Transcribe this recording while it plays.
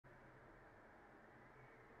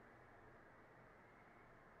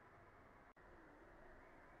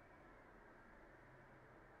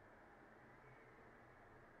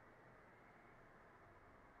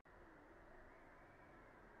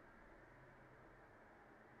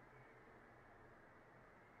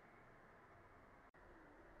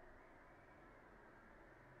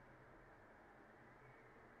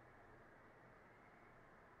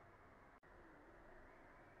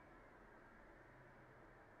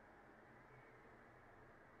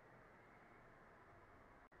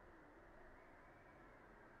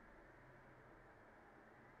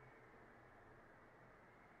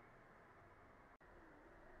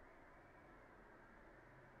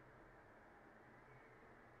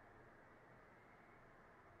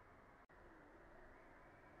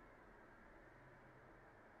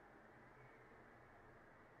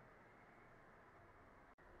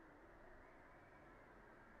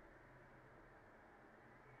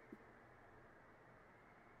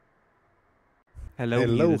Hello,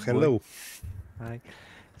 Hello, muted boy. hello. Hi.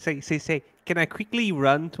 Say. Can I quickly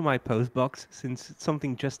run to my post box since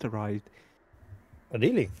something just arrived?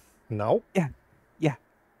 Really? Now? Yeah, yeah.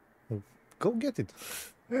 Go get it.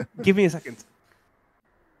 Give me a second.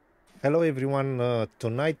 Hello, everyone.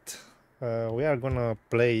 Tonight we are gonna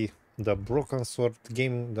play the Broken Sword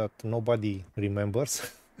game that nobody remembers.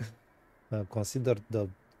 Considered the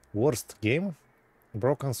worst game.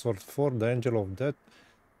 Broken Sword 4, The Angel of Death.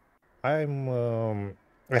 I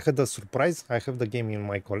had a surprise. I have the game in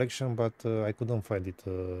my collection, but I couldn't find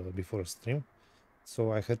it before stream.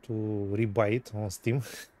 So I had to rebuy it on Steam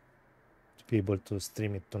to be able to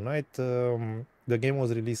stream it tonight. The game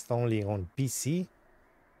was released only on PC.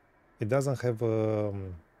 It doesn't have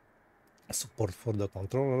support for the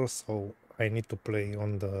controller, so I need to play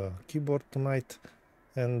on the keyboard tonight.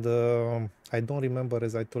 And I don't remember,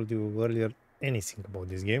 as I told you earlier, anything about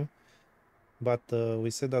this game. But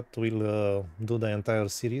we said that we'll do the entire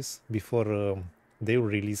series before they will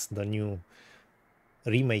release the new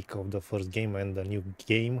remake of the first game and the new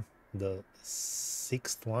game, the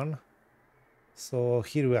sixth one. So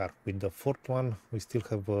here we are with the fourth one. We still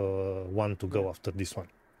have one to go after this one.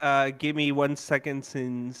 Give me 1 second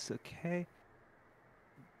since okay.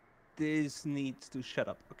 This needs to shut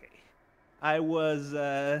up. Okay. I was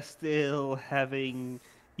still having.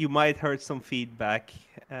 You might heard some feedback.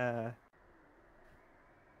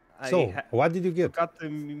 So what did you get? Forgot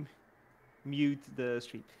to mute the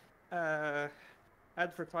stream.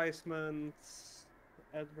 Advertisements.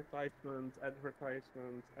 I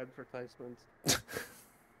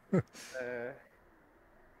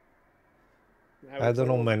don't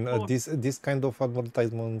know, man. This kind of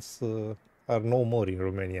advertisements are no more in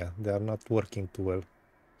Romania. They are not working too well.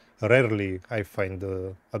 Rarely I find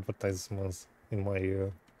advertisements in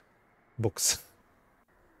my books.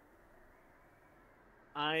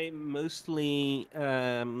 I mostly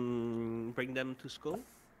bring them to school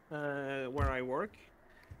where I work,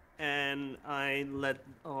 and I let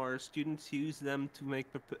our students use them to make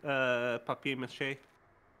papier mache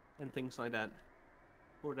and things like that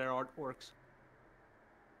for their artworks.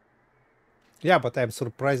 Yeah, but I'm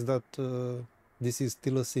surprised that this is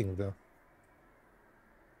still a thing, though.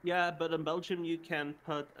 Yeah, but in Belgium you can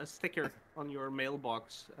put a sticker on your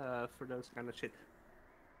mailbox for those kind of shit.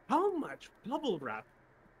 How much bubble wrap?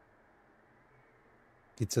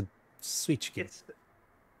 It's a Switch game.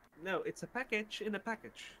 No, it's a package in a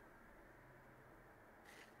package.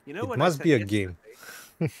 You know it what must be a game.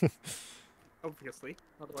 Obviously.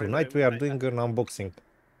 Tonight we are doing an unboxing.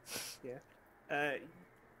 Yeah.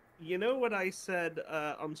 You know what I said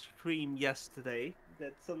on stream yesterday?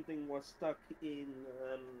 That something was stuck in...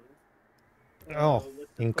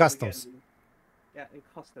 in customs. Again? Yeah, in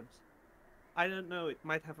customs. I don't know, it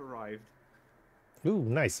might have arrived. Ooh,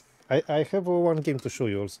 nice. I have one game to show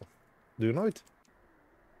you also. Do you know it?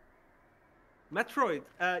 Metroid.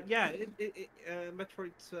 Yeah,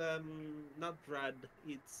 Metroid's not Dread.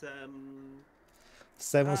 It's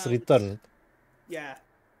Samus Return. Yeah.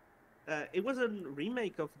 It was a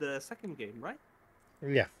remake of the second game, right?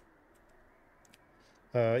 Yeah.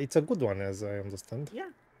 It's a good one, as I understand.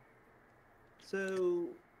 Yeah. So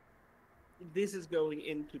this is going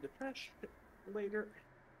into the trash later.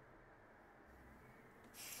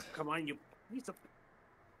 Come on, you piece of...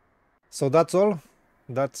 So that's all?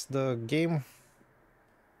 That's the game?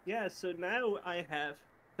 Yeah, so now I have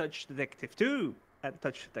Touch Detective 2 and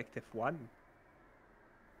Touch Detective 1.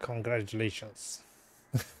 Congratulations.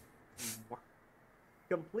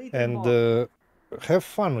 Complete and have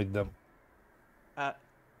fun with them.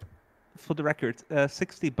 For the record,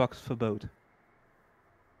 $60 for both.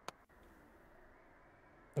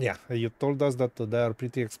 Yeah, you told us that they are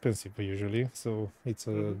pretty expensive usually, so it's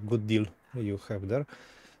a good deal you have there.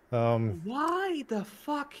 Why the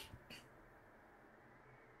fuck?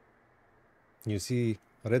 You see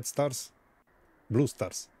red stars, blue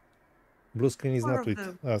stars. Blue screen is not with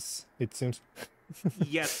us, it seems.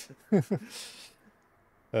 Yes.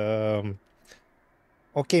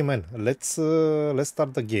 Okay, man. Let's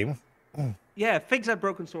start the game. Yeah, fix that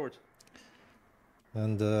broken sword.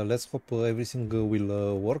 And let's hope everything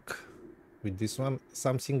will work with this one.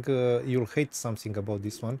 Something you'll hate something about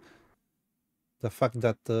this one. The fact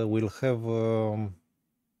that we'll have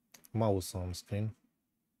mouse on screen.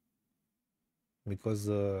 Because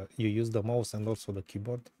you use the mouse and also the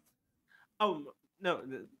keyboard. Oh, no,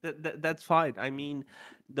 that's fine. I mean,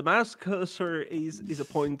 the mouse cursor is a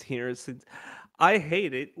point here. Since I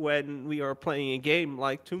hate it when we are playing a game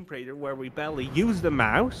like Tomb Raider where we barely use the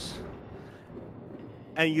mouse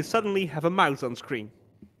and you suddenly have a mouse on screen.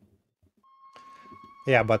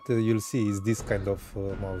 Yeah, but you'll see it's this kind of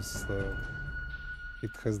mouse.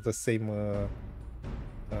 It has the same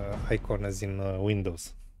icon as in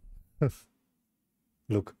Windows.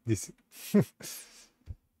 Look, this.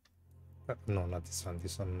 No, not this one.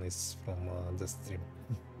 This one is from the stream.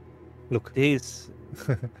 Look. This.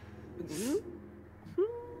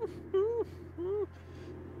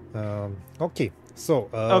 Okay, so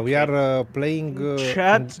Okay. we are playing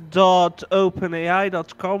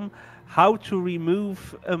chat.openai.com. How to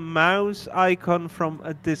remove a mouse icon from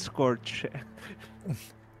a Discord chat.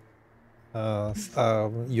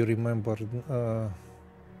 You remember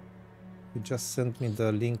you just sent me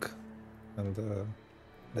the link, and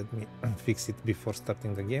let me fix it before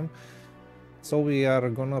starting the game. So we are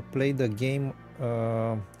gonna play the game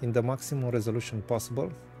in the maximum resolution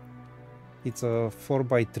possible. It's a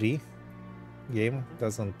 4x3 game,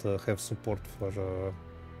 doesn't have support for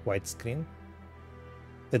widescreen,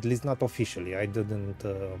 at least not officially. I didn't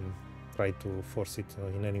try to force it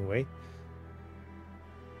in any way.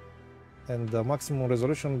 And the maximum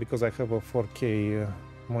resolution, because I have a 4K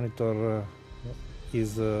monitor,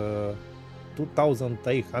 is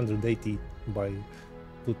 2880 by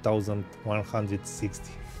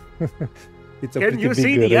 2160. It's a Can pretty you big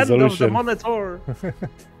see the resolution. end of the monitor?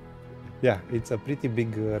 Yeah, it's a pretty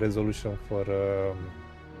big resolution for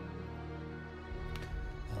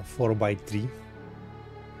 4x3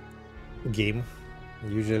 game.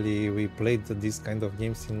 Usually we played this kind of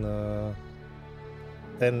games in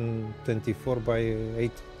 1024 by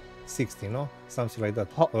 860, no? Something like that.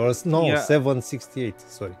 Or no, yeah. 768,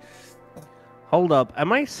 sorry. Hold up,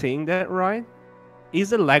 am I saying that right?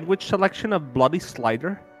 Is the language selection a bloody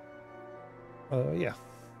slider? Yeah.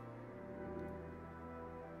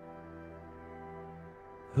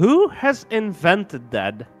 Who has invented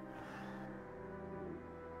that?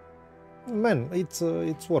 Man, it's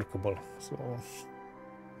workable, so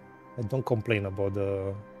I don't complain about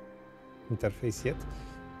the interface yet.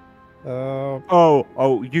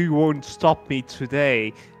 Oh, you won't stop me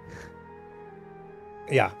today.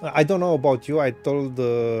 Yeah, I don't know about you. I told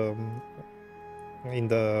in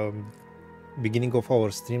the beginning of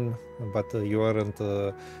our stream, but you aren't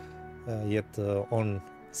yet on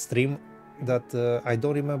stream, that I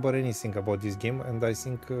don't remember anything about this game, and I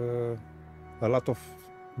think a lot of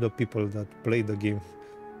the people that play the game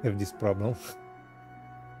have this problem.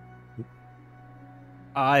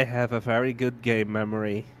 I have a very good game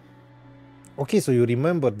memory. Okay, so you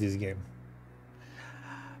remember this game?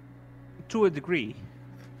 To a degree.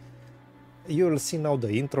 You'll see now the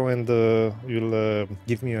intro, and you'll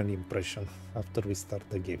give me an impression after we start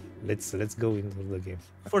the game. Let's go into the game.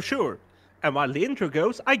 For sure. And while the intro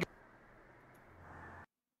goes, I go.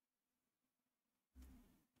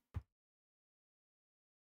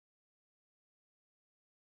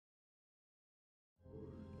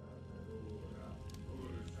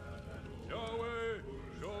 Yahweh,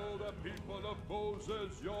 show the people of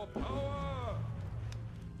Moses your power!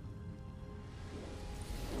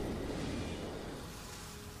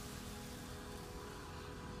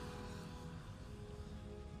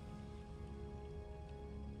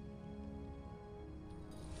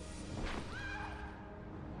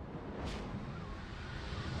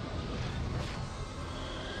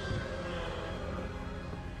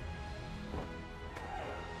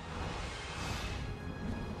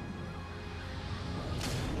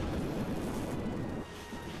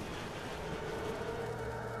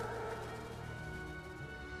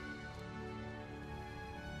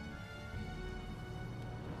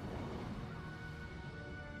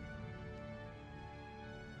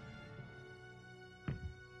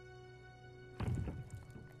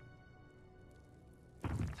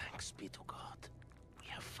 Thanks be to God. We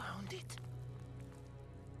have found it.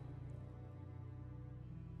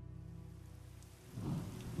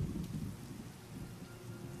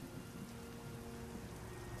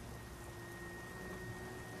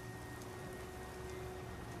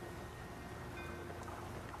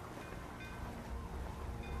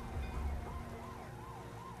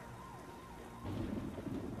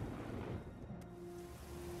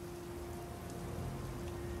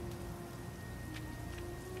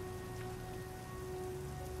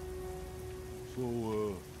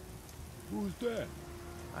 So, who's that?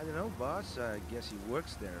 I don't know, boss. I guess he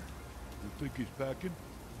works there. You think he's packing?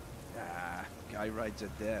 Ah, guy rides a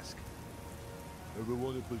desk.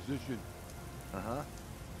 Everyone in position. Uh-huh.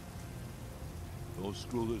 Don't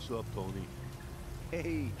screw this up, Tony.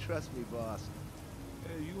 Hey, trust me, boss.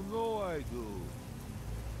 Hey, you know I do.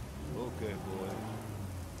 Okay, boy.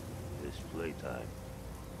 It's playtime.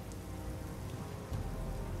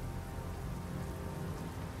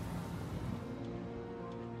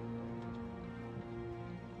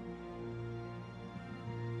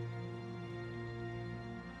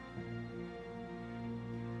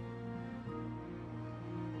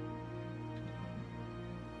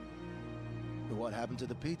 what happened to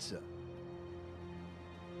the pizza?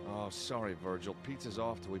 Oh, sorry, Virgil. Pizza's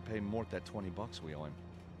off till we pay Mort that 20 bucks we owe him.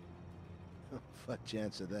 What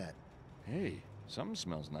chance of that? Hey, something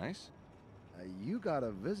smells nice. You got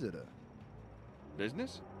a visitor.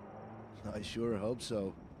 Business? I sure hope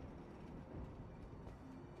so.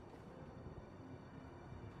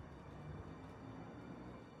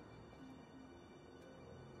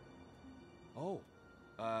 Oh,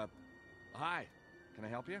 hi. Can I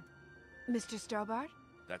help you? Mr. Stobart?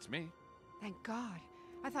 That's me. Thank God.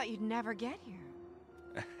 I thought you'd never get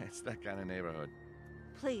here. It's that kind of neighborhood.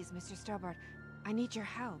 Please, Mr. Stobart, I need your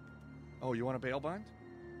help. Oh, you want a bail bond?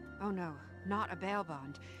 Oh no, not a bail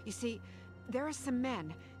bond. You see, there are some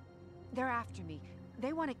men. They're after me.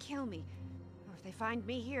 They want to kill me. Or if they find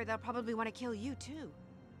me here, they'll probably want to kill you too.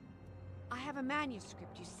 I have a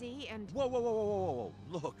manuscript, you see, and... Whoa, whoa, whoa, whoa, whoa, whoa.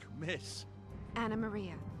 Look, miss. Anna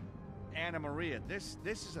Maria. Anna Maria, this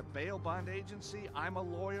is a bail bond agency. I'm a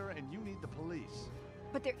lawyer, and you need the police.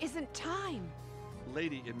 But there isn't time.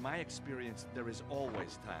 Lady, in my experience, there is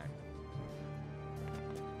always time.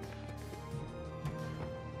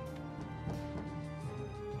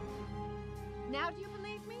 Now do you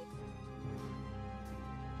believe me?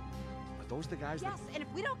 Are those the guys Yes, and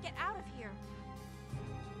if we don't get out of here...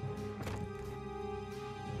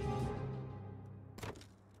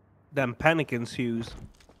 Then panic ensues.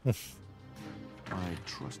 My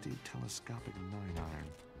trusty telescopic 9-iron.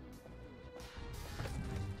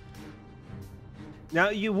 Now,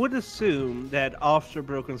 you would assume that after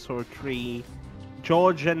Broken Sword 3,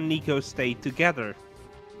 George and Nico stayed together.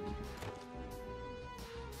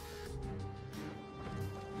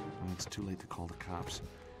 It's too late to call the cops.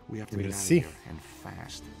 We have to We'll get out of see. here, and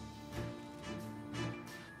fast.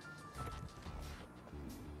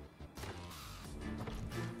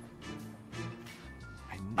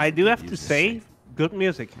 I do have to say, good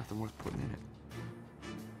music. Nothing worth putting in it.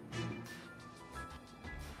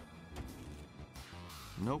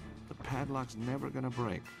 Nope, the padlock's never gonna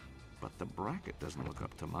break. But the bracket doesn't look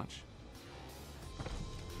up to much.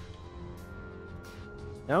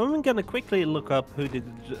 Now I'm gonna quickly look up who did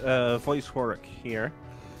voice work here,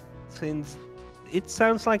 since it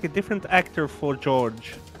sounds like a different actor for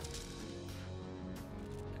George.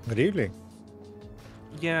 Really?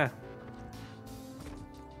 Yeah.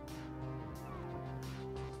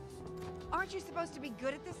 Aren't you supposed to be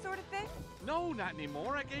good at this sort of thing? No, not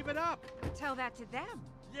anymore. I gave it up. Tell that to them.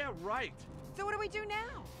 Yeah, right. So what do we do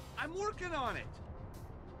now? I'm working on it.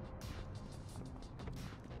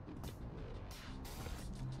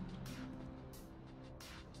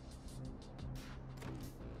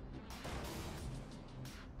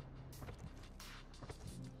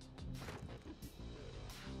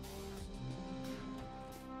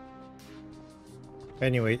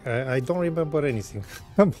 Anyway, I don't remember anything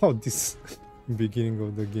about this beginning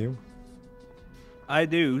of the game. I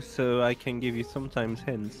do, so I can give you sometimes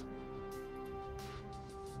hints.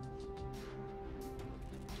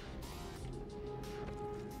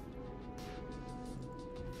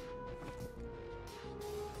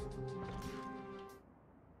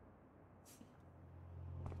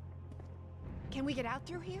 Can we get out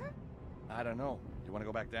through here? I don't know. You want to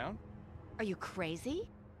go back down? Are you crazy?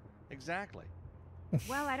 Exactly.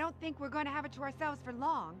 Well, I don't think we're going to have it to ourselves for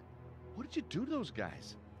long. What did you do to those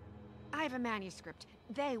guys? I have a manuscript.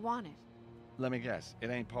 They want it. Let me guess. It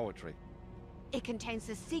ain't poetry. It contains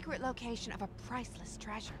the secret location of a priceless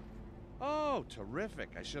treasure. Oh,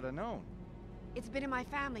 terrific. I should have known. It's been in my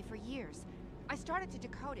family for years. I started to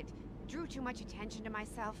decode it, drew too much attention to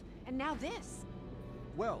myself, and now this.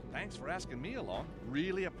 Well, thanks for asking me along.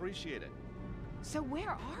 Really appreciate it. So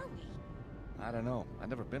where are we? I don't know. I've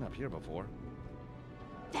never been up here before.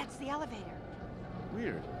 That's the elevator.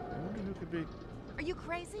 Weird. I wonder who could be... Are you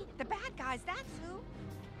crazy? The bad guys, that's who.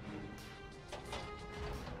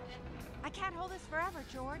 I can't hold this forever,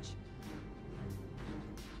 George.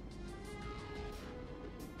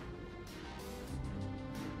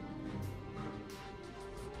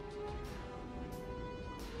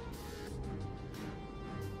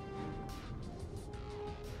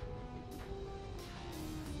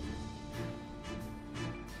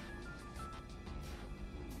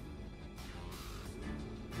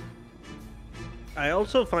 I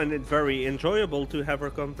also find it very enjoyable to have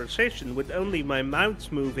a conversation with only my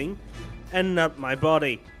mouth moving and not my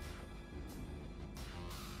body.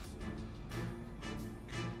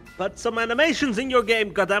 Put some animations in your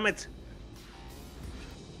game, goddammit!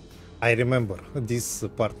 I remember. This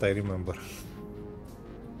part I remember.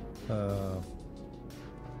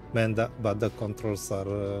 Man, but the controls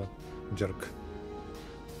are jerk.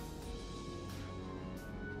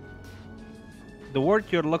 The word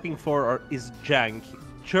you're looking for is jank.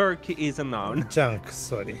 Jerk is a noun. Junk,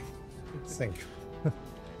 sorry. Thank you.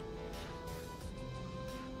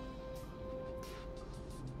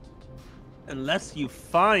 Unless you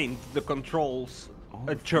find the controls All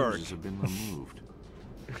a the jerk. fuses have been removed.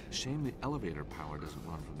 Shame the elevator power doesn't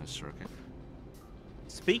run from this circuit.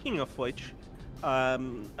 Speaking of which,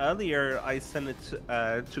 earlier I sent it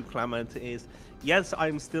to Clement is, yes,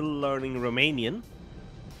 I'm still learning Romanian.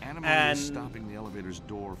 Anna Maria And is stopping the elevator's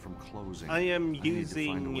door from closing. I am need to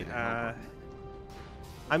find a way using, to help her.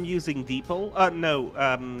 I'm using Deeple.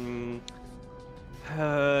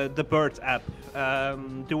 The Bird app,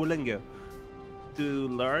 Duolingo, to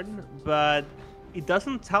learn, but it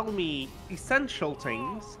doesn't tell me essential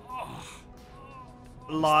things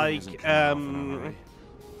like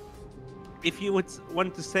if you would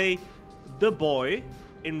want to say the boy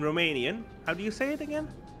in Romanian, how do you say it again?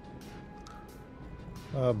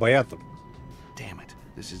 Băiatul. Damn it,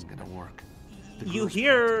 this isn't gonna work. The You girl's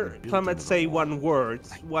hear practically built Clement into the say wall. one word,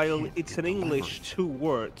 while can't it's get in the English leverage. 2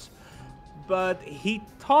 words. But he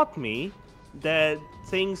taught me that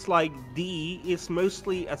things like D is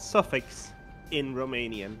mostly a suffix in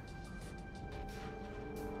Romanian.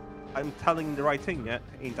 I'm telling the right thing,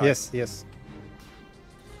 ain't I? Yes, yes.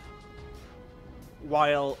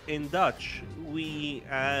 While in Dutch, we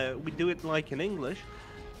do it like in English,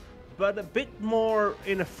 but a bit more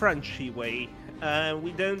in a Frenchy way.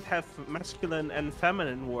 We don't have masculine and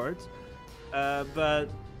feminine words, but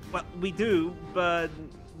well, we do, but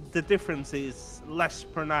the difference is less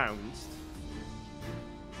pronounced.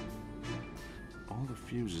 All the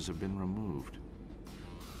fuses have been removed.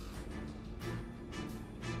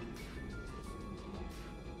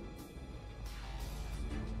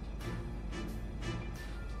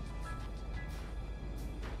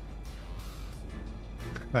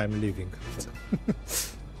 I'm leaving.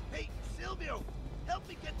 Hey, Silvio! Help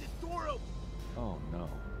me get this door open! Oh no.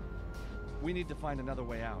 We need to find another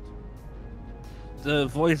way out. The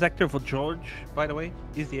voice actor for George, by the way,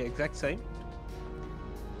 is the exact same,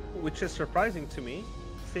 which is surprising to me,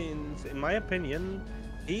 since, in my opinion,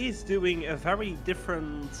 he's doing a very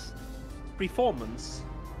different performance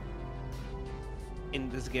in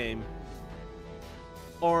this game.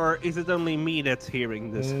 Or is it only me that's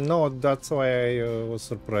hearing this? No, that's why I was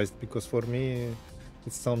surprised, because for me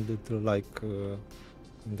it sounded like in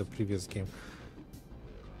the previous game.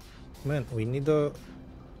 Man, we need a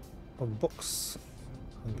box.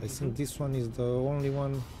 And I think this one is the only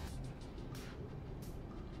one.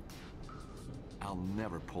 I'll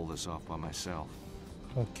never pull this off by myself.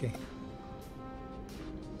 Okay.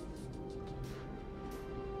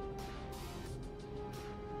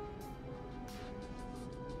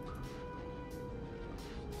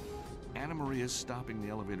 Anna Maria is stopping the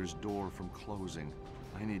elevator's door from closing.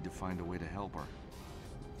 I need to find a way to help her.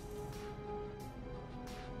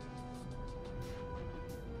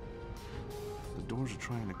 The doors are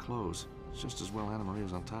trying to close. It's just as well Anna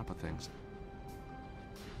Maria's on top of things.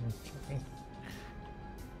 Okay.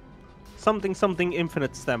 Something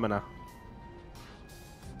infinite stamina.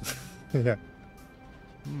 Yeah.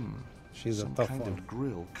 Hmm. She's Some a tough kind one. of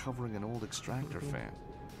grill covering an old extractor fan.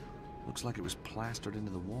 Looks like it was plastered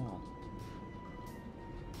into the wall.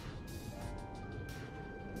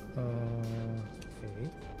 Okay.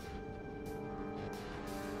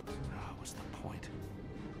 Ah, what's the point?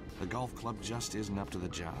 The golf club just isn't up to the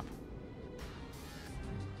job.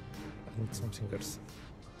 I need something else.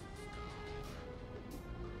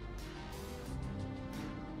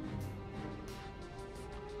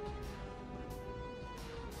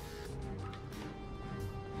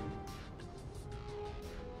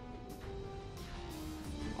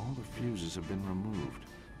 All the fuses have been removed.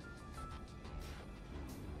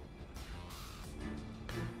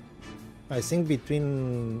 I think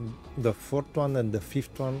between the fourth one and the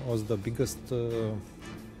fifth one was the biggest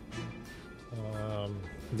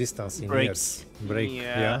distance in Break. years. Break,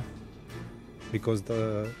 Yeah. yeah. Because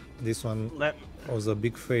this one was a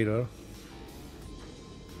big failure.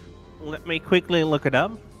 Let me quickly look it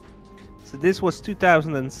up. So this was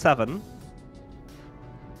 2007.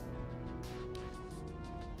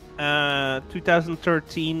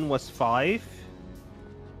 2013 was 5.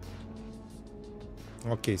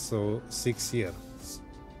 Okay, so 6 years.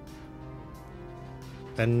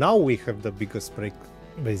 And now we have the biggest break,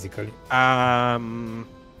 basically.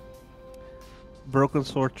 Broken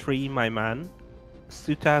Sword 3, my man. It's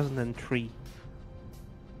 2003.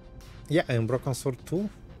 Yeah, and Broken Sword 2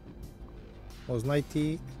 was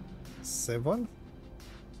 97.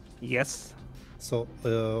 Yes. So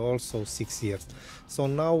also 6 years. So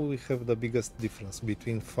now we have the biggest difference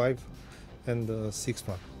between 5 and the 6th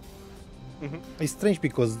one. It's strange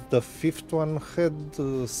because the fifth one had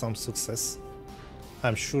some success.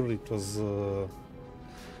 I'm sure it was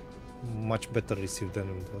much better received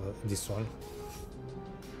than this one.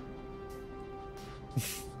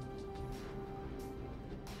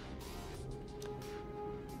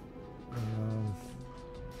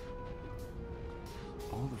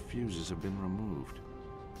 All the fuses have been removed.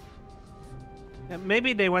 Yeah,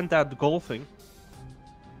 maybe they went out golfing.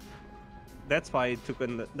 That's why it took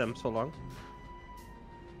them so long.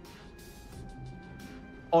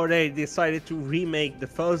 Or they decided to remake the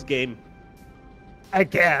first game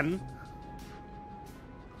again.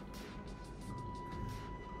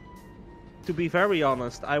 To be very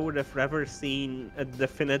honest, I would have rather seen a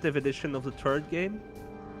definitive edition of the third game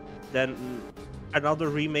than another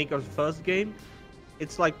remake of the first game.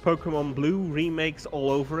 It's like Pokemon Blue remakes all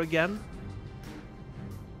over again.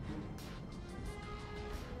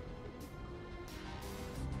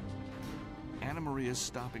 Anna Maria's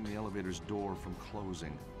stopping the elevator's door from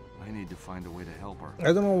closing. I need to find a way to help her.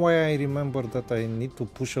 I don't know why I remember that I need to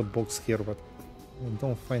push a box here, but I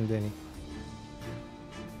don't find any.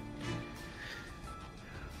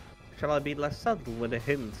 Shall I be less subtle with a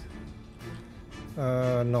hint?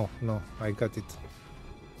 No, I got it.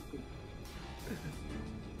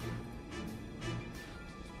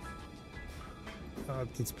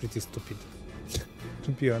 It's pretty stupid,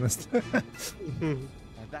 to be honest. Now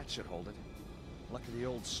that should hold it. Lucky the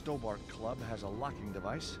old Stobart Club has a locking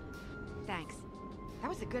device. Thanks. That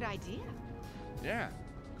was a good idea. Yeah,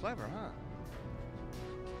 clever, huh?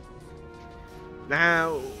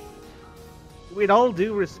 Now, with all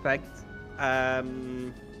due respect,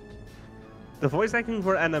 the voice acting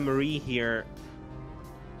for Anna Marie here,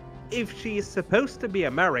 if she is supposed to be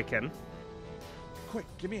American, Quick,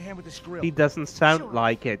 give me a hand with this grill. she doesn't sound Sure.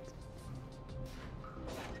 like it.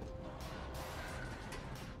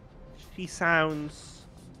 She sounds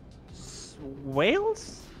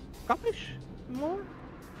Wales? Scottish? More?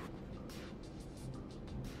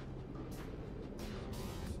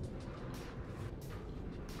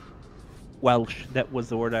 Welsh, that was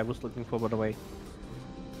the word I was looking for, by the way.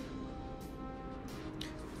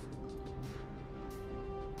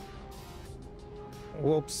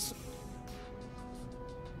 Whoops.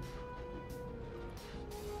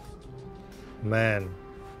 Man.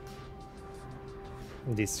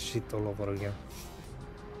 This shit all over again.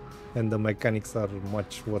 And the mechanics are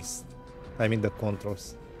much worse. I mean the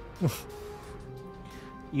controls.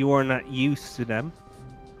 You are not used to them.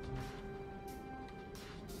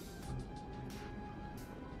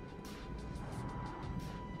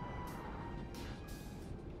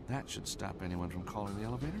 That should stop anyone from calling the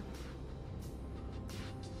elevator.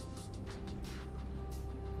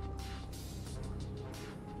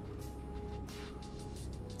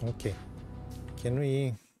 Okay. Can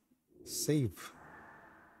we save?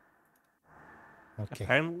 Okay.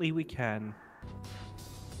 Apparently we can.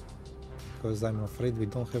 Because I'm afraid we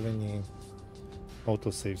don't have any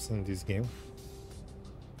autosaves in this game.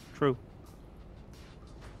 True.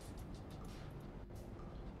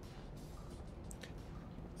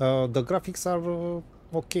 The graphics are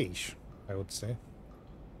okay-ish, I would say.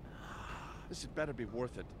 This had better be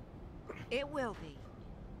worth it. It will be.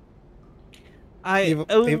 I If-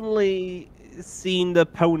 only seen the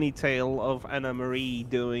ponytail of Anna Marie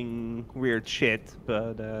doing weird shit,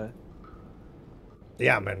 but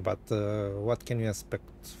Yeah, man, but what can you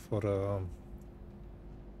expect for a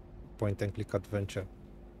point-and-click adventure?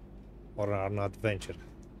 Or an adventure?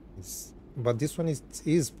 But this one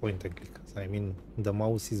is point-and-click. I mean, the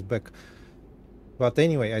mouse is back. But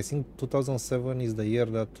anyway, I think 2007 is the year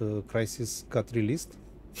that Crysis got released.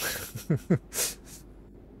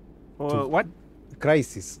 what?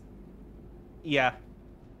 Crysis, Yeah.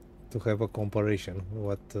 to have a comparison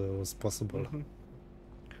what was possible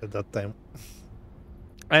at that time.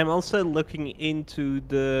 I'm also looking into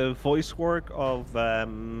the voice work of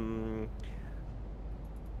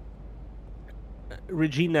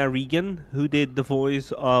Regina Regan, who did the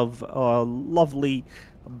voice of lovely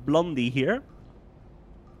Blondie here.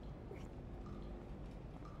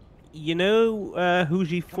 You know who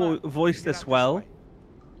she voiced as well?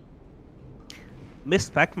 Miss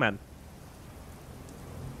Pac-Man.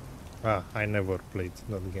 I never played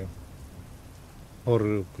that game.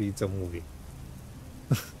 Or it's a movie.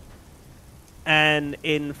 And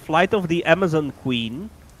in Flight of the Amazon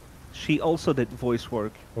Queen, she also did voice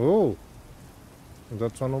work. Oh,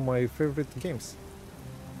 that's one of my favorite games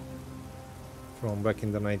from back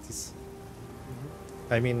in the 90s.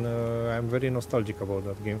 I mean, I'm very nostalgic about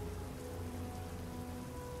that game.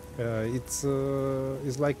 It's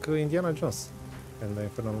like Indiana Jones and the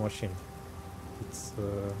Infernal Machine. It's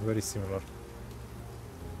very similar.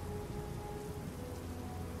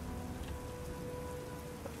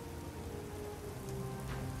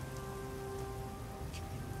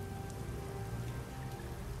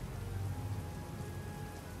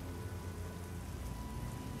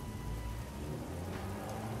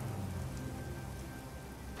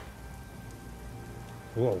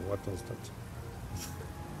 Whoa, what was that?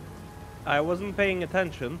 I wasn't paying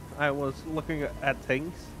attention. I was looking at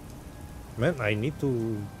things. Man, I need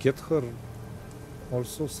to get her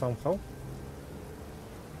also somehow.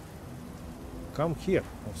 Come here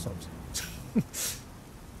or something.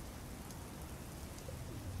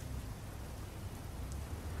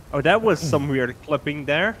 Oh, that was some weird clipping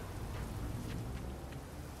there.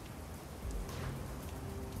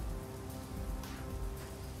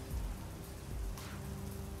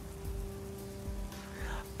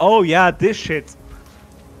 Oh yeah, this shit.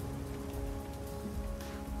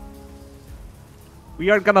 We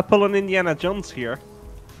are gonna pull an Indiana Jones here.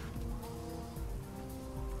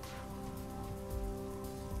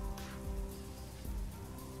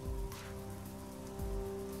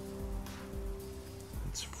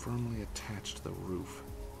 It's firmly attached to the roof.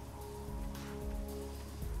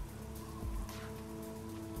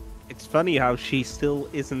 It's funny how she still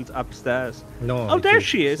isn't upstairs. No. Oh, there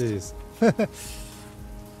she is. She is.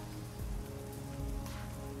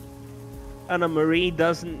 Anna Marie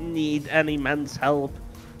doesn't need any man's help.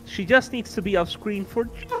 She just needs to be off screen for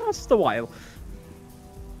just a while.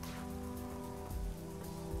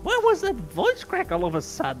 What was that voice crack all of a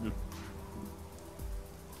sudden?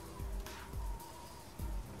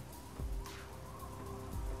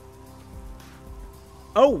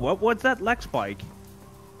 Oh, what's that lag spike?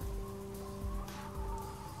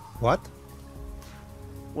 What?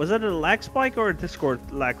 Was it a lag spike or a Discord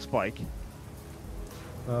lag spike?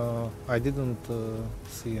 I didn't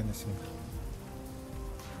see anything.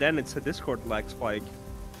 Then it's a Discord lag spike.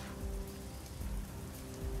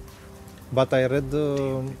 But I read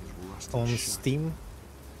Rusted on shut. Steam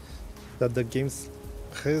that the games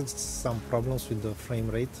has some problems with the frame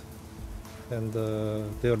rate, and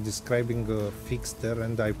they are describing a fix there,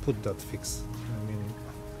 and I put that fix. I mean,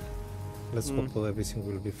 let's hope everything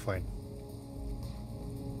will be fine.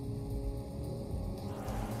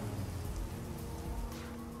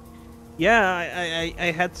 Yeah,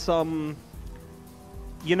 I had some...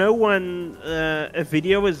 You know when a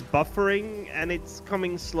video is buffering and it's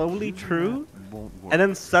coming slowly Using through, that won't work. and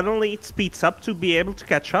then suddenly it speeds up to be able to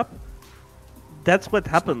catch up? That's what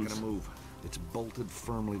It's not happens. gonna move. It's bolted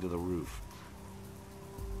firmly to the roof.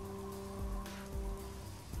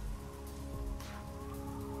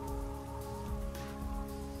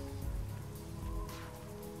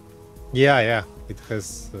 Yeah, it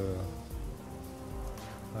has.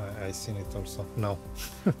 I seen it also now.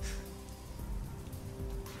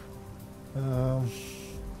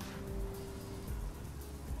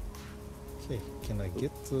 Okay, can I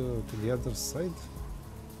get to the other side?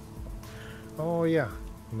 Oh yeah,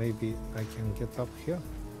 maybe I can get up here.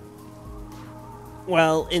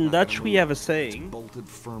 Well, in Not Dutch gonna we move. have a It's saying, bolted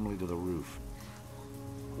firmly to the roof.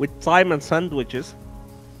 with time and sandwiches,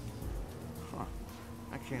 Huh.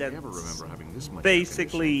 I can't That's ever remember having this much air conditioning.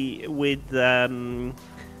 basically with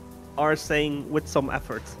our saying with some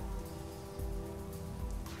effort.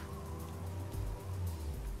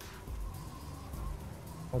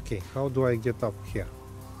 Okay, how do I get up here?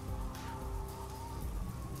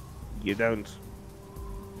 You don't.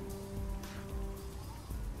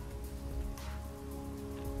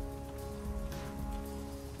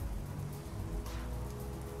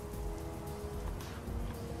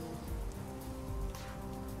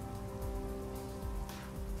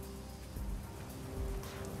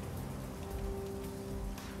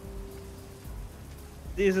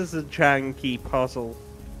 This is a janky puzzle.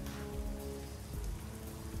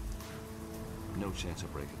 No chance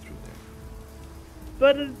of breaking through there.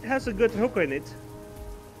 But it has a good hook in it.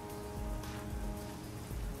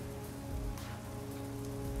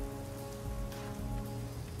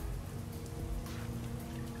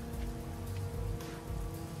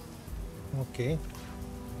 Okay.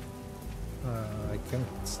 I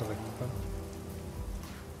can't select that.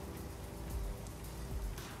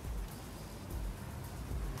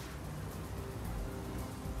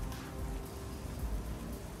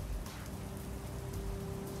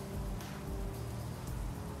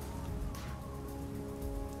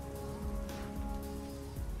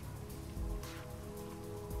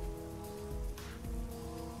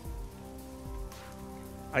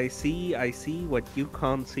 I see what you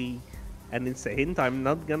can't see. And it's a hint I'm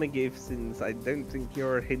not gonna give since I don't think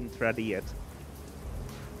you're hint ready yet.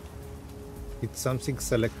 It's something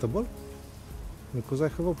selectable? Because I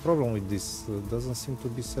have a problem with this. Doesn't seem to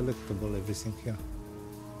be selectable everything here.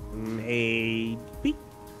 Maybe.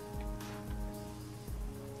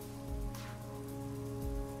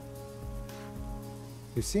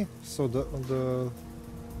 You see? So the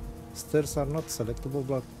stairs are not selectable,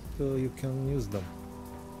 but you can use them.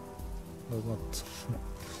 But not.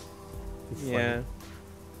 Yeah.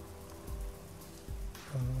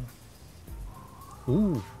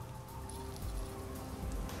 Ooh.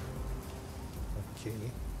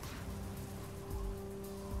 Okay.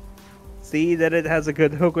 See that it has a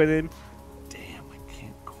good hook with him. Damn, I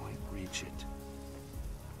can't quite reach it.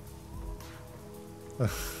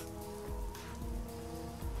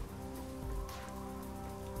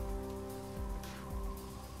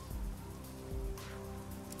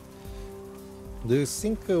 Do you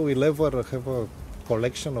think we'll ever have a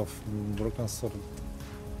collection of Broken Sword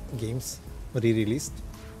games re-released?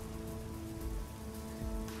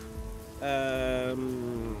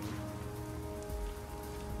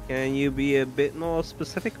 Can you be a bit more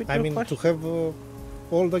specific with I your mean, question? to have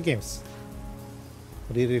all the games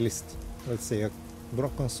re-released. Let's say a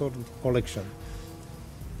Broken Sword collection,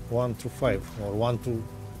 1 through 5 or 1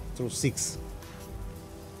 through 6.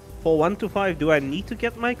 For 1 to 5, do I need to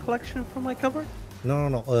get my collection from my cupboard?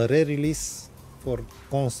 No, a re-release for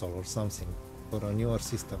console or something, for a newer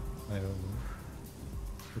system. I'm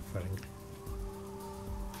referring.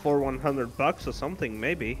 For $100 or something,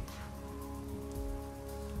 maybe.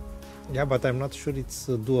 Yeah, but I'm not sure it's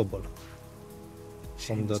doable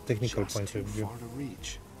from the Seems technical just point too of view. far to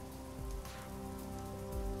reach.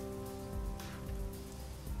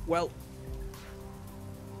 Well,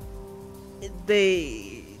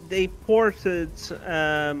 they ported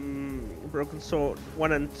Broken Sword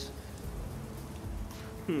 1 and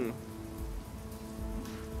Hang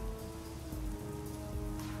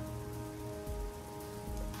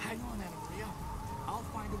on, Maria. I'll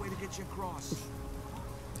find a way to get you across.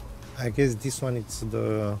 I guess this one is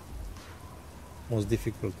the most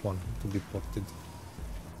difficult one to be ported.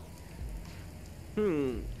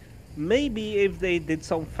 Maybe if they did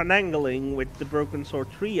some finagling with the Broken Sword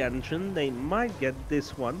 3 engine, they might get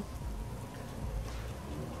this one.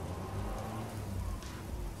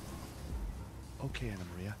 Okay, Anna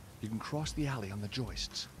Maria. You can cross the alley on the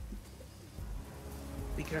joists.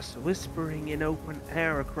 Because whispering in open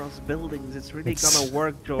air across buildings is really gonna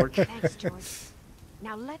work, George. Thanks, George.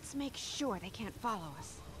 Now let's make sure they can't follow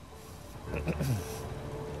us.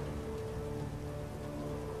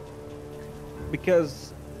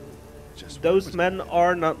 Because Just those men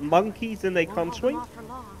are not monkeys and they Won't can't hold them swing. off for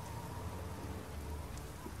long.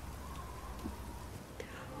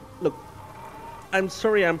 Look, I'm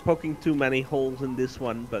sorry I'm poking too many holes in this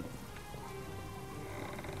one, but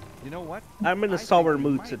You know what? I'm in a I think sour we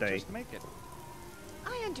mood might today. Just make it.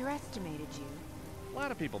 I underestimated you. A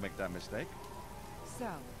lot of people make that mistake. So,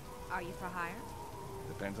 are you for hire?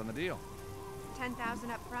 Depends on the deal.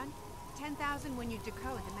 10,000 up front, 10,000 when you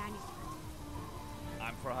decode the manuscript.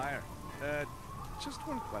 I'm for hire. Just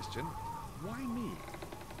one question. Why me?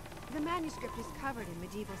 The manuscript is covered in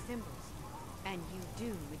medieval symbols. And you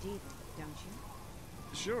do medieval, don't you?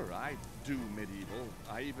 Sure, I do medieval.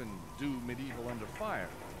 I even do medieval under fire.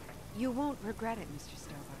 You won't regret it, Mr.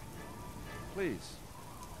 Stobart. Please,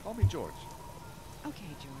 call me George.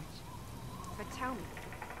 Okay, George. But tell me,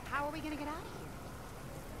 how are we gonna get out of here?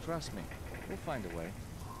 Trust me, we'll find a way.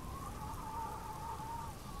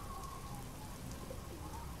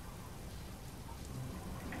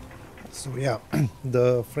 So yeah,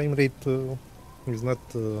 the frame rate is not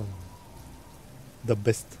the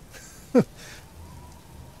best.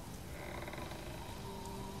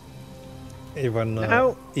 Even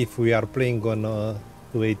if we are playing on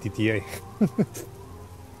 280 Ti.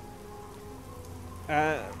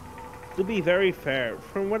 To be very fair,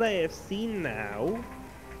 from what I have seen now,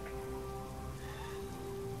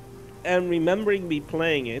 and remembering me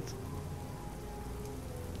playing it,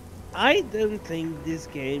 I don't think this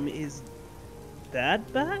game is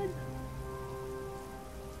that bad.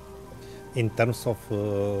 In terms of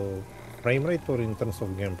frame rate or in terms of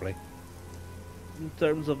gameplay? In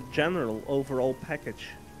terms of general overall package.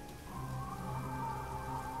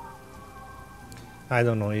 I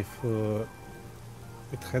don't know if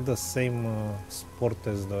it had the same support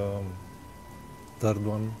as the third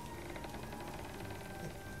one.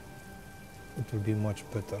 It will be much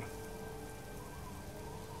better.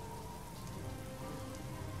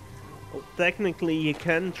 Well, technically, you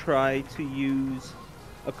can try to use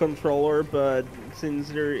a controller, but since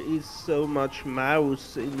there is so much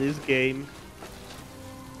mouse in this game,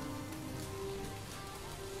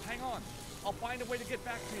 Hang on. I'll find a way to get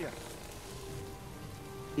back to you.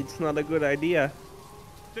 It's not a good idea.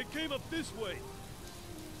 They came up this way.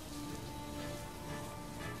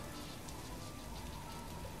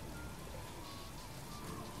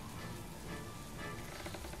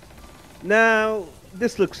 Now,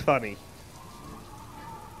 this looks funny.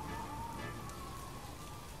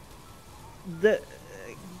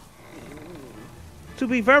 To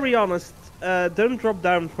be very honest, don't drop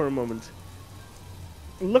down for a moment.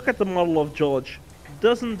 Look at the model of George.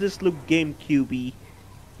 Doesn't this look GameCube-y?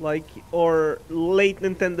 Like, or late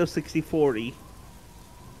Nintendo 64-y?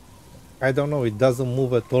 I don't know, it doesn't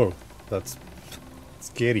move at all. That's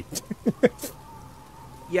scary.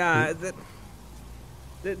 Yeah,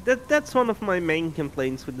 that's one of my main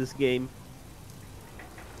complaints with this game.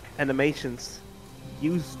 Animations.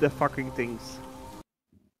 Use the fucking things.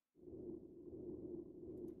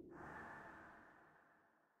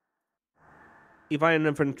 If I am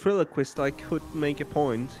a ventriloquist, I could make a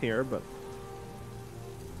point here, but...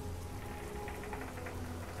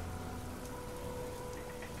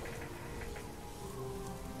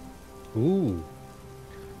 Ooh.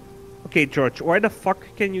 Okay, George, why the fuck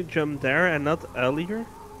can you jump there and not earlier?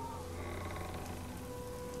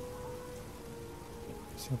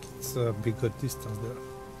 I think it's a bigger distance there.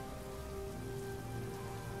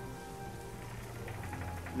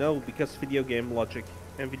 No, because video game logic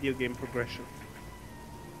and video game progression.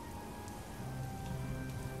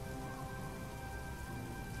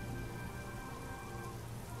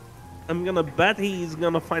 I'm gonna bet he's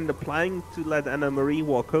gonna find a plank to let Anna Marie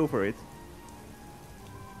walk over it.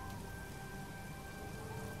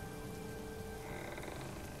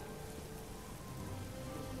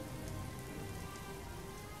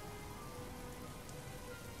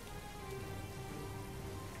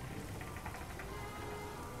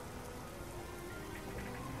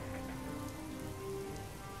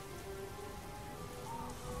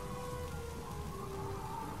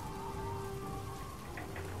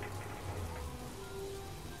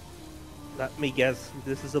 Let me guess,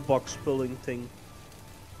 this is a box pulling thing.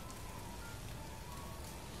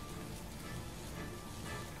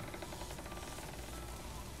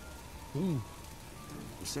 The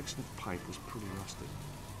section of pipe was pretty rusted.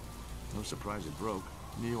 No surprise it broke.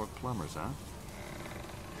 New York plumbers, huh?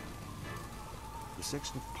 The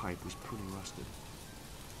section of pipe was pretty rusted.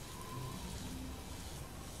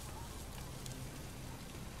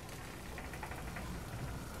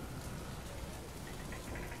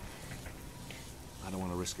 I don't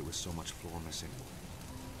want to risk it with so much floor missing.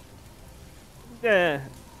 Yeah,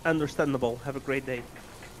 understandable. Have a great day.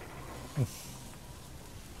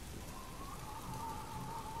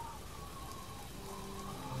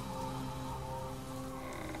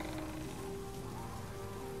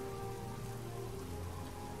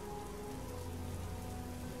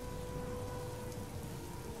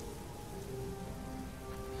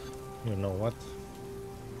 You know what?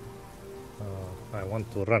 I want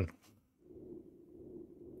to run.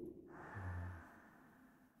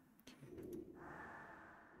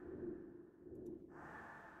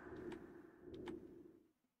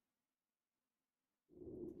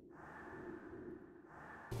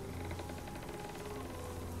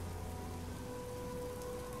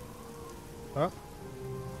 Huh?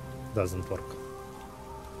 Doesn't work.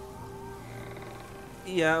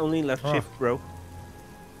 Yeah, only left shift, bro.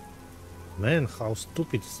 Man, how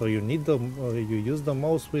stupid! So you need the you use the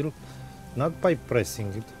mouse wheel, not by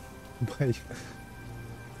pressing it, by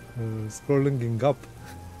scrolling up.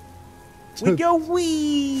 We go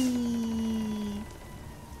wee.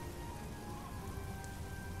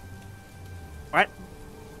 What?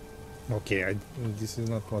 Okay, this is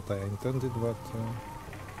not what I intended, but.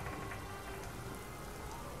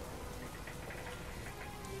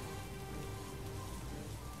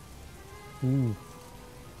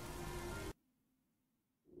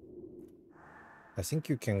 I think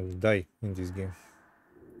you can die in this game.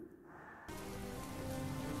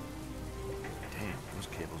 Damn, those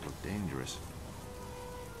cables look dangerous.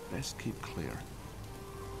 Best keep clear.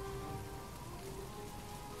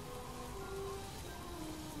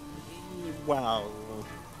 Wow.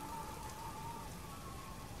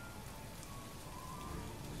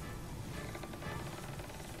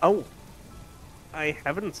 Oh, I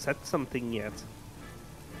haven't said something yet.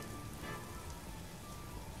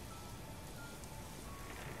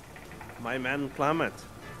 My man Clement.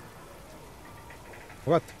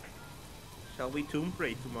 What? Shall we tomb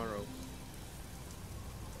pray tomorrow?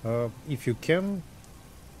 If you can,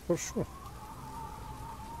 for sure.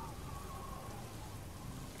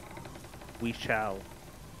 We shall.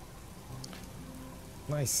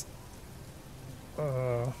 Nice.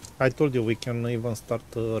 I told you we can even start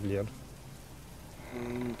earlier.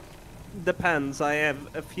 Depends. I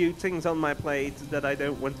have a few things on my plate that I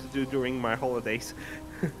don't want to do during my holidays.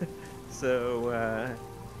 So,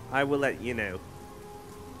 I will let you know.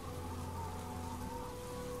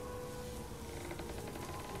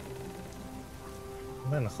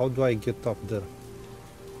 Man, how do I get up there?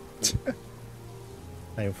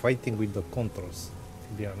 I'm fighting with the controls, to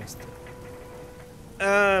be honest.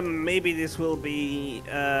 Maybe this will be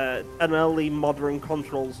an early modern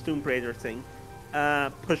controls Tomb Raider thing.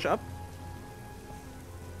 Push up.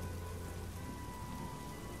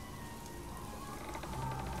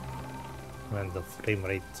 Man, the frame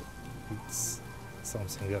rate, it's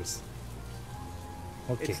something else.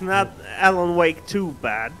 Okay. It's not Alan Wake too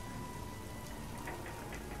bad.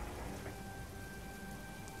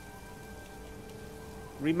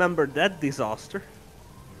 Remember that disaster?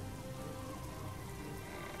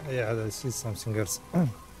 Yeah, this is something else. The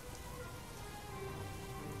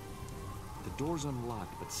door's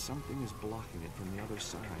unlocked, but something is blocking it from the other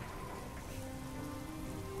side.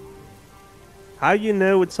 How you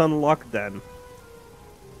know it's unlocked then?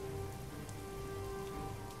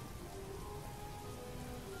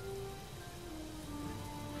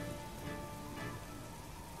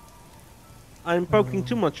 I'm poking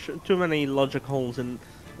too many logic holes in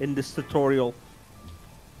this tutorial.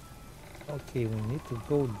 Okay, we need to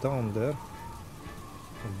go down there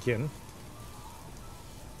again.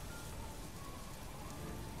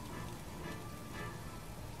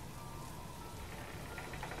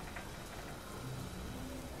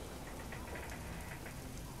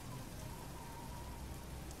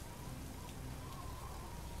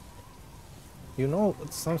 You know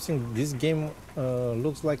something, this game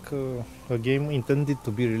looks like a game intended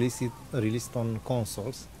to be released on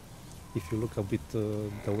consoles, if you look a bit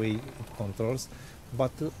the way it controls,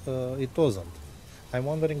 but it wasn't. I'm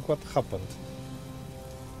wondering what happened.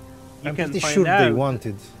 I'm pretty sure they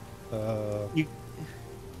wanted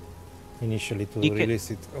initially to release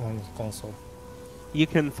it on console. You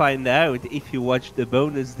can find out if you watch the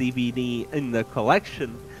bonus DVD in the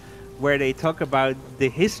collection, where they talk about the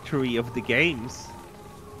history of the games.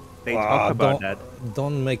 They talk about that.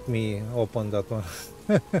 Don't make me open that one.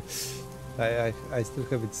 I still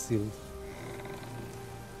have it sealed.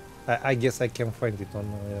 I guess I can find it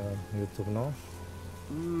on YouTube now.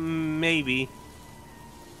 Maybe.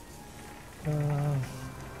 Damn,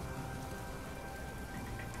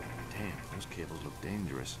 those cables look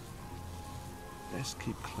dangerous. Best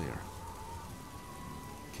keep clear.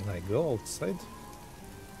 Can I go outside?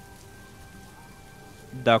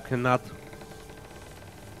 Thou cannot.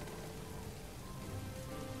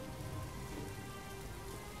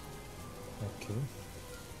 Okay.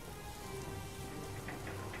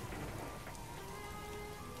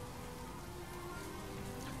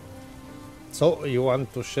 So you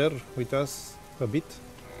want to share with us a bit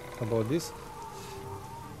about this?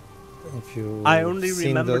 If you I only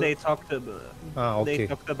remember they talked about. Okay. They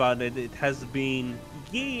talked about it. It has been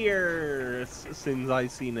years since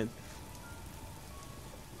I've seen it.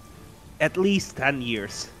 At least 10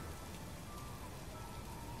 years.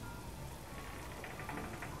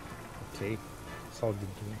 Okay. How did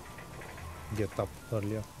you get up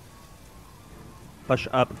earlier? Push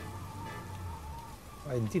up.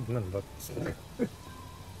 I did, man, but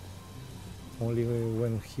only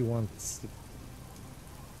when he wants it.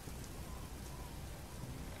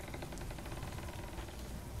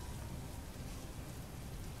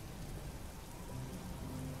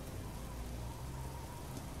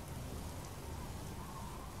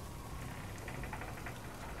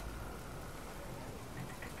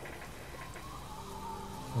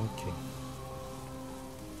 Okay.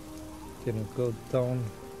 Can you go down?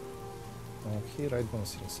 Oh, here I don't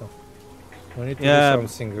think so. We need to do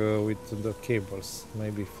something with the cables,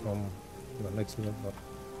 maybe from the next level.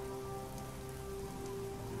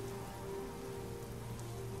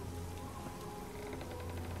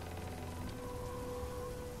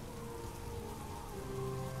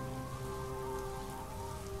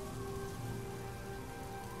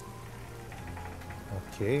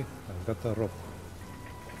 Okay, I got a rope.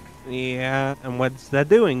 Yeah, and what's that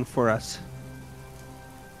doing for us?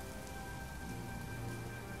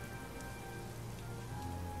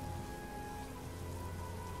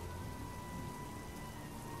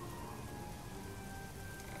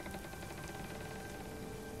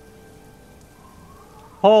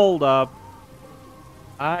 Hold up.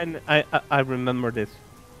 I remember this.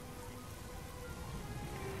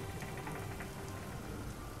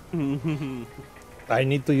 I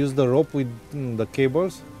need to use the rope with the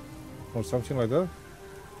cables or something like that?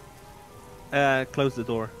 Close the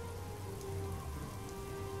door.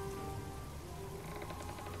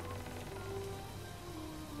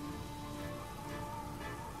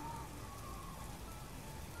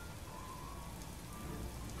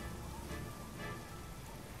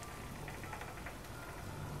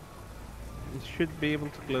 You should be able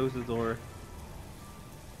to close the door.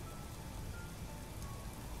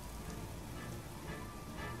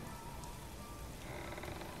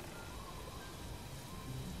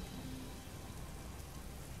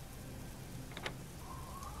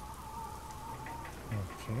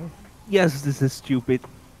 Okay. Yes, this is stupid.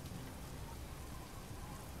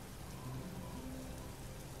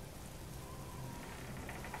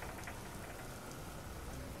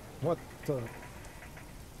 What the?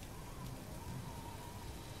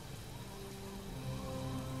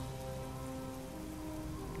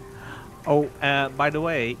 Oh, by the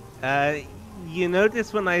way, you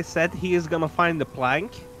notice when I said he is gonna find the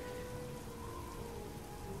plank?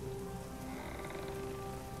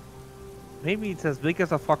 Maybe it's as big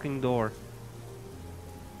as a fucking door.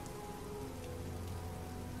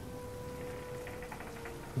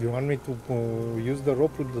 You want me to use the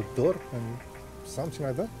rope with the door and something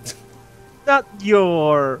like that? Not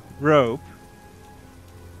your rope.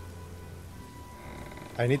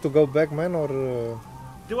 I need to go back, man, or...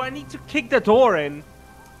 Do I need to kick the door in?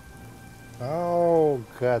 Oh,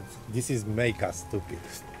 God. This is make us stupid.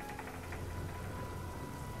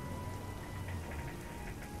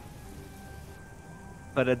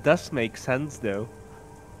 But it does make sense, though.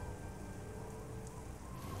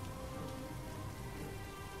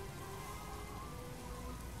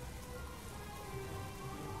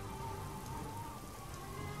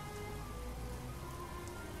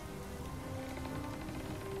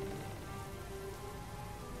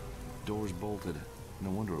 Door's bolted. No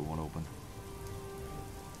wonder it won't open.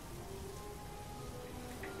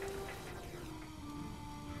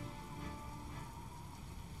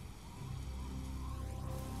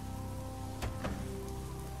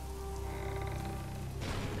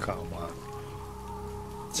 Come on.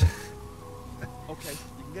 Okay,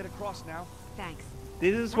 you can get across now. Thanks.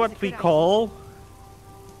 This is That's a what we good idea. call...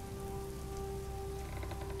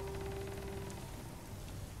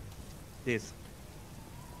 this.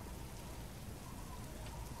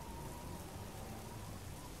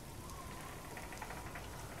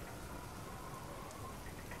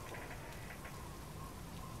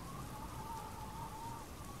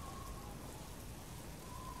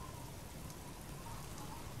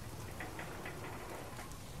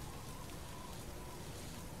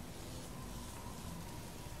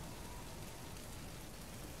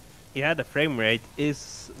 Yeah, the frame rate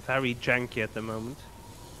is very janky at the moment.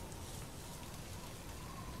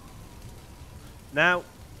 Now,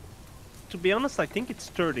 to be honest, I think it's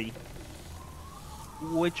 30,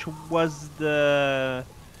 which was the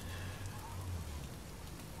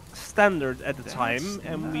standard at the time,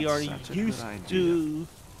 and we not are such a good used idea. to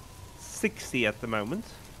 60 at the moment,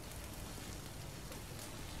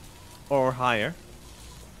 or higher.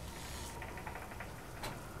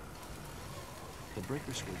 The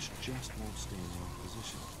breaker switch just won't stay in the off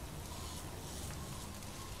position.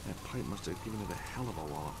 That pipe must have given it a hell of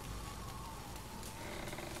a wallop.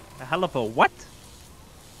 A hell of a what?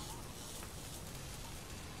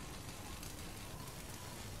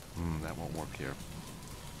 That won't work here.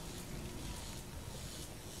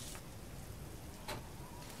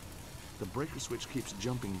 The breaker switch keeps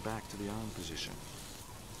jumping back to the on position.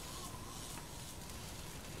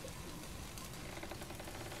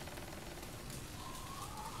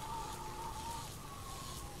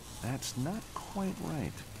 That's not quite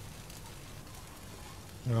right.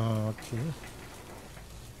 Okay.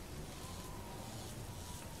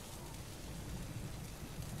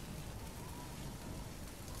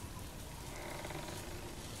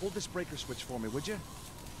 Hold this breaker switch for me, would you?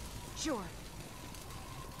 Sure.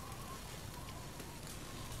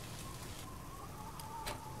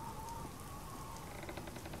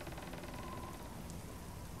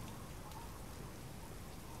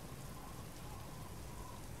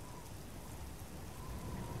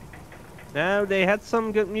 Now, they had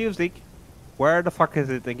some good music. Where the fuck is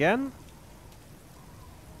it again?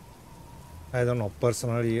 I don't know.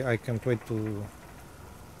 Personally, I can't wait to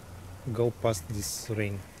go past this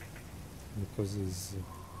rain because it's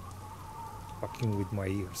fucking with my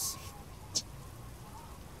ears.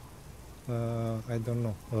 I don't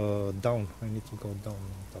know. Down. I need to go down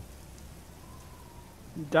on top.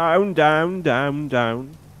 Down, down, down,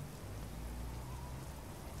 down.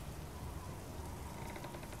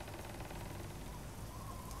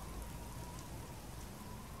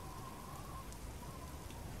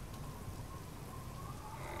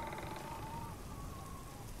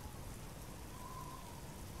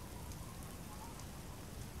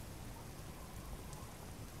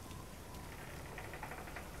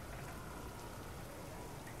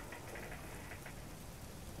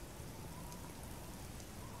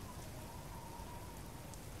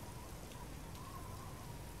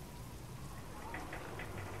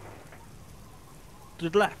 to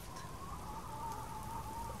the left.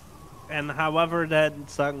 And however that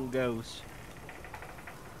song goes.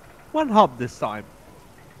 One hop this time.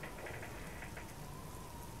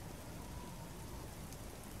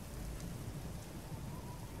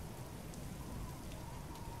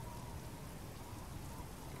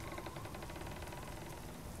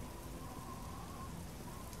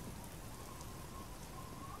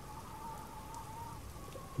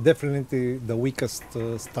 Definitely the weakest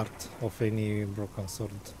start of any Broken Sword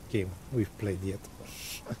game we've played yet.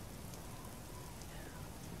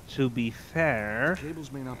 To be fair,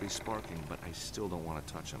 Cables may not be sparking, but I still don't want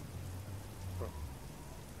to touch them.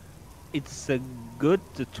 it's a good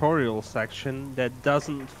tutorial section that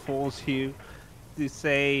doesn't force you to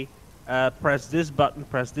say, press this button,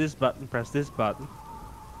 press this button, press this button.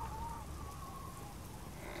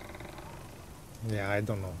 Yeah, I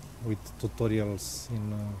don't know. With tutorials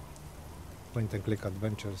in point-and-click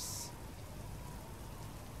adventures.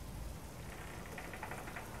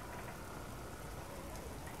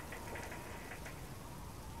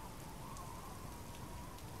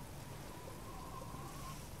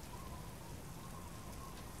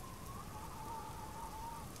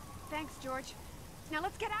 Thanks, George. Now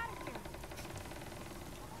let's get out of here.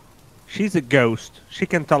 She's a ghost. She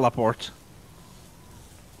can teleport.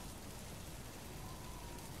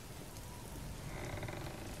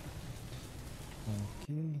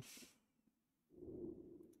 Okay.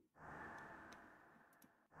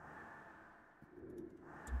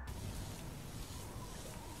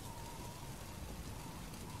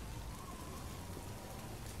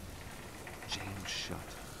 Jammed shut.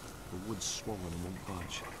 The wood's swollen and won't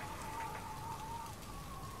budge.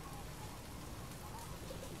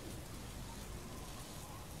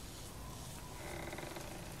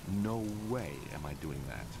 No way am I doing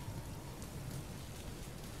that.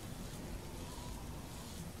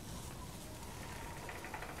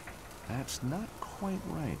 That's not quite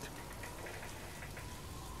right.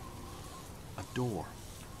 A door.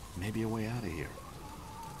 Maybe a way out of here.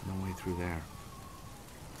 No way through there.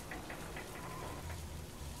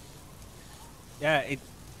 Yeah,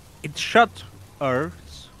 it shut Earth.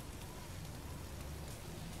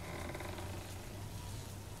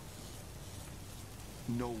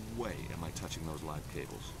 No way am I touching those live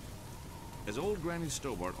cables. As old Granny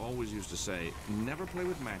Stobart always used to say, never play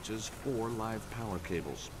with matches or live power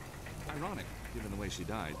cables. Ironic, given the way she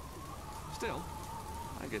died. Still,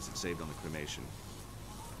 I guess it saved on the cremation.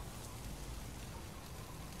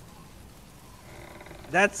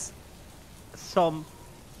 That's some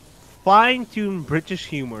fine-tuned British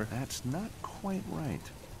humor. That's not quite right.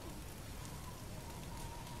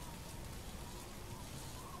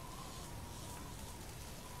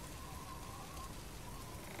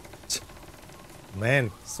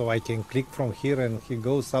 Man, so I can click from here and he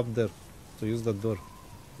goes up there to use the door.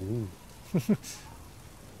 Ooh.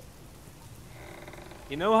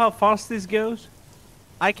 You know how fast this goes?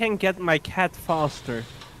 I can get my cat faster.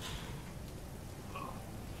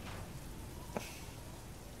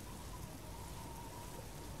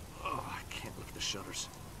 Oh, I can't lift the shutters.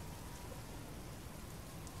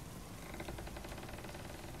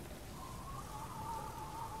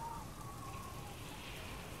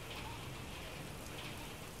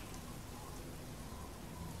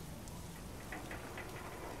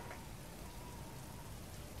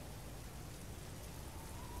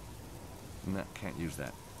 No, can't use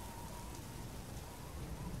that.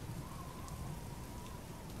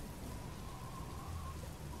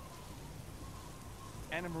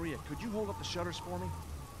 Anna Maria, could you hold up the shutters for me?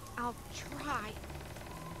 I'll try.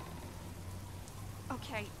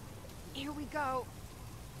 Okay, here we go.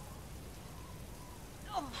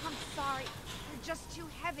 Oh, I'm sorry. They're just too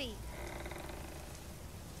heavy.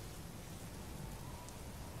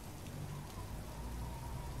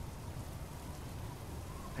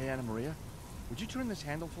 Hey, Anna Maria, would you turn this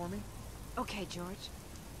handle for me? Okay, George.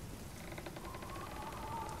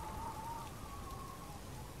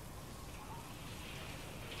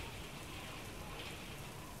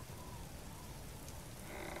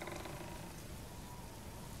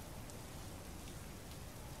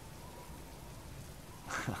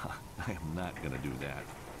 I am not gonna do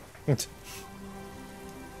that.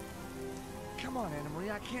 Come on, Anna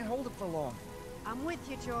Maria, I can't hold it for long. I'm with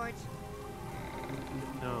you, George.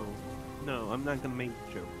 No, I'm not gonna make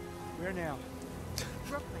the joke. Where now?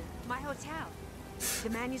 Brooklyn, my hotel.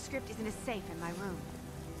 The manuscript is in a safe in my room.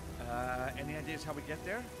 Any ideas how we get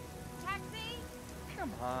there? Taxi?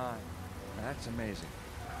 Come on. Now, that's amazing.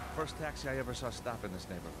 First taxi I ever saw stop in this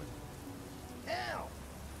neighborhood. Hell!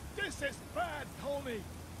 This is bad, Tony!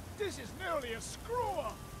 This is nearly a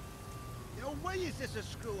screw-up! No way is this a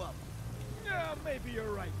screw-up! Yeah, maybe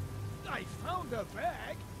you're right. I found her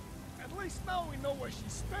bag. At least now we know where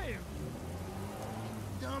she's staying.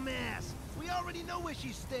 Dumbass! We already know where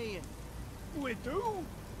she's staying. We do?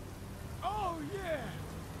 Oh,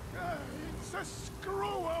 yeah. It's a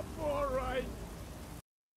screw-up, all right.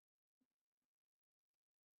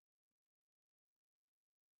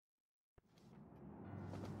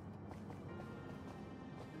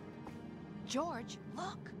 George,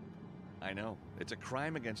 look. I know. It's a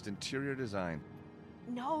crime against interior design.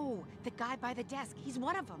 No, the guy by the desk. He's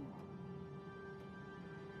one of them.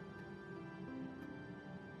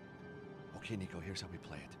 Okay, Nico, here's how we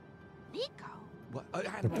play it. Nico? What?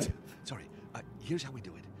 Sorry. Here's how we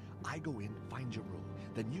do it. I go in, find your room.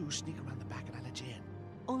 Then you sneak around the back and I let you in.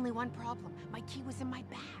 Only one problem. My key was in my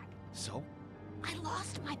bag. So? I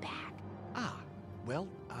lost my bag. Ah. Well,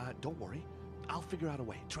 don't worry. I'll figure out a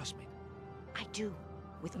way. Trust me. I do.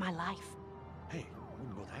 With my life. Hey, I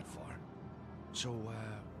wouldn't go that far. So,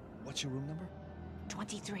 what's your room number?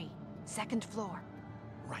 23. Second floor.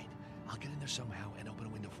 Right. I'll get in there somehow and open a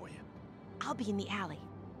window for you. I'll be in the alley.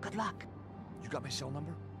 Good luck. You got my cell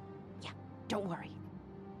number? Yeah, don't worry.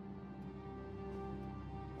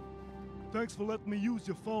 Thanks for letting me use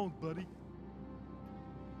your phone, buddy.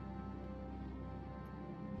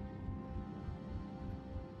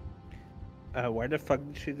 Where the fuck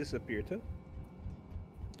did she disappear to?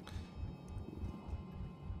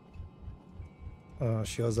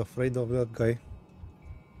 She was afraid of that guy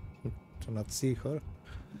to not see her.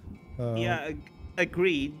 Yeah,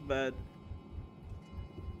 agreed, but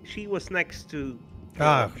she was next to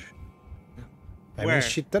I mean, Where?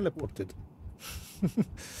 she teleported.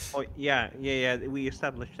 Oh yeah. We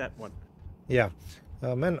established that one. Yeah,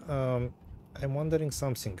 man, I'm wondering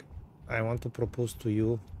something. I want to propose to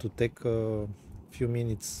you to take a few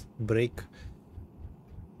minutes break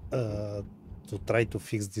to try to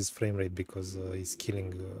fix this frame rate because it's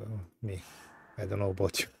killing me. I don't know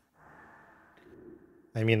about you.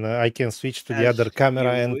 I mean, I can switch to the As other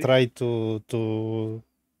camera you and wish. try to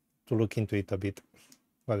look into it a bit.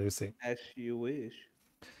 What do you say? As you wish.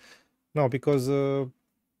 No, because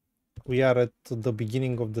we are at the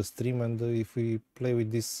beginning of the stream, and if we play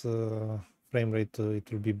with this frame rate, it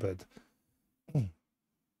will be bad.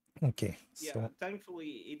 Okay, Yeah, so thankfully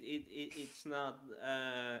it's not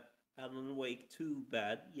Alan Wake 2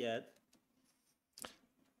 bad yet.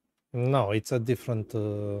 no, it's a different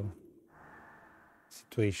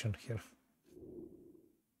situation here.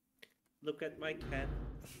 Look at my cat.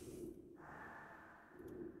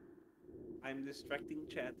 I'm distracting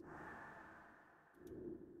chat.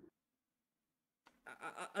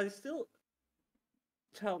 I still...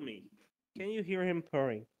 Tell me, can you hear him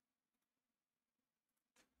purring?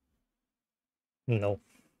 No,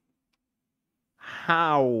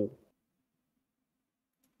 How?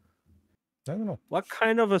 I don't know. What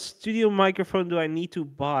kind of a studio microphone do I need to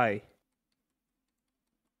buy?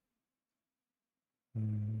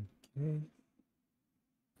 Okay.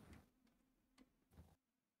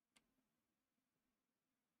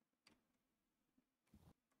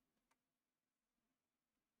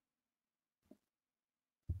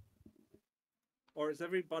 Or is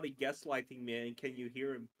everybody gaslighting me and can you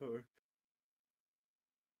hear him purr?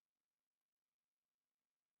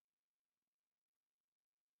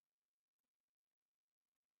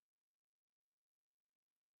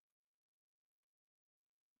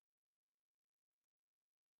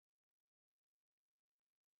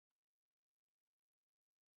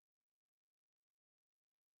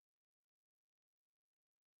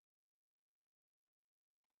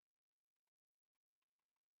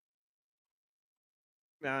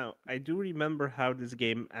 Now, I do remember how this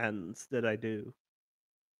game ends, that I do.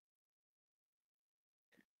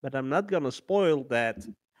 But I'm not gonna spoil that.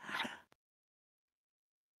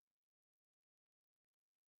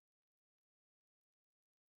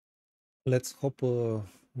 Let's hope we'll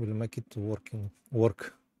make it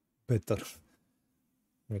work better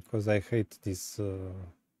because I hate this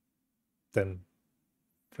 10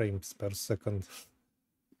 frames per second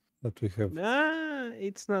that we have. Nah,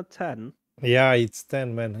 it's not 10. Yeah, it's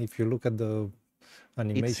 10, man. If you look at the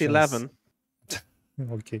animations, It's 11.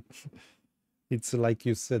 Okay, it's like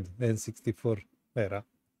you said, N64 era.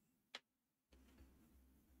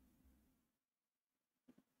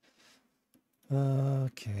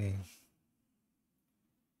 Okay.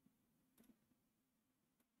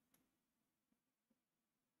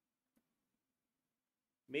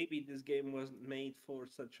 Maybe this game wasn't made for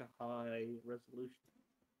such a high resolution.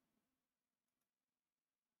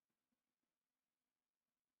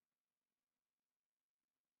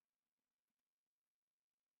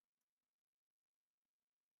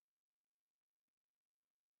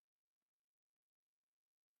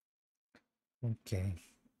 Okay.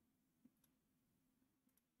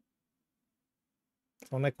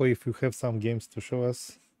 So Neko, if you have some games to show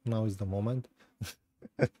us, now is the moment.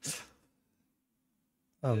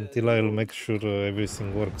 Until I'll make sure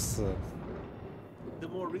everything works. The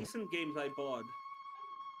more recent games I bought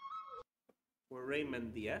were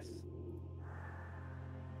Rayman DS,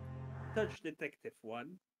 Touch Detective 1,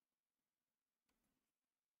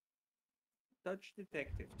 Touch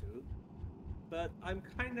Detective 2, but I'm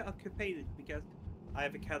kind of occupied because I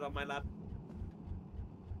have a cat on my lap.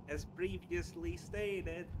 As previously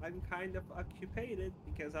stated, I'm kind of occupied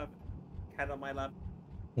because I've a cat on my lap.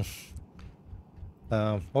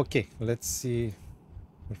 Okay, let's see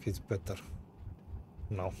if it's better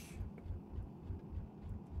now.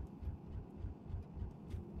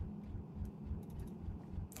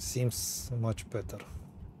 Seems much better.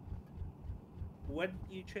 What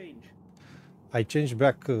did you change? I changed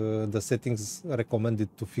back the settings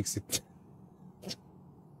recommended to fix it.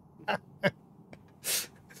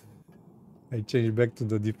 I changed back to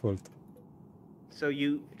the default. So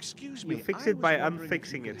you Excuse me, fix I it was by wondering if you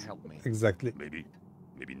unfixing could it. help me. Exactly. Maybe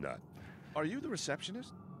not. Are you the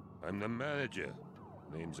receptionist? I'm the manager.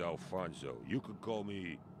 Name's Alfonso. You could call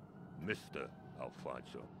me Mr.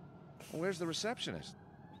 Alfonso. Where's the receptionist?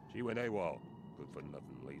 She went AWOL. Good for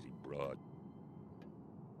nothing, lazy broad.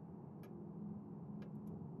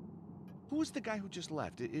 Who is the guy who just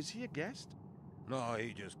left? Is he a guest? No,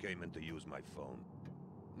 he just came in to use my phone.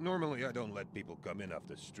 Normally, I don't let people come in off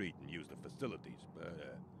the street and use the facilities,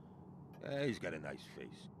 but he's got a nice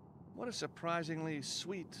face. What a surprisingly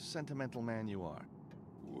sweet, sentimental man you are.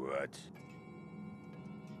 What?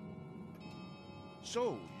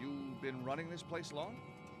 So, you've been running this place long?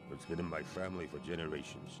 It's been in my family for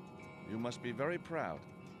generations. You must be very proud.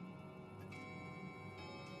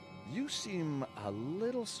 You seem a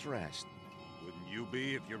little stressed. Wouldn't you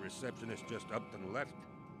be if your receptionist just upped and left?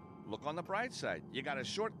 Look on the bright side. You got a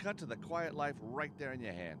shortcut to the quiet life right there in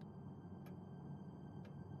your hand.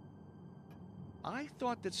 I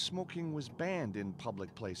thought that smoking was banned in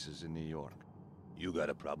public places in New York. You got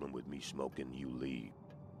a problem with me smoking, you leave.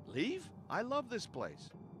 Leave? I love this place.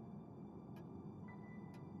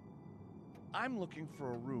 I'm looking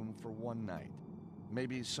for a room for one night.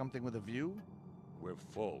 Maybe something with a view? We're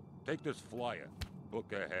full. Take this flyer.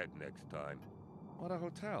 Book ahead next time. What a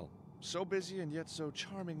hotel. So busy and yet so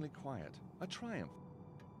charmingly quiet. A triumph.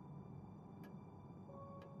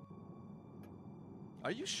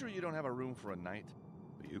 Are you sure you don't have a room for a night?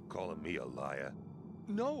 Are you calling me a liar?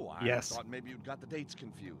 No, I Yes. thought maybe you'd got the dates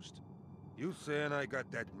confused. You saying I got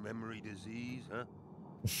that memory disease, huh?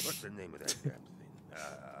 What's the name of that damn thing?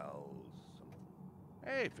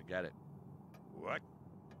 Hey, forget it. What?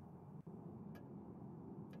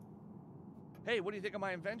 Hey, what do you think of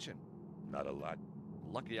my invention? Not a lot.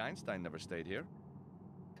 Lucky Einstein never stayed here.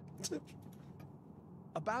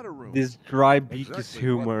 About a room. This dry beak is Exactly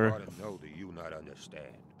humor. what part of no do you not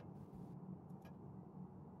understand?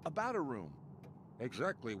 About a room.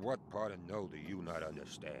 Exactly what part of no do you not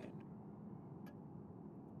understand?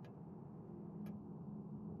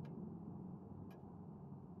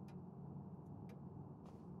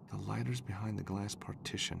 The lighter's behind the glass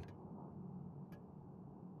partition.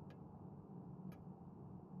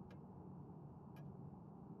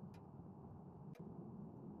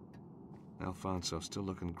 Alfonso still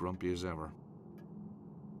looking grumpy as ever.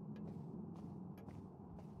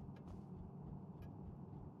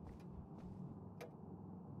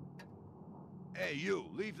 Hey, you,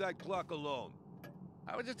 leave that clock alone.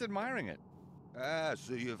 I was just admiring it. Ah,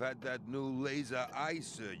 so you've had that new laser eye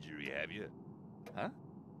surgery, have you? Huh?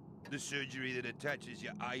 The surgery that attaches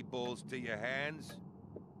your eyeballs to your hands?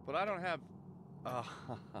 But I don't have... Oh,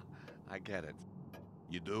 I get it.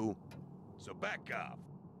 You do? So back off.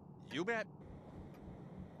 You bet.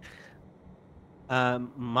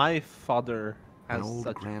 My father An has old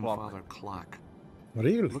such a grandfather clock. clock.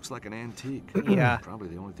 Really? Looks like an antique. Yeah. Probably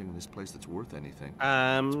the only thing in this place that's worth anything.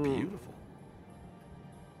 It's beautiful.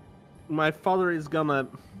 My father is gonna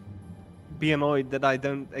be annoyed that I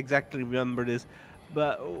don't exactly remember this,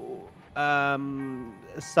 but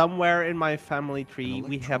somewhere in my family tree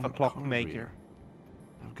we have a electronic card clockmaker. reader.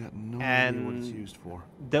 I've got no idea what it's And used for.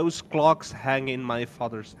 those clocks hang in my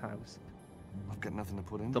father's house, I've got nothing to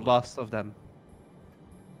put in. the last of them.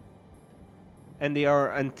 And they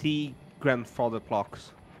are antique grandfather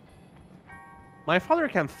clocks. My father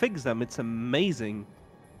can fix them, it's amazing.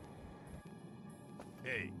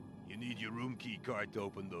 Hey, you need your room key card to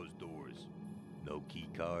open those doors. No key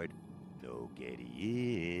card, no getting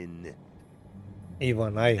in.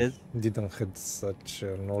 Even I Is- didn't have such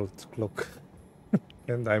an old clock.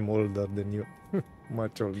 And I'm older than you.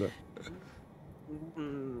 Much older.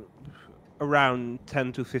 around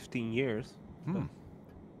 10 to 15 years.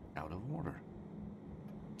 Out of order.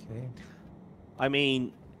 Okay. I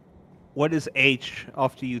mean, what is age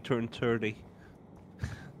after you turn 30?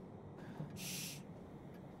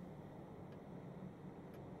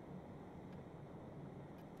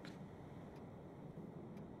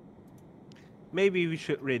 Maybe we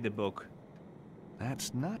should read the book.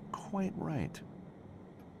 That's not quite right.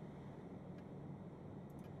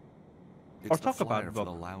 Or It's the talk about flyer the for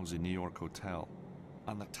the book. lousy New York hotel.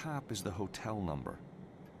 On the top is the hotel number.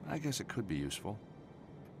 I guess it could be useful.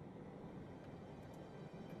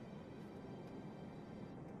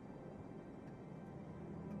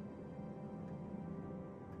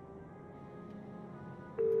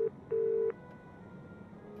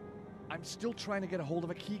 I'm still trying to get a hold of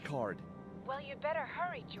a key card. Well, you better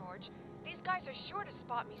hurry, George. These guys are sure to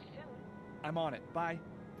spot me soon. I'm on it. Bye.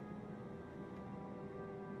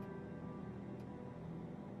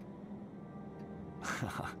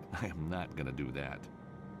 I am not gonna do that.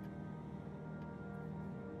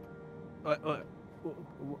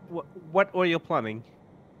 What were you planning?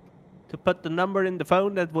 To put the number in the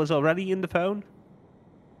phone that was already in the phone?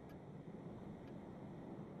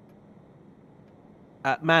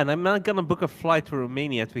 Man, I'm not gonna book a flight to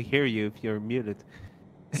Romania to hear you if you're muted.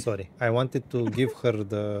 Sorry, I wanted to give her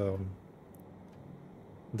the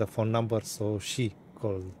phone number so she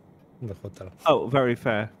called the hotel. Oh, very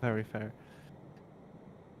fair, very fair.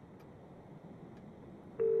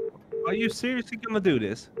 Are you seriously gonna do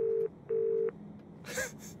this?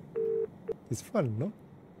 It's fun, no?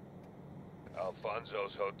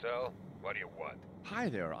 Alfonso's hotel? What do you want? Hi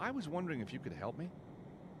there. I was wondering if you could help me.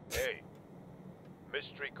 Hey,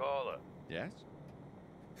 mystery caller. Yes?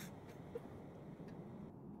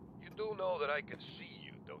 You do know that I can see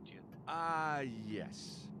you, don't you?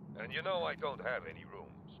 Yes. And you know I don't have any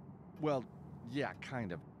rooms. Well, yeah,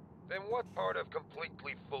 kind of. Then what part of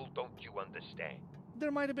completely full don't you understand? There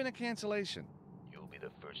might have been a cancellation. You'll be the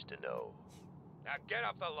first to know. Now get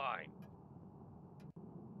off the line.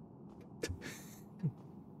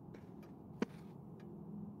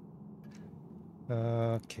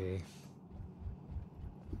 Okay.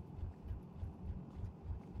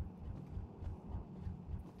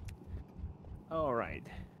 All right.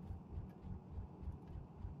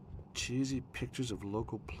 Cheesy pictures of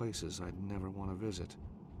local places I'd never want to visit.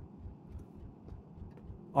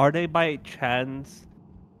 Are they by chance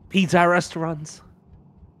pizza restaurants?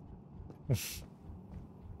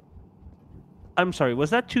 I'm sorry, was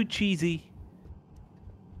that too cheesy?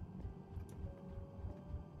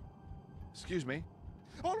 Excuse me.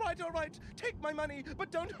 All right, take my money,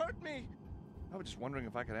 but don't hurt me. I was just wondering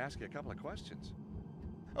if I could ask you a couple of questions.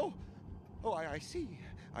 Oh, I see.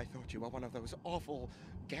 I thought you were one of those awful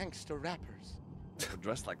gangster rappers.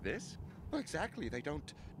 Dressed like this? Exactly, they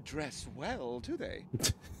don't dress well, do they?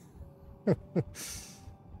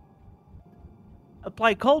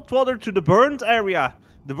 Apply cold water to the burnt area.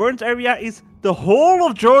 The burnt area is the whole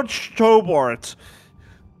of George Stobart.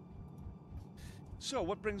 So,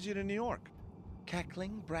 what brings you to New York?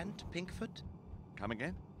 Cackling, Brent, Pinkfoot, Come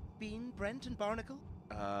again? Bean, Brent, and Barnacle?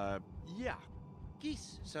 Yeah.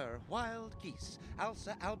 Geese, sir, wild geese.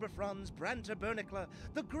 Alsa, Alberfrons, Branter, Bernicla,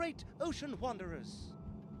 the great ocean wanderers.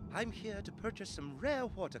 I'm here to purchase some rare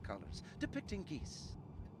watercolors depicting geese.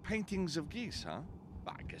 Paintings of geese, huh?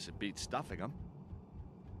 I guess it beats stuffing them.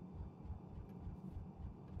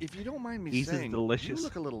 If you don't mind me Geese is saying, delicious. you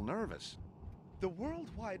look a little nervous. The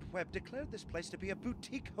World Wide Web declared this place to be a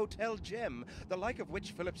boutique hotel gem, the like of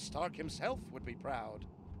which Philip Stark himself would be proud.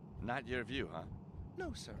 Not your view, huh?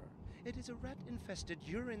 No, sir. It is a rat-infested,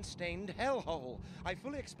 urine-stained hellhole. I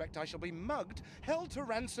fully expect I shall be mugged, held to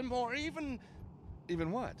ransom, or even...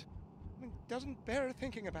 Even what? Doesn't bear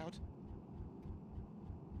thinking about.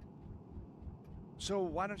 So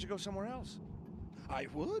why don't you go somewhere else? I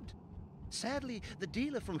would. Sadly, the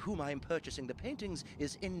dealer from whom I am purchasing the paintings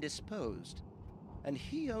is indisposed, and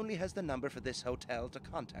he only has the number for this hotel to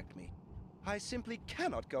contact me. I simply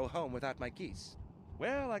cannot go home without my geese.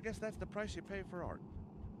 Well, I guess that's the price you pay for art.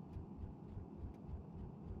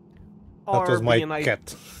 That was my RB&I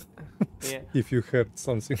cat. Yeah. If you heard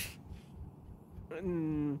something.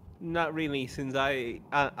 Not really, since I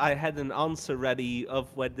had an answer ready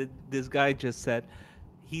of what this guy just said.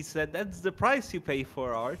 He said that's the price you pay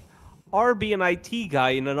for art. Or be an IT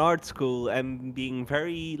guy in an art school and being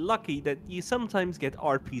very lucky that you sometimes get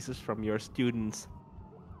art pieces from your students.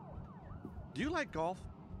 Do you like golf?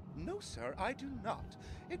 No, sir, I do not.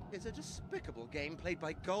 It is a despicable game played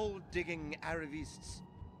by gold-digging arrivists,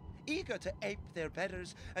 eager to ape their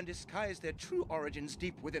betters and disguise their true origins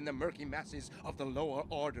deep within the murky masses of the lower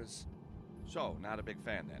orders. So, not a big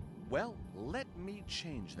fan then? Well, let me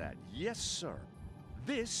change that. Yes, sir.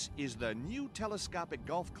 This is the new telescopic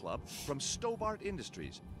golf club from Stobart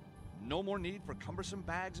Industries. No more need for cumbersome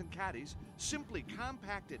bags and caddies. Simply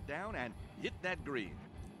compact it down and hit that green.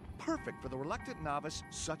 Perfect for the reluctant novice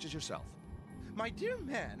such as yourself. My dear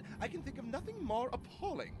man, I can think of nothing more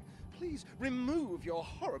appalling. Please remove your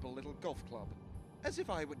horrible little golf club. As if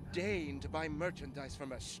I would deign to buy merchandise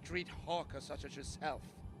from a street hawker such as yourself.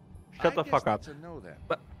 Shut the fuck up. That's a no then.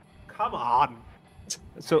 But come on.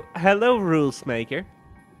 So, hello, rules maker.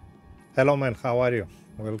 Hello, man. How are you?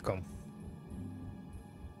 Welcome.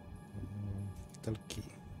 Key.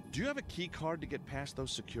 Do you have a key card to get past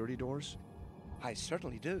those security doors? I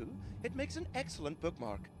certainly do. It makes an excellent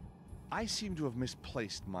bookmark. I seem to have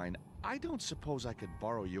misplaced mine. I don't suppose I could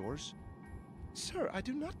borrow yours? Sir, I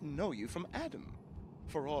do not know you from Adam.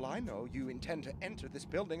 For all I know, you intend to enter this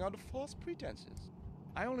building under false pretenses.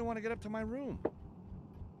 I only want to get up to my room.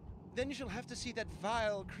 Then you shall have to see that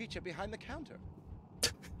vile creature behind the counter.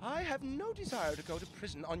 I have no desire to go to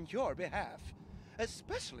prison on your behalf,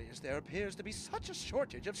 especially as there appears to be such a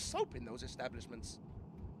shortage of soap in those establishments.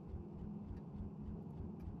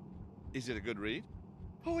 Is it a good read?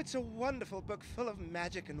 Oh, it's a wonderful book full of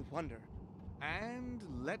magic and wonder. And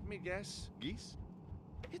let me guess, geese?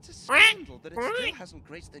 It's a scandal that it still hasn't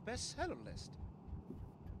graced the bestseller list.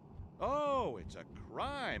 Oh, it's a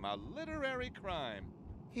crime, a literary crime.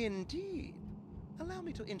 Indeed. Allow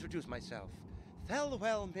me to introduce myself.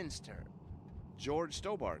 Thelwell Minster. George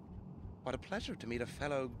Stobart. What a pleasure to meet a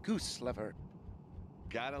fellow goose lover.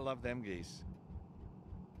 Gotta love them geese.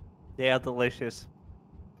 They are delicious.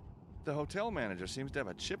 The hotel manager seems to have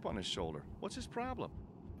a chip on his shoulder. What's his problem?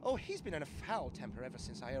 Oh, he's been in a foul temper ever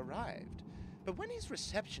since I arrived. But when his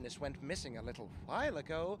receptionist went missing a little while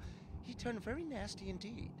ago, he turned very nasty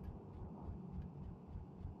indeed.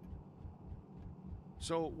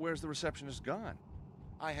 So, where's the receptionist gone?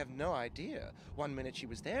 I have no idea. One minute she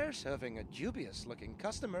was there serving a dubious-looking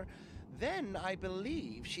customer. Then I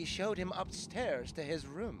believe she showed him upstairs to his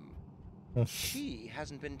room. She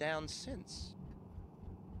hasn't been down since.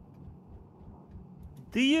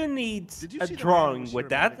 Do you need Did you a see the man who drawing was with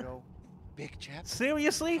here a minute that? ago? Big chap.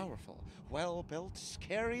 Seriously? Powerful. Well-built,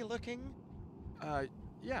 scary-looking.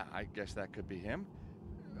 Yeah, I guess that could be him.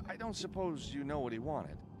 I don't suppose you know what he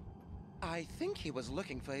wanted. I think he was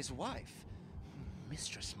looking for his wife.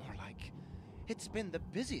 Mistress, more like. It's been the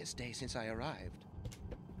busiest day since I arrived.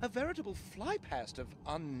 A veritable flypast of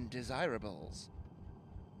undesirables.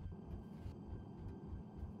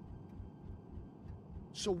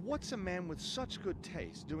 So what's a man with such good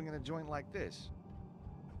taste doing in a joint like this?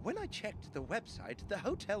 When I checked the website, the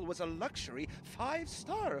hotel was a luxury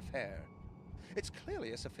 5-star affair. It's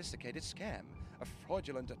clearly a sophisticated scam, a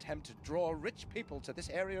fraudulent attempt to draw rich people to this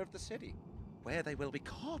area of the city, where they will be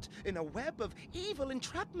caught in a web of evil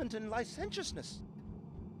entrapment and licentiousness.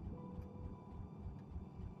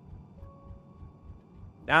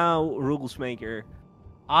 Now, rules maker,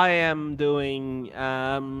 I am doing.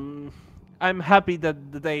 I'm happy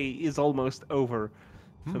that the day is almost over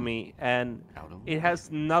for me, and it has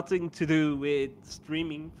nothing to do with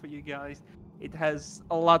streaming for you guys. It has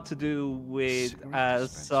a lot to do with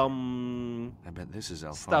some I bet this is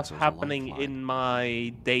stuff Alfonso's happening lifeline. in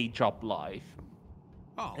my day job life.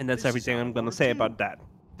 Oh, And that's this is everything out I'm of gonna order say too. about that.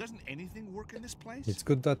 Doesn't anything work in this place? It's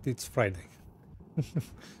good that it's Friday.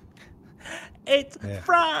 It's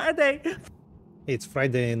Friday! It's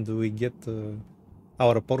Friday and we get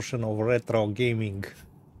our portion of retro gaming.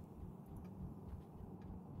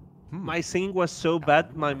 My singing was so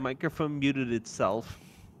bad, my microphone muted itself.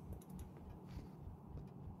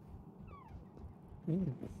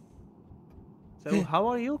 So, how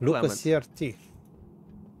are you, Lucas Clement? CRT.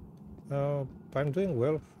 I'm doing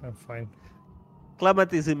well. I'm fine.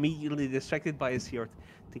 Clement is immediately distracted by his CRT.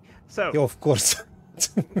 So, Yeah, of course.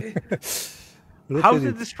 Look how at to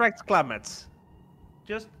it. distract Clement?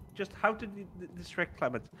 Just how to distract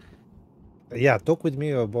Clement? Yeah, talk with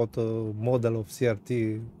me about a model of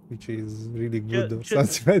CRT which is really good or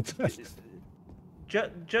something like that.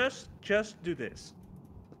 Just do this,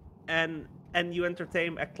 and you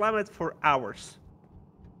entertain a Clement for hours.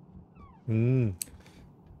 Man,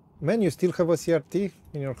 you still have a CRT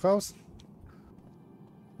in your house?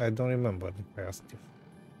 I don't remember if I asked you.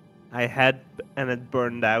 I had, and it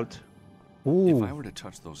burned out. Ooh, If I were to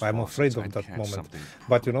touch those I'm faucets, afraid of I'd that catch moment. something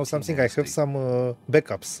But you know pretty something? I have nasty. some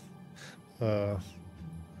backups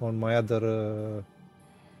on my other.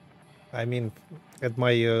 I mean, at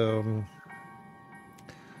my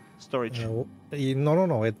Storage.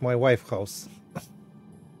 no, at my wife's house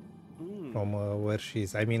Mm. from where she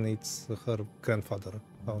is. I mean, it's her grandfather's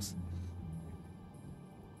house.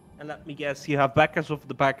 And let me guess, you have backups of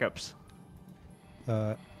the backups.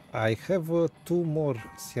 I have 2 more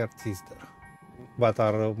CRTs there, but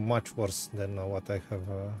are much worse than what I have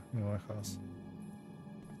in my house.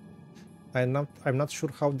 I'm not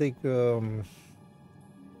sure how they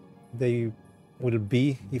will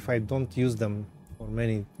be if I don't use them for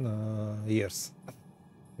many years.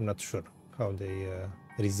 I'm not sure how they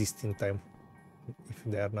resist in time if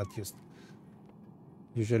they are not used.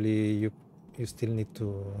 Usually you still need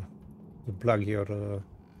to plug your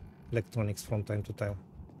electronics from time to time.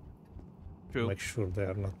 True. Make sure they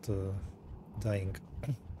are not dying.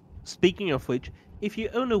 Speaking of which, if you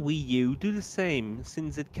own a Wii U, do the same,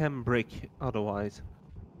 since it can break otherwise.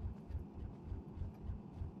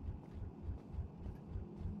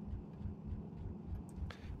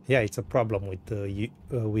 Yeah, it's a problem with the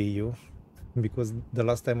Wii U, because the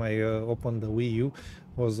last time I opened the Wii U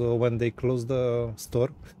was when they closed the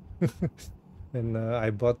store, and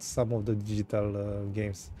I bought some of the digital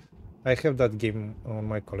games. I have that game on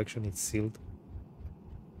my collection, it's sealed.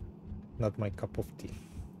 Not my cup of tea.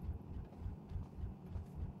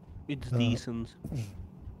 It's decent.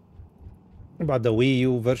 But the Wii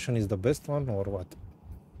U version is the best one, or what?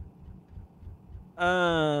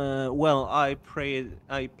 Well, I played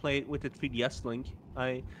with the 3DS Link.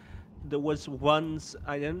 There was once,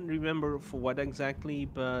 I don't remember for what exactly,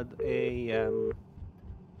 but a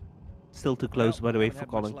still too close, by the way, for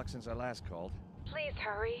calling. Much luck since I last called. Please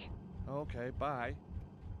hurry. Okay, bye.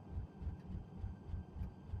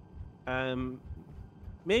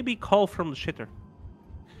 Maybe call from the shitter.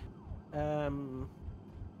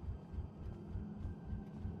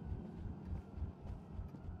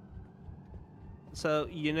 So,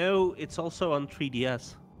 you know, it's also on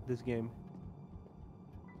 3DS, this game.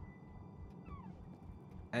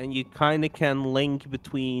 And you kind of can link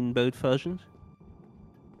between both versions.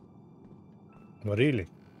 Really?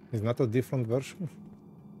 It's not a different version?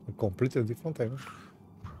 A completely different time?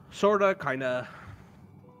 Sorta, kinda.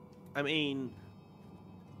 I mean,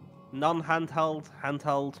 non-handheld,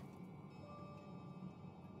 handheld.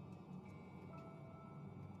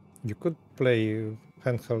 You could play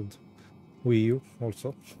handheld Wii U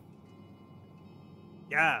also.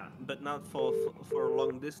 Yeah, but not for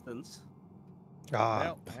long distance.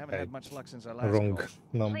 Well, I haven't had much luck since I last wrong called.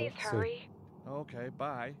 number. Please hurry. Okay,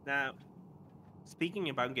 bye. Now, speaking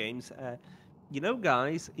about games, you know,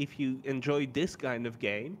 guys, if you enjoy this kind of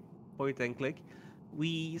game, point and click,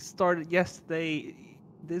 we started yesterday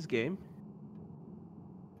this game.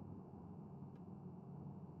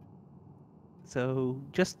 So,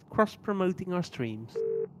 just cross-promoting our streams.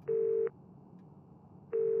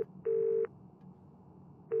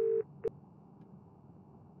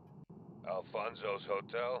 Alfonso's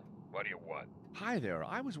Hotel? What do you want? Hi there.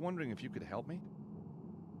 I was wondering if you could help me.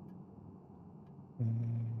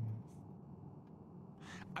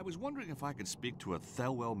 I was wondering if I could speak to a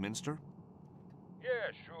Thelwell Minster.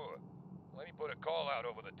 Yeah, sure. Let me put a call out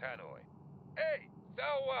over the tannoy. Hey,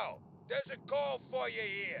 Thelwell! There's a call for you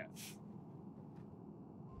here!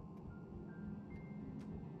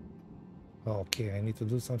 Okay, I need to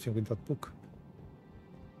do something with that book.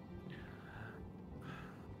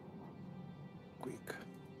 Quick.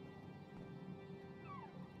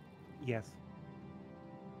 Yes.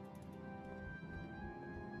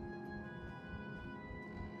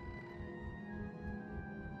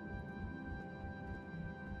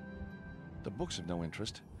 The book's of no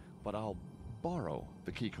interest, but I'll borrow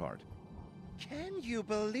the keycard. Can you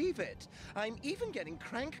believe it? I'm even getting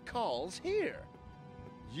crank calls here.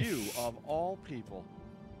 You, of all people.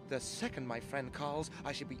 The second my friend calls,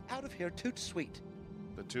 I should be out of here toot sweet.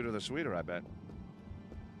 The tooter the sweeter, I bet.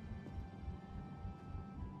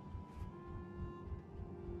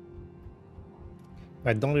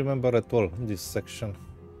 I don't remember at all this section.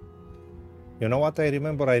 You know what I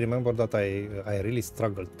remember? I remember that I really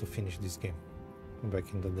struggled to finish this game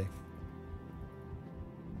back in the day.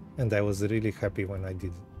 And I was really happy when I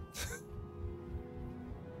did.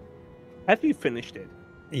 Have you finished it?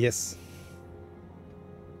 Yes.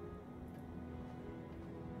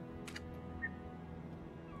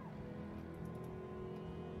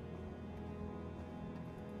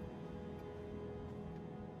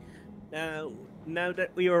 Now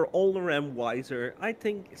that we are older and wiser, I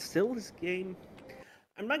think still this game,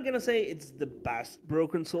 I'm not gonna say it's the best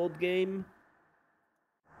Broken Sword game.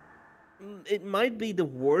 It might be the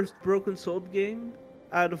worst Broken Sword game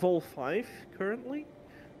out of all 5 currently.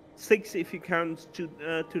 6 if you count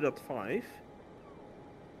 2.5.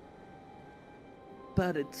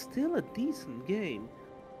 But it's still a decent game.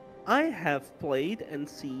 I have played and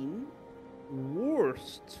seen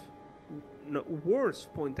worse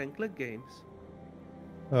point and click games.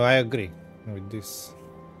 I agree with this.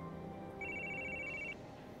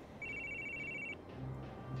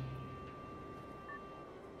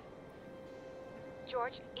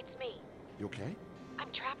 George, it's me. You okay? I'm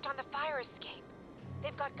trapped on the fire escape.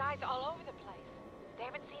 They've got guys all over the place. They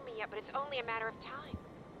haven't seen me yet, but it's only a matter of time.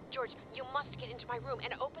 George, you must get into my room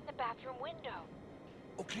and open the bathroom window.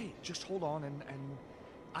 Okay, just hold on and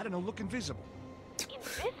I don't know, look invisible.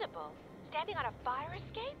 Invisible? Standing on a fire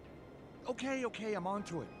escape? Okay, I'm on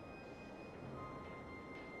to it.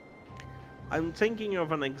 I'm thinking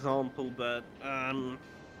of an example, but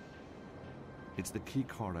It's the key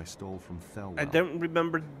card I stole from Thelwell. I don't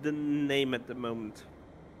remember the name at the moment.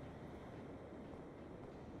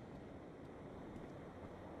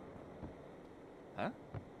 Huh?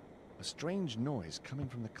 A strange noise coming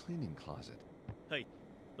from the cleaning closet. Hey,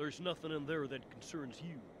 there's nothing in there that concerns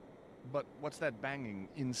you. But what's that banging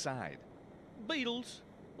inside? Beetles.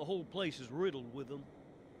 The whole place is riddled with them.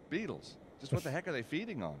 Beetles? Just what the heck are they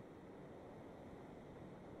feeding on?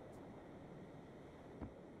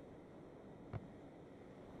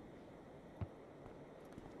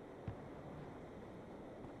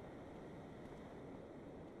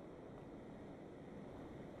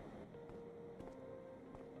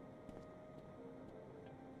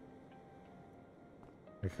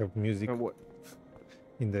 We have music What?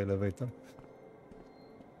 in the elevator.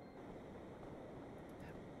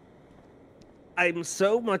 I'm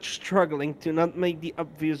so much struggling to not make the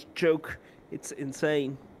obvious joke. It's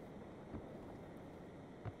insane.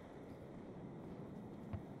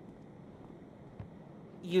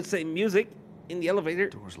 You say music in the elevator.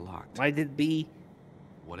 Door's locked. Why did it be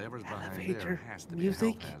Whatever's behind there elevator has to be a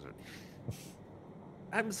music? health hazard.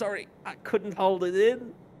 I'm sorry, I couldn't hold it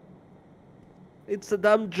in. It's a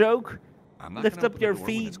dumb joke. I'm not Lift gonna up open the your door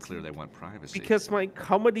when feet it's clear they want privacy. because my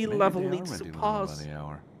comedy Maybe level they are needs to renting the room by pause. the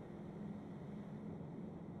hour.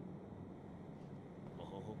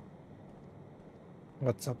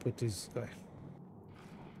 What's up with this guy?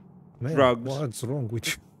 Man, Drugs. what's wrong with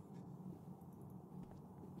you?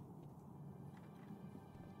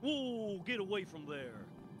 Whoa, get away from there.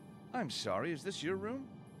 I'm sorry, is this your room?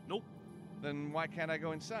 Nope. Then why can't I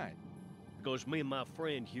go inside? Because me and my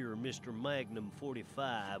friend here, Mr. Magnum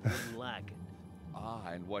 45, wouldn't like it. Ah,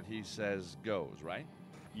 and what he says goes, right?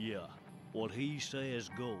 Yeah, what he says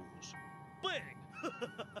goes. Bang!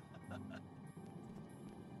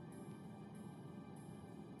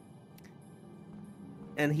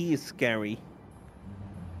 And he is scary.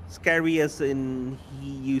 Scary as in he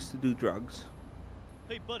used to do drugs.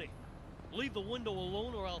 Hey, buddy, leave the window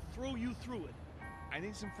alone or I'll throw you through it. I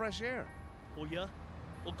need some fresh air. Oh, yeah?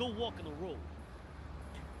 Well, go walk in the road.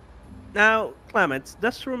 Now, Clements,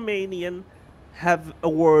 does Romanian have a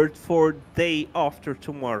word for day after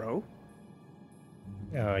tomorrow?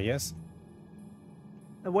 Yes.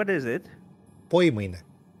 What is it? Poimâine.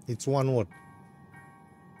 It's one word.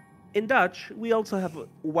 In Dutch, we also have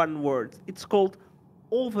one word. It's called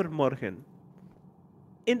overmorgen.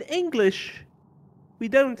 In English, we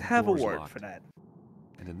don't have a Door's word locked. for that.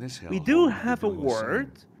 And in this We hellhole, do you're have a doing the same.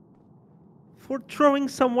 word for throwing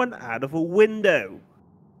someone out of a window.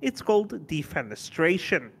 It's called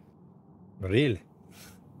defenestration. Really?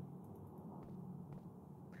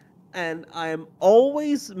 And I'm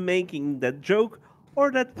always making that joke or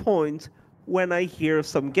that point when I hear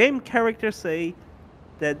some game character say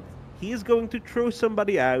that he is going to throw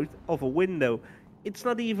somebody out of a window. It's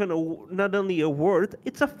not even not only a word,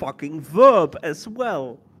 it's a fucking verb as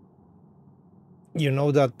well. You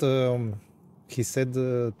know that he said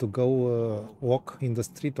to go walk in the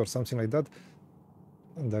street or something like that?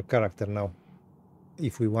 The character now.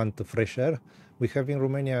 If we want the fresh air, we have in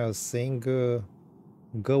Romania saying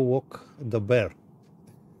go walk the bear.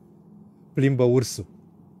 Plimbă ursul.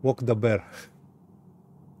 Walk the bear.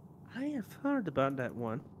 I have heard about that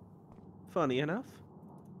one. Funny enough.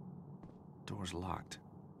 Door's locked.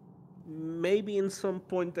 Maybe in some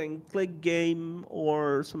point and click game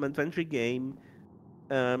or some adventure game.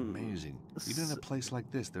 Amazing. Even in a place like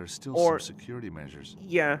this, there are still or- some security measures.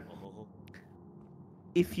 Yeah.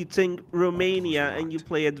 If you think Romania and you locked.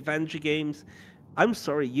 play adventure games, I'm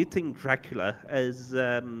sorry, you think Dracula as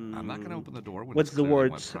I'm not going to open the door when what's it's the clear they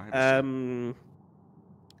word? want privacy.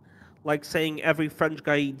 Like saying every French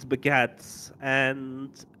guy eats baguettes and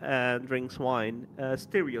drinks wine.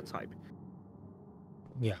 Stereotype.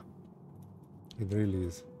 Yeah. It really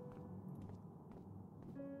is.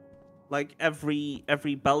 Like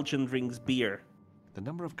every Belgian drinks beer. The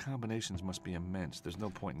number of combinations must be immense. There's no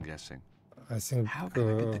point in guessing. I think How can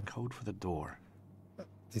I get the code for the door?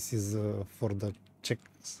 this is for the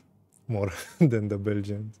Czechs more than the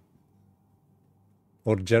Belgians.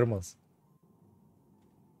 Or Germans.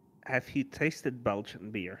 Have you tasted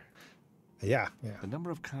Belgian beer? Yeah, yeah. The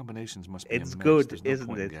number of combinations must be It's immense. good, There's no isn't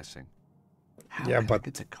point in it? guessing. How Yeah, can I but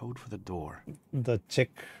get the code for the door? the Czech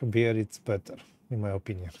beer it's better, in my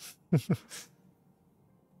opinion.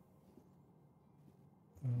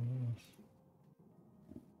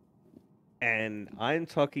 And I'm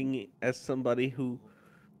talking as somebody who,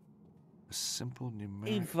 A simple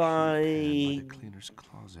numeric if keypad by I the cleaner's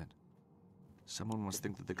closet. Someone must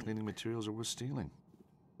think that the cleaning materials are worth stealing.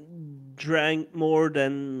 drank more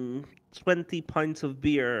than 20 pints of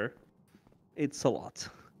beer, it's a lot.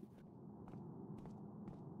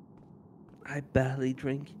 I barely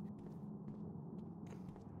drink.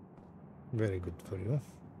 Very good for you.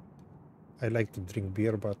 I like to drink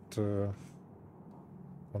beer, but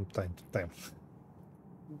from time to time.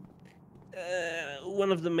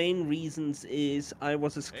 One of the main reasons is I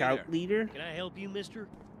was a scout there. leader. Can I help you, mister?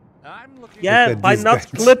 I'm looking. Yeah, Look at by this not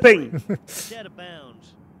guy. clipping. It's out of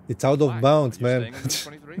bounds. It's out of Why? bounds, Are you man. staying in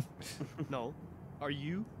room 23? No. Are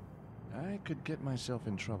you? I could get myself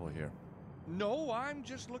in trouble here. No, I'm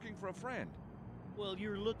just looking for a friend. Well,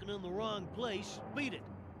 you're looking in the wrong place. Beat it.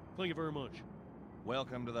 Thank you very much.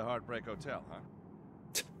 Welcome to the Heartbreak Hotel, huh?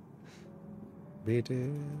 Beat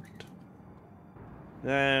it.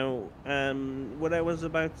 Now, what I was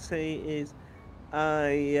about to say is,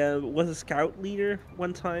 I was a scout leader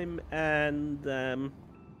one time, and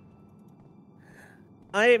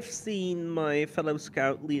I have seen my fellow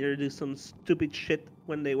scout leader do some stupid shit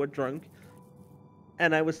when they were drunk,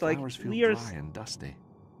 and I was like, Flowers feel "We are, dry and dusty.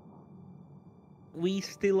 we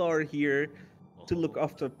still are here to look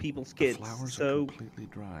after people's The kids." flowers are So completely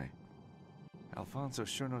dry. Alfonso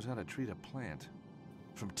sure knows how to treat a plant.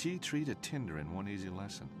 From tea tree to tinder in one easy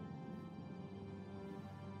lesson.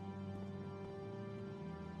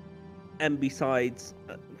 and besides,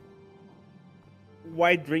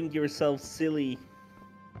 why drink yourself silly?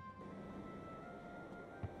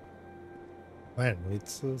 Man,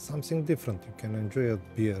 it's something different. You can enjoy a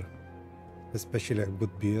beer, especially a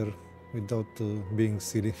good beer, without being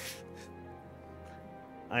silly.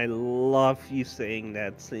 I love you saying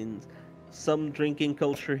that, since some drinking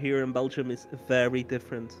culture here in Belgium is very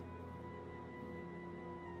different.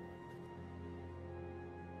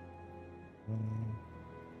 Mm,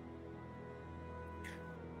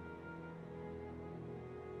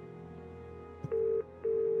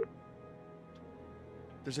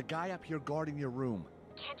 There's a guy up here guarding your room.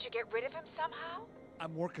 Can't you get rid of him somehow?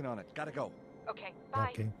 I'm working on it. Gotta go. Okay, bye.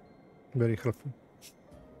 okay, very helpful.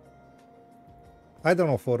 I don't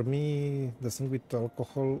know. For me, the thing with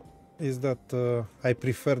alcohol is that I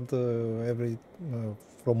preferred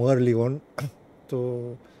from early on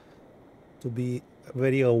to be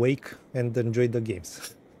very awake and enjoy the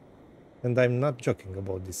games. And I'm not joking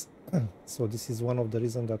about this. So this is one of the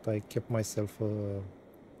reasons that I kept myself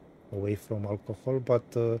away from alcohol, but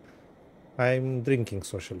I'm drinking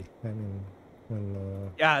socially. I mean, when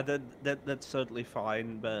Yeah, that's certainly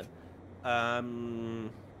fine, but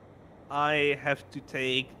I have to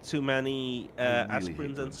take too many I really hate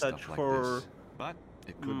aspirins doing and such stuff like for this, but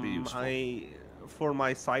it could be useful.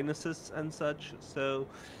 my sinuses and such. So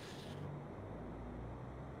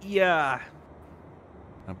yeah,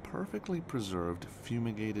 A perfectly preserved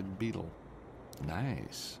fumigated beetle.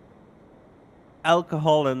 Nice.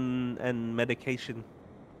 alcohol and medication.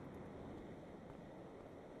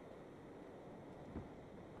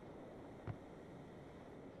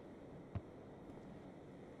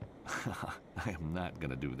 I am not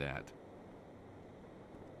gonna do that.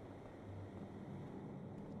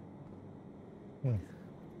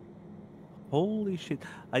 Holy shit!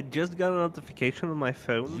 I just got a notification on my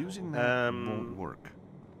phone. Using that won't work.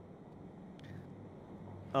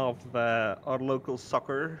 Of our local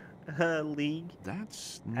soccer league.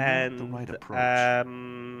 That's not And the right approach.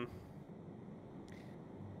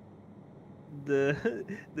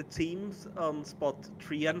 the teams on spot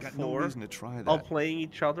 3 and Got no 4 reason to try are that. playing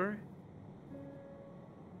each other,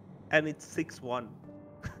 and it's 6-1.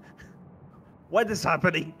 What is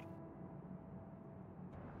happening?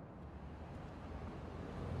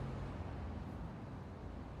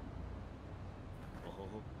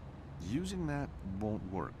 Using that won't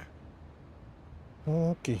work.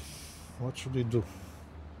 okay, what should we do?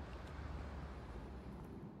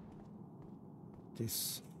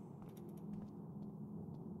 This.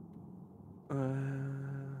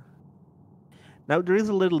 Now there is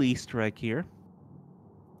a little Easter egg here.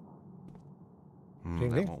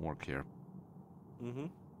 Really? That won't work here. Mm-hmm.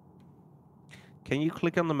 Can you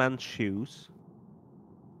click on the man's shoes?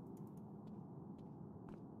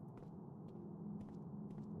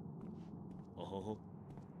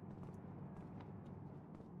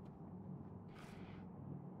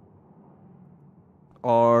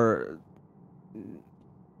 are...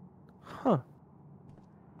 Huh.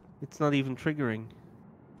 It's not even triggering.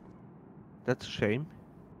 That's a shame.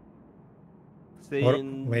 Or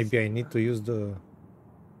Since maybe I need to use the...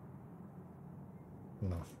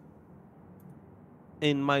 No.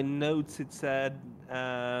 in my notes it said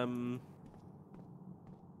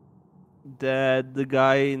that the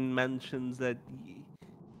guy mentions that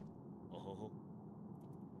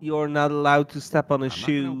you're not allowed to step on his I'm not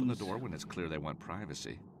going to open the shoes door when it's clear they want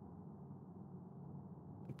privacy.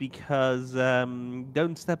 because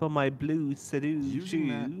don't step on my blue Sedu Using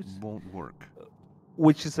that shoes, won't work.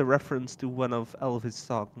 which is a reference to one of Elvis'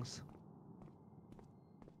 songs.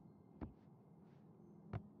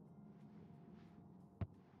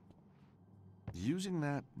 Using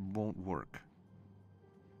that won't work.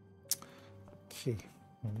 Okay.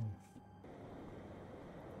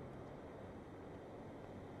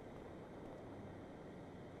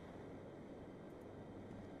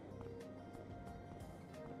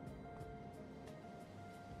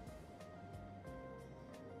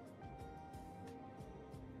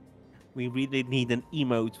 We really need an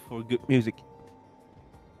emote for good music.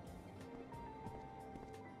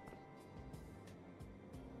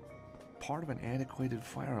 Part of an antiquated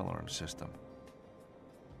fire alarm system.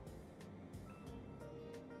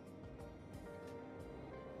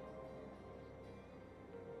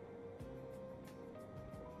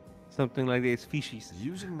 Something like the species.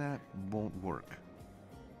 Using that won't work.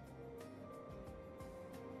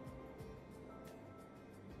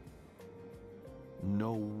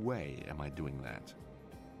 No way am I doing that.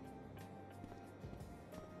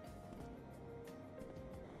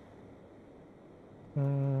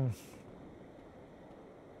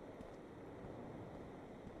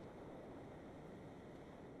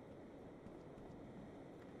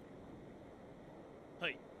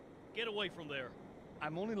 Hey, get away from there.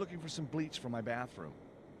 I'm only looking for some bleach for my bathroom.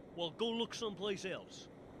 Well, go look someplace else.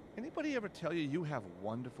 Anybody ever tell you you have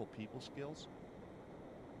wonderful people skills?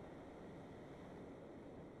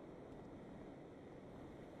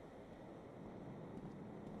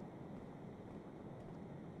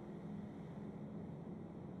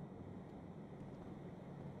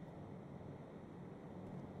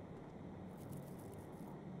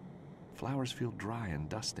 Flowers feel dry and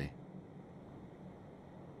dusty.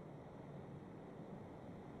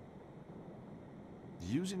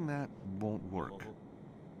 Using that won't work.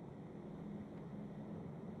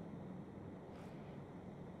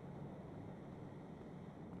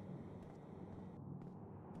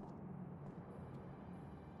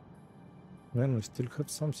 Man, we still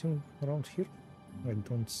have something around here? I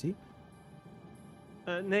don't see.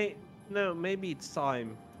 No, maybe it's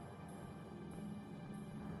time.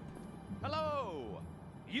 Hello!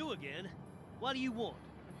 You again? What do you want?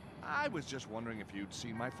 I was just wondering if you'd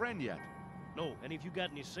seen my friend yet. No, and if you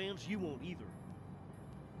got any sense, you won't either.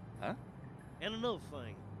 Huh? And another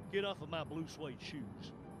thing, get off of my blue suede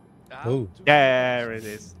shoes. Oh. There it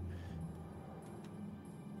is.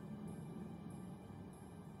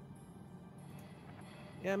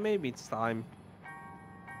 Yeah, maybe it's time.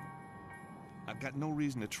 I've got no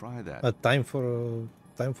reason to try that. A time for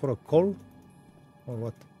a call, or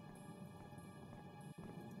what?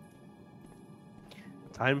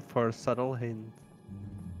 Time for a subtle hint.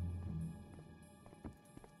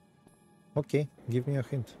 Okay, give me a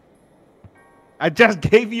hint. I just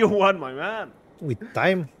gave you one, my man. With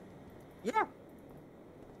time? Yeah.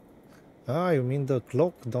 Ah, you mean the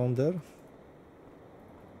clock down there?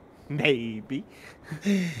 Maybe.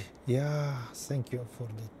 Yeah, thank you for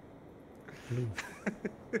the clue.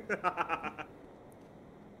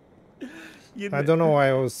 I don't know why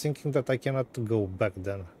I was thinking that I cannot go back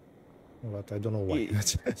then, but I don't know why.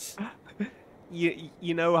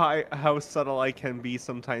 You know how subtle I can be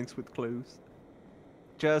sometimes with clues.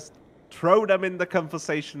 Just throw them in the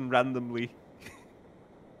conversation randomly.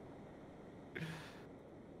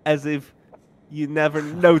 As if you never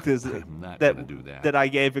noticed that I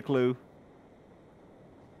gave a clue.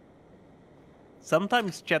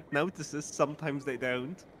 Sometimes chat notices, sometimes they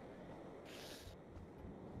don't.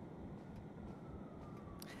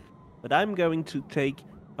 But I'm going to take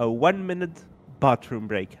a 1-minute bathroom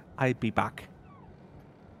break. I'll be back.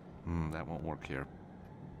 That won't work here.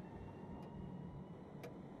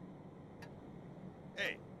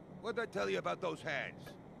 Hey, what'd I tell you about those hands?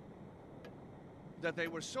 That they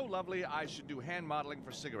were so lovely, I should do hand modeling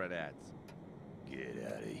for cigarette ads. Get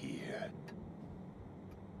out of here.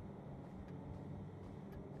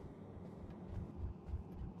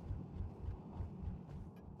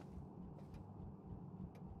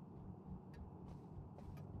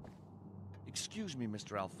 Excuse me,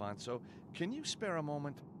 Mr. Alfonso. Can you spare a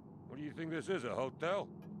moment? What do you think this is, a hotel?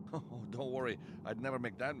 Oh, don't worry. I'd never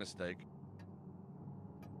make that mistake.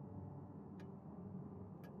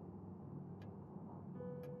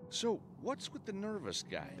 So, what's with the nervous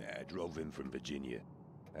guy? I drove in from Virginia.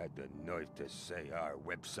 Had the nerve to say our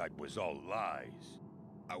website was all lies.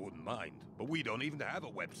 I wouldn't mind, but we don't even have a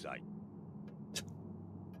website.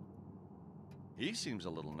 He seems a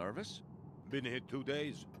little nervous. Been here 2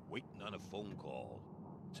 days, waiting on a phone call.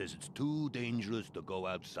 Says it's too dangerous to go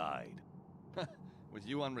outside. With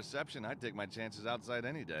you on reception, I'd take my chances outside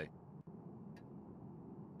any day.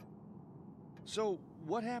 So,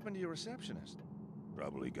 what happened to your receptionist?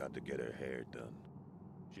 Probably got to get her hair done.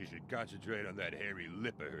 She should concentrate on that hairy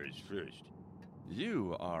lip of hers first.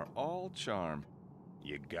 You are all charm.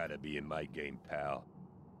 You gotta be in my game, pal.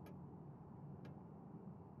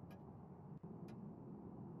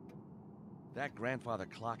 That grandfather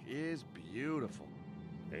clock is beautiful.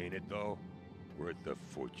 Ain't it, though? Worth a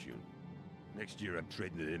fortune. Next year, I'm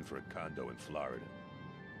trading it in for a condo in Florida.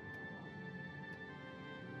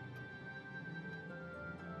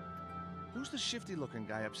 Who's the shifty-looking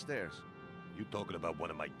guy upstairs? You talking about one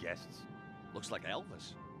of my guests? Looks like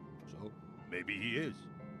Elvis. So, maybe he is.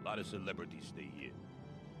 A lot of celebrities stay here.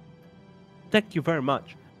 Thank you very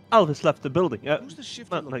much. Elvis left the building. Who's the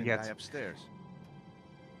shifty-looking guy upstairs?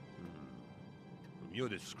 From your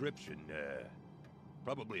description,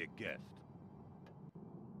 probably a guest.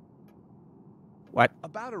 What?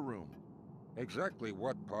 About a room. Exactly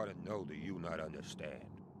what part of no do you not understand?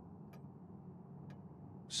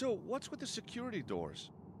 So, what's with the security doors?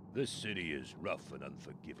 This city is rough and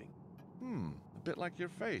unforgiving. A bit like your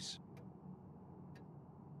face.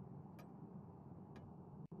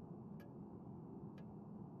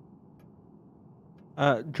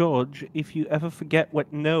 George, if you ever forget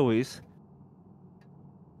what no is,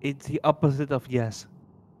 it's the opposite of yes.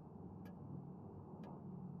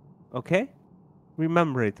 Okay?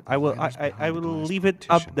 Remember it. I will leave it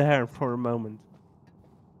up there for a moment.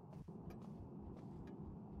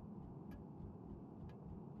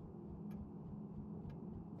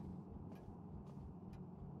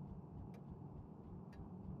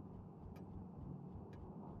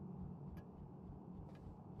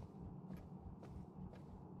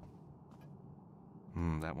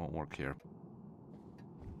 That won't work here.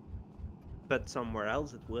 But somewhere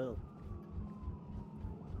else it will.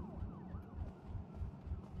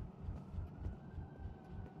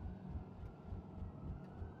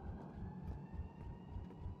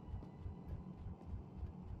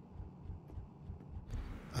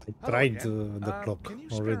 I tried the clock can you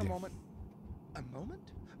spare already. a moment? A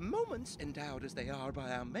moment? Moments endowed as they are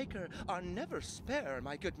by our Maker are never spare,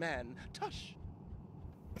 my good man. Tush!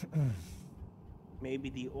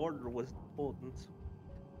 Maybe the order was important.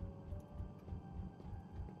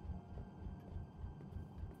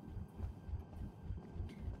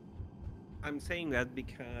 I'm saying that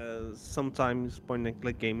because sometimes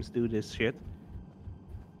point-and-click games do this shit.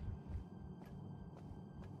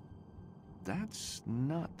 That's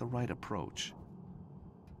not the right approach.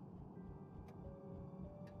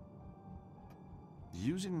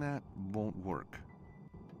 Using that won't work.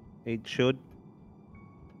 It should.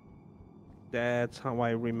 That's how I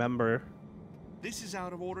remember. This is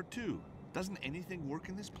out of order too. Doesn't anything work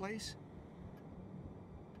in this place?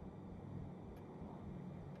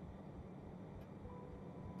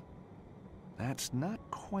 That's not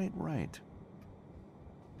quite right.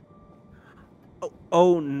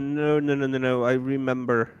 Oh no! I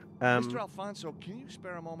remember. Mr. Alfonso, can you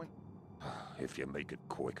spare a moment? If you make it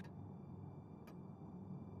quick.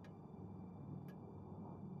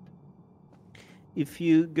 If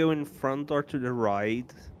you go in front or to the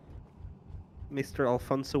right, Mr.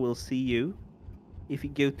 Alfonso will see you. If you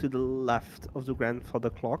go to the left of the grandfather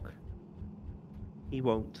clock, he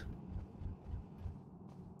won't.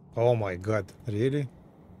 Oh my god, really?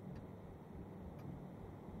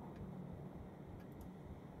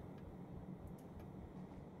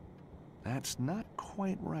 That's not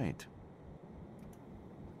quite right.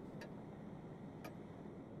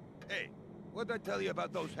 Hey, what'd I tell you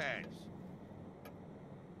about those hands?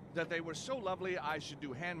 That they were so lovely, I should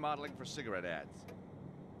do hand modeling for cigarette ads.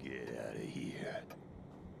 Get out of here.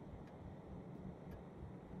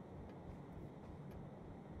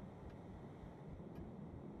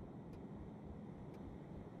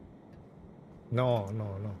 No.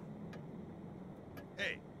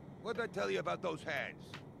 Hey, what'd I tell you about those hands?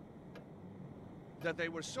 That they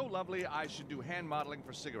were so lovely, I should do hand modeling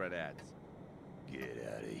for cigarette ads. Get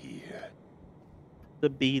out of here. The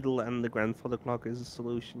beetle and the grandfather clock is a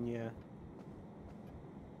solution, yeah.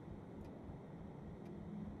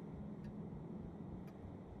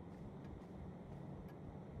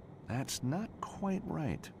 That's not quite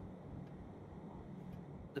right.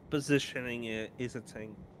 The positioning is a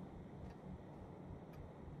thing.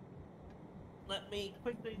 Let me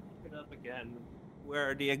quickly look it up again,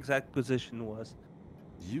 where the exact position was.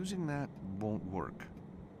 Using that won't work.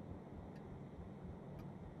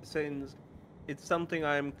 Since it's something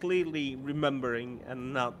I'm clearly remembering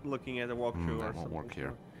and not looking at a walkthrough or That won't something. work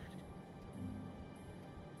here.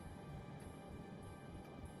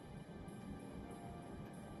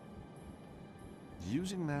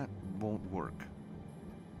 Using that won't work.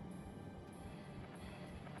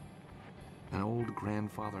 An old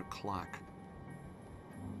grandfather clock.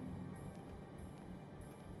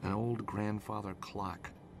 An old grandfather clock.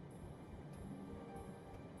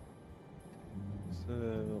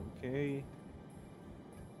 So, okay.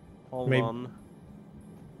 Hold Maybe- on.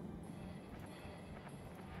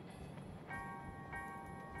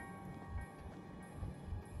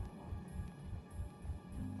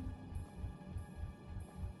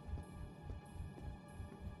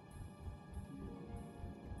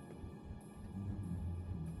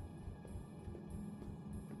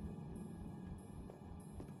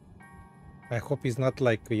 I hope it's not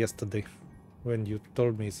like yesterday when you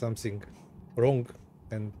told me something wrong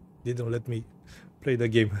and didn't let me play the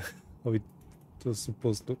game how it was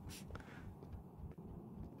supposed to.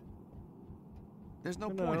 There's no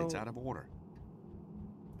point, it's out of order.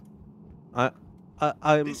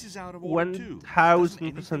 I'm This is out of order too. Doesn't 1000%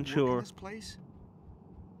 anything work in sure. this place?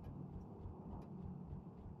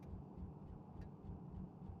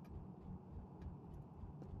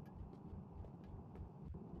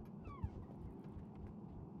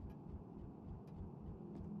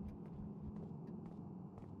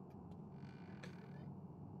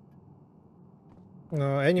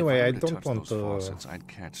 Anyway, If I I were to don't touch want those faucets, I'd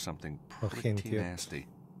catch something a hint pretty yet. nasty.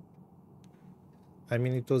 I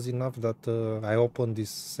mean, it was enough that I opened this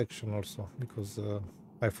section also because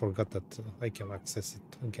I forgot that I can access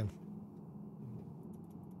it again.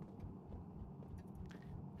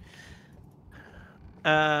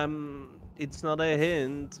 It's not a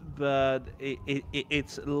hint, but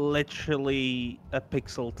it's literally a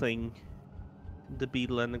pixel thing. The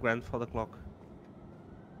beetle and the grandfather clock.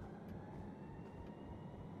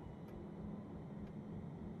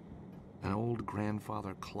 An old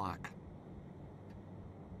grandfather clock.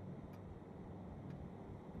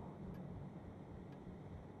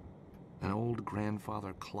 An old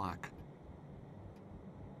grandfather clock.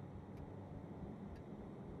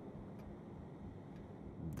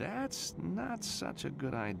 That's not such a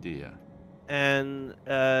good idea. And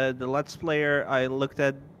the Let's Player I looked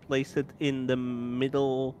at placed it in the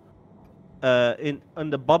middle, on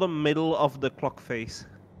the bottom middle of the clock face.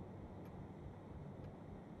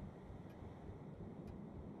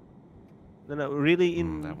 No, really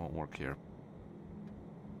That won't work here.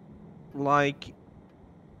 like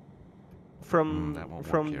from that won't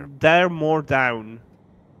work here. there more down,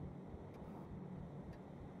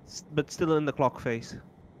 but still in the clock face.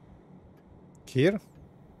 Here?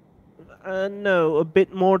 No, a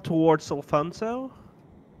bit more towards Alfonso.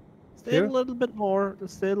 Still Here? a little bit more.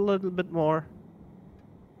 Still a little bit more.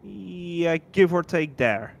 Yeah, give or take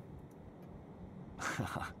there.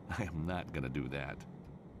 I am not gonna do that.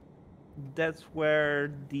 That's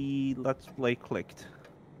where the Let's Play clicked.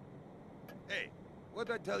 Hey, what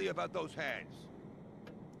did I tell you about those hands?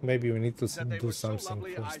 Maybe we need to That they do were so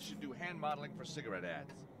something lovely, I first. should do hand modeling for cigarette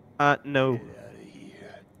ads. No.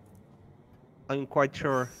 I'm quite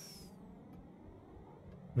sure.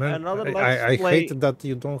 Man, Another I Let's Play. hate that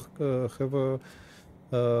you don't have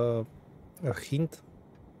a hint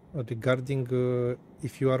regarding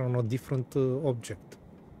if you are on a different object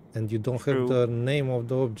and you don't have True. the name of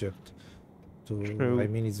the object. True. I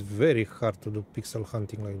mean, it's very hard to do pixel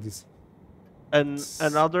hunting like this. And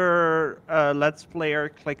another Let's Player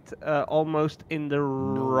clicked almost in the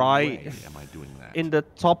No right, way am I doing that. in the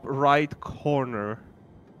top right corner.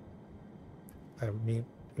 I mean,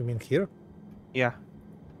 you mean here? Yeah.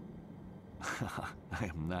 I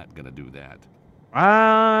am not gonna do that.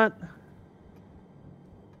 What?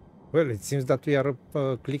 Well, it seems that we are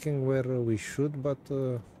clicking where we should, but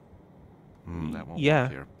That won't Yeah.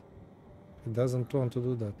 work here. it doesn't want to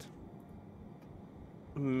do that.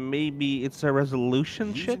 Maybe it's a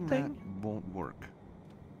resolution shit Using thing? that won't work.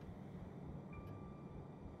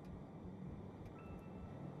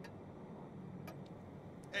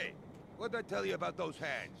 Hey, what did I tell you about those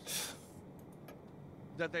hands?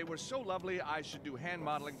 That they were so lovely, I should do hand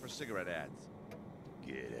modeling for cigarette ads.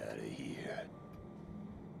 Get out of here.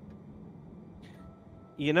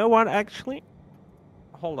 You know what, actually?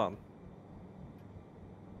 Hold on.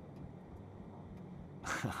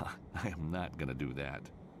 I am not gonna do that.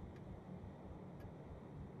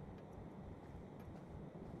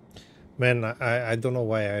 Man, I don't know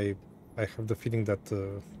why I have the feeling that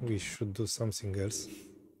we should do something else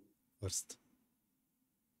first.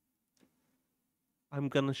 I'm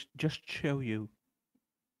gonna just show you.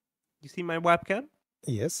 You see my webcam?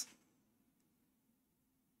 Yes.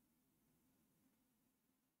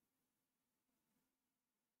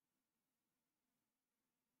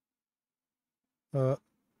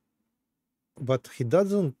 But he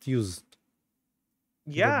doesn't use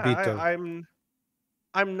Yeah, the beta.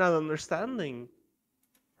 I'm not understanding.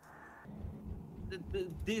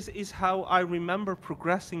 This is how I remember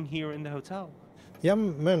progressing here in the hotel. Yeah,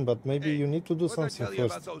 man, but maybe Hey, you need to do what'd I something tell you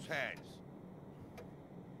about first. those hands?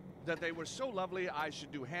 That they were so lovely, I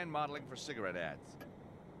should do hand modeling for cigarette ads.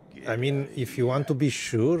 I mean, if you want to be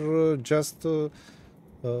sure, just look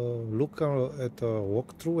at a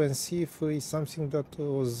walkthrough and see if it's something that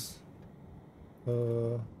was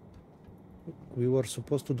we were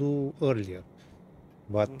supposed to do earlier.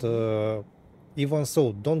 But even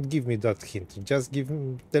so, don't give me that hint. Just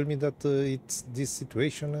tell me that it's this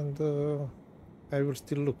situation, and I will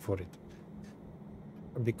still look for it.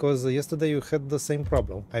 Because yesterday you had the same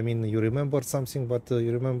problem. I mean, you remember something, but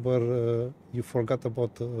you remember you forgot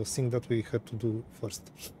about the thing that we had to do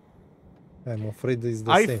first. I'm afraid it's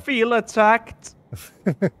the same. I feel attacked.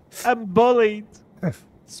 I'm bullied.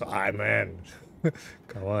 Sorry, man.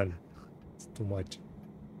 Come on. It's too much.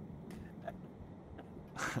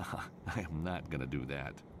 I am not gonna do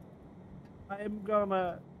that. I'm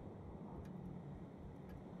gonna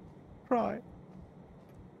cry.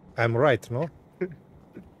 I'm right, no?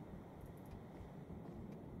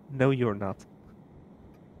 No, you're not.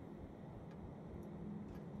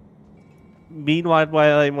 Meanwhile,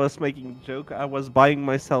 while I was making the joke, I was buying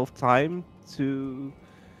myself time to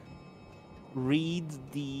read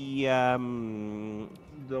the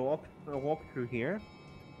walkthrough here.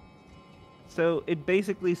 So it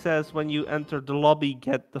basically says when you enter the lobby,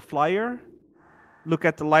 get the flyer, look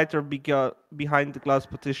at the lighter behind the glass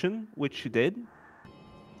partition, which you did.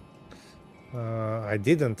 I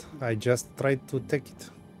didn't. I just tried to take it.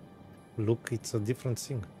 Look, it's a different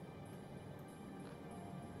thing.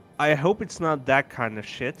 I hope it's not that kind of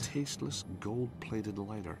shit. Tasteless gold-plated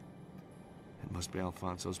lighter. It must be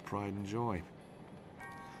Alfonso's pride and joy.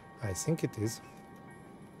 I think it is.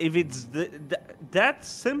 If it's that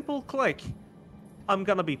simple click, I'm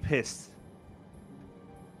gonna be pissed.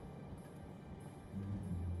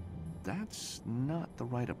 That's not the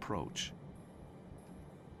right approach.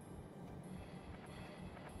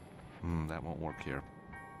 That won't work here.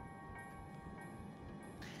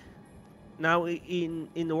 Now, in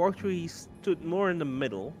the walkthrough, he stood more in the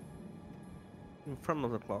middle, in front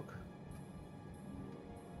of the clock.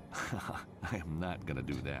 I am not gonna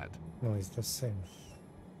do that. No, it's the same.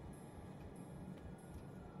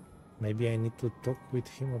 Maybe I need to talk with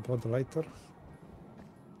him about the lighter.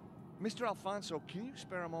 Mr. Alfonso, can you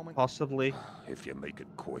spare a moment? Possibly. If you make it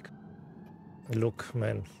quick. Look,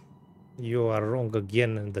 man, you are wrong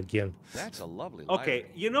again and again. That's a lovely lighter. Okay,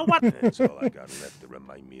 you know what? That's all I got left to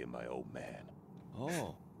remind me of my old man.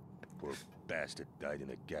 Oh, Poor bastard died in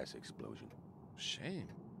a gas explosion. shame.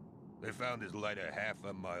 They found his lighter half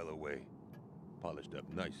a mile away. Polished up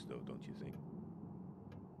nice, though, don't you think?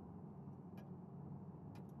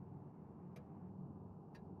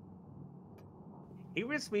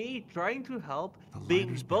 Here is me trying to help, The being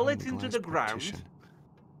lighter's bullied behind into glass the ground, partition.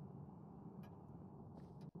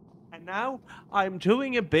 and now I'm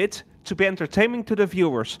doing a bit to be entertaining to the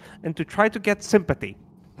viewers and to try to get sympathy.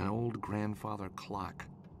 An old grandfather clock.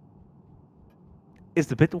 Is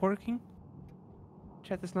the bit working?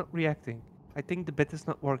 Chat is not reacting. I think the bit is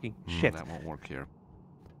not working. Shit. That won't work here.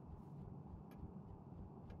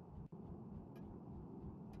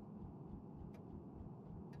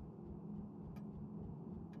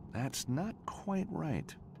 That's not quite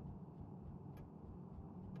right.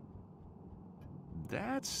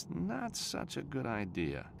 That's not such a good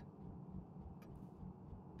idea.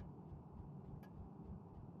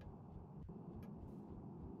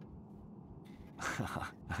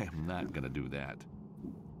 I am not gonna do that.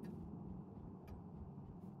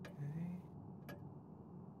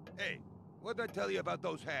 Hey, what'd I tell you about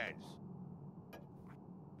those hands?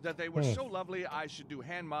 That they were so lovely, I should do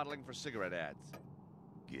hand modeling for cigarette ads.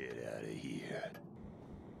 Get out of here.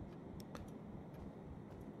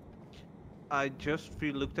 I just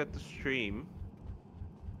re-looked at the stream,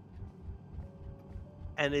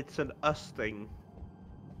 and it's an us thing.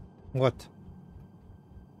 What?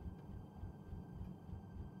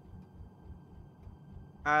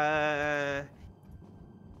 There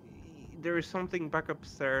is something back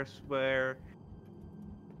upstairs where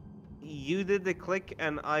You did the click,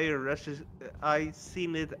 and I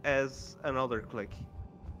seen it as another click.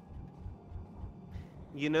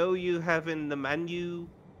 You know, you have in the menu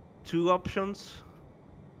 2 options.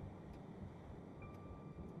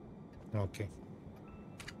 Okay.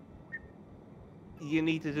 You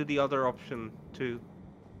need to do the other option too.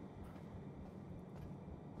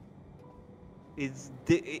 It's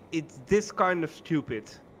this kind of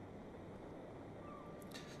stupid.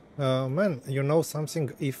 Man, you know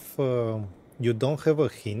something? If you don't have a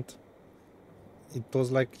hint, it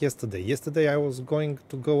was like yesterday. Yesterday I was going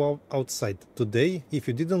to go outside. Today, if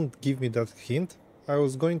you didn't give me that hint, I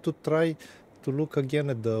was going to try to look again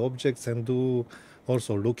at the objects and do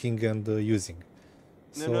also looking and using.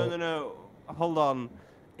 No. Hold on.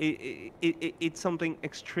 It's something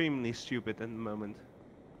extremely stupid at the moment.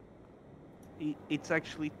 It's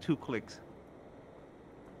actually 2 clicks.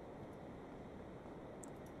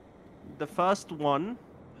 The first one.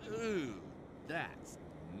 Ooh, that's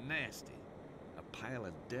nasty. A pile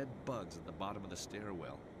of dead bugs at the bottom of the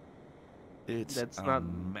stairwell. It's a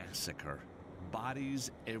massacre.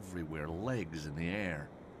 Bodies everywhere, legs in the air.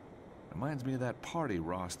 Reminds me of that party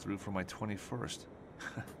Ross threw for my 21st.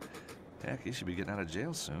 Heck, he should be getting out of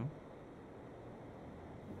jail soon.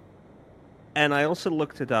 And I also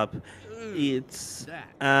looked it up. It's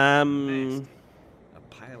nasty. A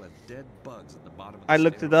pile of dead bugs at the bottom of the I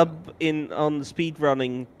looked it stairwell. up on the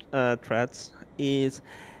speedrunning threads.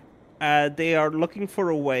 They are looking for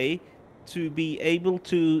a way to be able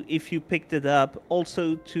to, if you picked it up,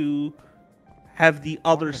 also to have the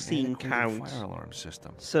other scene count, fire alarm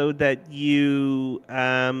system. So that you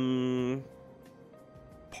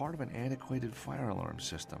Part of an antiquated fire alarm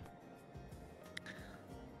system.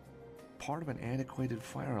 Part of an antiquated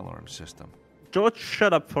fire alarm system. George,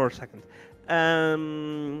 shut up for a second.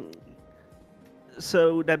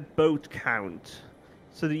 So that both count,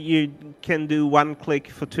 so that you can do 1 click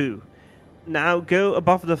for 2. Now go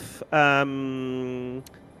above the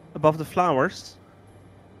flowers.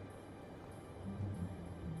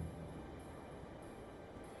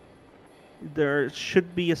 There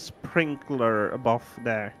should be a sprinkler above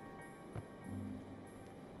there.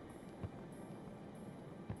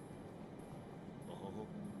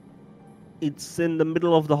 It's in the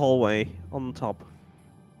middle of the hallway on top.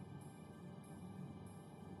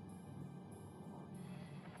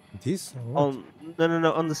 This? Or what?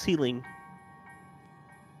 No, on the ceiling.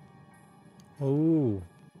 Oh.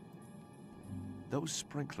 Those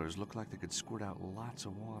sprinklers look like they could squirt out lots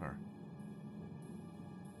of water.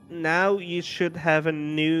 Now you should have a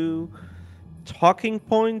new talking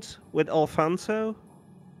point with Alfonso.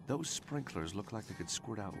 Those sprinklers look like they could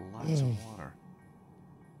squirt out lots of water.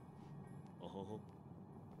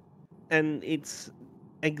 And it's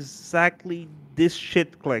exactly this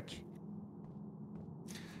shit click.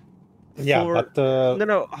 Yeah, but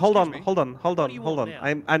no, hold on.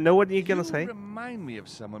 Now? I know what you're gonna say. You remind me of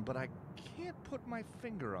someone, but I can't put my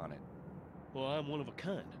finger on it. Well, I'm one of a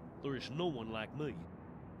kind. There is no one like me.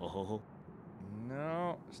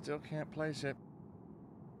 No, still can't place it.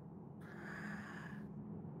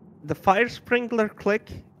 The fire sprinkler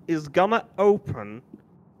click is gonna open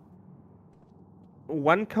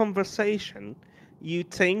one conversation. You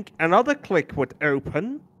think another click would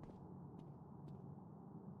open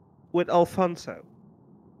with Alfonso.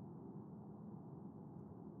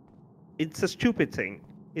 It's a stupid thing.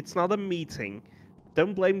 It's not a meeting.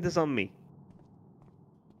 Don't blame this on me.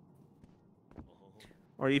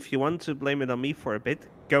 Or if you want to blame it on me for a bit,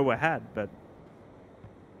 go ahead, but...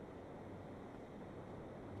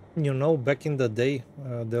 You know, back in the day,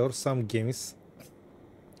 there were some games,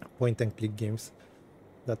 point-and-click games,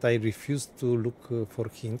 that I refused to look for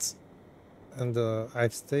hints. And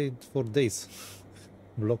I've stayed for days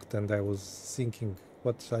blocked, and I was thinking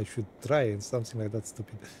what I should try and something like that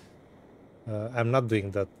stupid. I'm not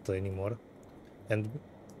doing that anymore. And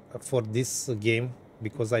for this game,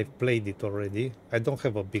 because I've played it already, I don't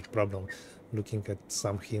have a big problem looking at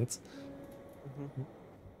some hints.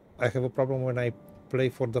 I have a problem when I play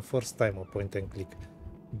for the first time a point and click.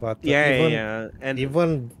 But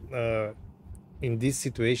even in this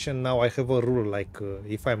situation now I have a rule, like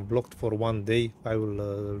if I'm blocked for 1 day, I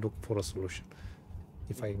will look for a solution.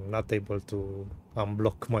 If I'm not able to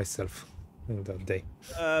unblock myself in that day.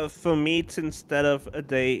 For me, it's instead of a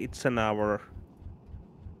day, it's an hour.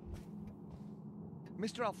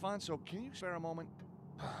 Mr. Alfonso, can you spare a moment?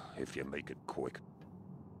 If you make it quick.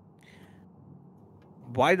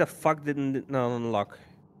 Why the fuck didn't it not unlock?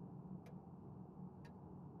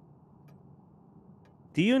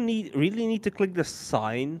 Do you really need to click the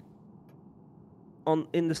sign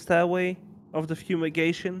in the stairway of the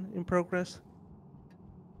fumigation in progress?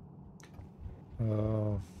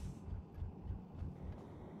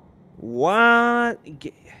 What?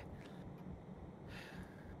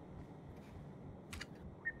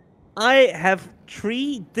 I have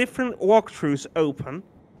 3 different walkthroughs open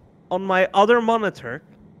on my other monitor,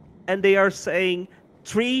 and they are saying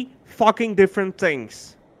 3 fucking different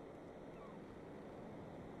things.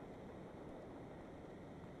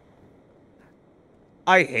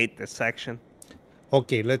 I hate this section.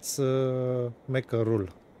 Okay, let's make a rule.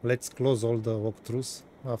 Let's close all the walkthroughs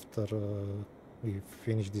after we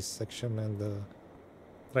finish this section and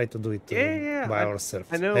try to do it by ourselves.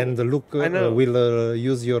 I know. And look, I know. we'll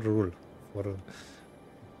use your rule for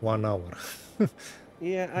 1 hour.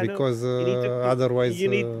 Yeah, I because know. otherwise, you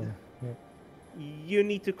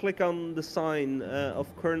need to click on the sign of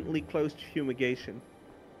currently closed fumigation.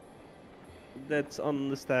 That's on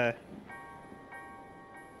the stair.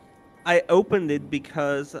 I opened it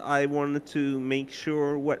because I wanted to make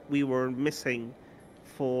sure what we were missing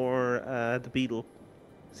for the beetle,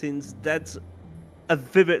 since that's a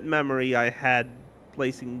vivid memory I had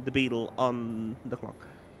placing the beetle on the clock.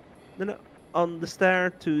 No, on the stair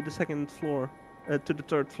to the second floor, to the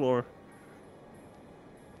 3rd floor.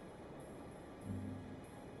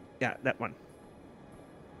 Yeah, that one.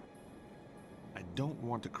 I don't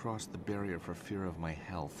want to cross the barrier for fear of my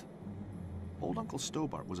health. Old Uncle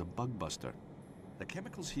Stobart was a bug buster. The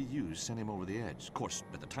chemicals he used sent him over the edge. Of course,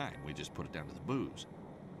 at the time, we just put it down to the booze.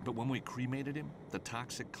 But when we cremated him, the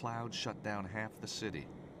toxic cloud shut down half the city.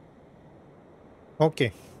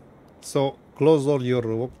 Okay, so close all your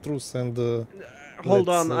walkthroughs and hold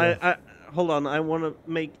on. Hold on. I want to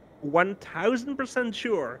make 1000%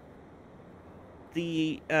 sure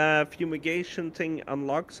the fumigation thing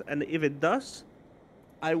unlocks, and if it does,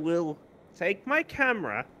 I will take my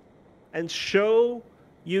camera and show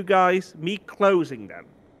you guys me closing them.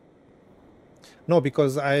 No,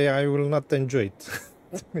 because I will not enjoy it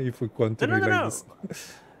if we continue like this.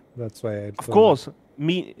 That's why Of course,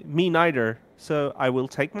 me neither. So I will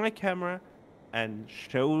take my camera and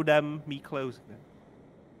show them me closing them.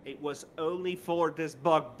 It was only for this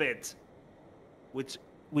bug bit, which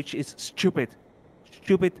is stupid.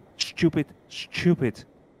 Stupid.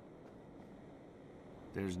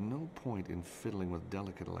 There's no point in fiddling with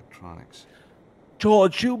delicate electronics.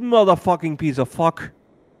 George, you motherfucking piece of fuck.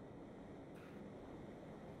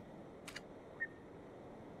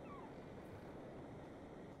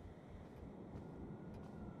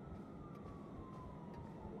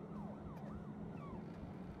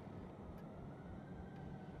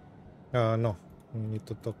 No, we need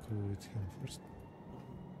to talk with him first.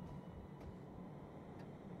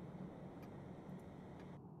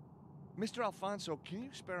 Mr. Alfonso, can you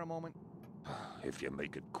spare a moment? If you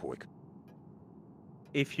make it quick.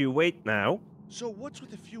 If you wait now. So what's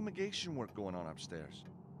with the fumigation work going on upstairs?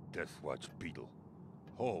 Death Watch beetle.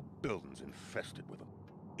 Whole building's infested with them.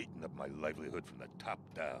 Eating up my livelihood from the top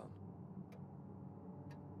down.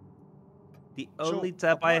 The only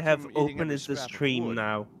tab I have open is the stream wood,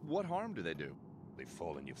 now. What harm do they do? They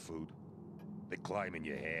fall in your food. They climb in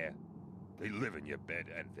your hair. They live in your bed,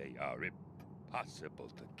 and they are impossible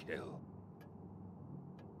to kill.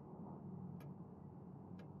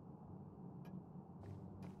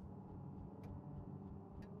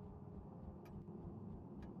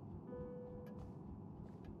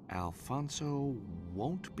 Alfonso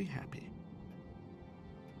won't be happy.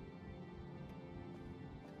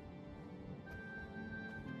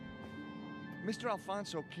 Mr.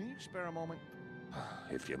 Alfonso, can you spare a moment?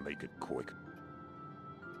 If you make it quick.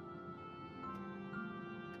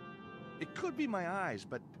 It could be my eyes,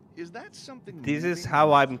 but is that something... This is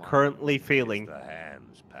how I'm currently feeling. It's the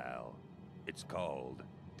hands, pal. It's called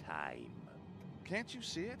time. Can't you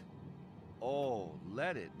see it? Oh,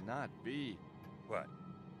 let it not be. What?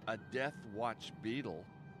 A Death Watch beetle.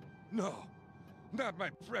 No, not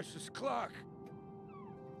my precious clock.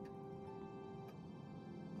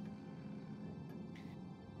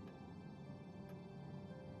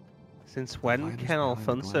 Since when can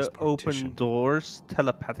Alfonso open doors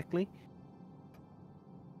telepathically?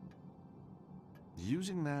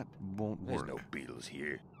 Using that won't work. There's no beetles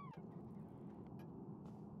here.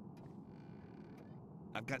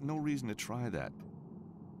 I've got no reason to try that.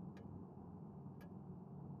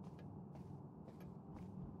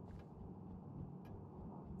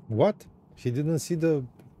 What? He didn't see the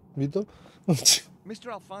video?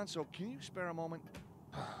 Mr. Alfonso, can you spare a moment?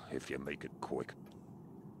 If you make it quick.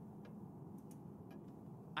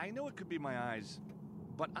 I know it could be my eyes,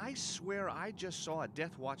 but I swear I just saw a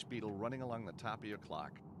Death Watch beetle running along the top of your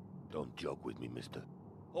clock. Don't joke with me, mister.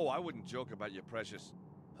 Oh, I wouldn't joke about your precious.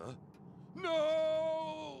 Huh?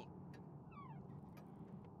 No!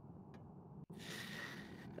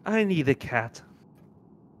 I need a cat.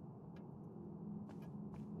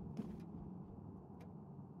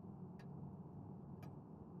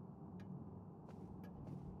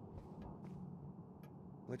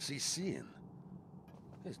 What's he seeing?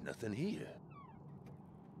 There's nothing here.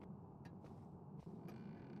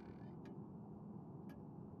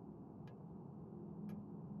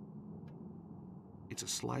 It's a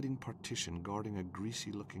sliding partition guarding a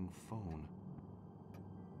greasy-looking phone.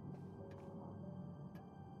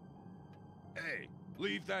 Hey,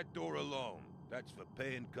 leave that door alone. That's for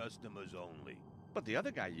paying customers only. But the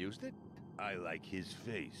other guy used it. I like his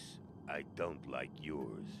face. I don't like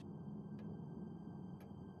yours.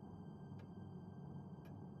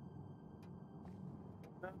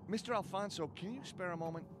 Mr. Alfonso, can you spare a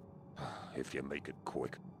moment? If you make it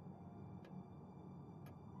quick.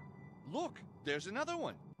 Look, there's another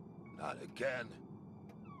one. Not again.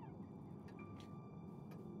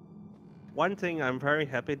 One thing I'm very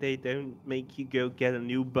happy they don't make you go get a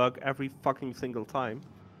new bug every fucking single time.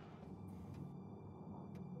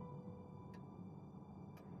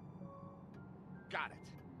 Got it.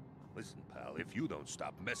 Listen, pal, if you don't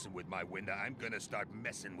stop messing with my window, I'm gonna start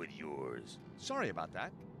messing with yours. Sorry about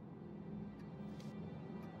that.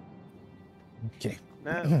 Okay.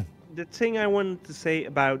 Now, the thing I wanted to say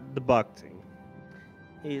about the bug thing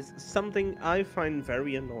is something I find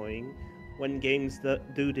very annoying when games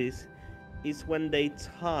do this is when they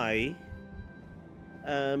tie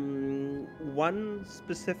one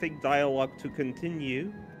specific dialogue to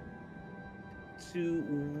continue to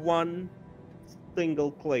one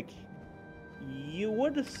single click. You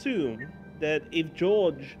would assume that if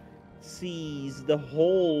George sees the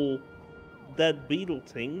whole dead beetle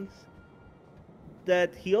things,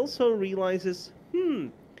 that he also realizes,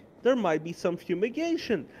 there might be some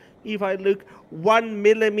fumigation if I look 1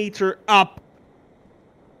 millimeter up.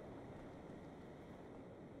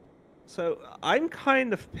 So I'm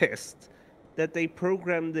kind of pissed that they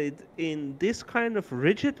programmed it in this kind of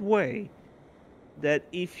rigid way that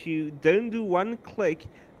if you don't do one click,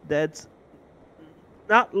 that's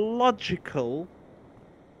not logical.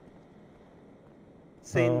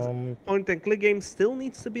 Since point and click game still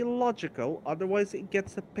needs to be logical, otherwise it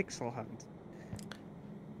gets a pixel hunt.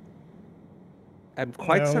 I'm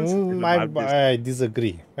quite sensitive about this. I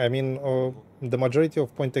disagree. I mean, the majority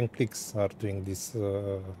of point and clicks are doing this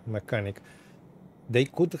mechanic. They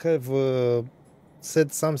could have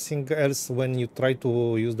said something else when you try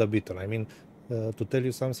to use the beetle. I mean, to tell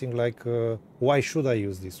you something like, why should I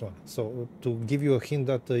use this one? So to give you a hint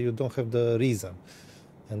that you don't have the reason,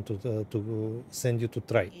 and to send you to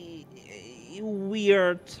try. We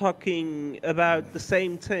are talking about the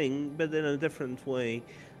same thing, but in a different way.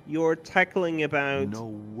 You're tackling about No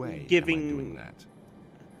way giving am I doing that.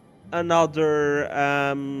 another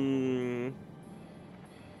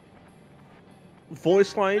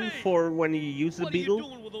voice line for when you use the beetle. What are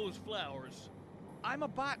you doing with those flowers? I'm a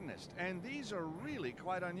botanist, and these are really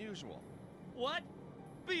quite unusual. What?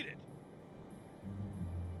 Beat it.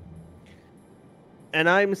 And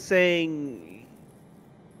I'm saying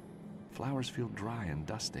Flowers feel dry and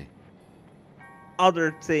dusty.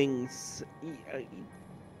 other things.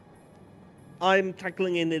 I'm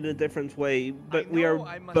tackling it in a different way, but we are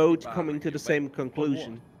both coming to the same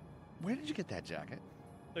conclusion. Where did you get that jacket?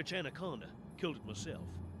 It's Anaconda. Killed it myself.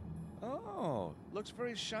 Oh, looks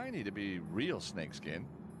very shiny to be real snakeskin.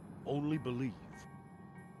 Only believe.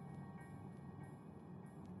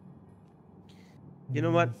 You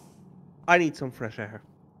know what? I need some fresh air.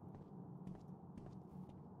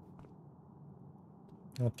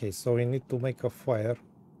 Okay, so we need to make a fire,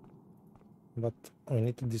 but we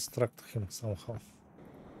need to distract him somehow.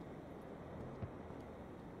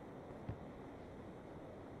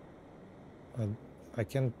 I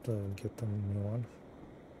can't get a new one.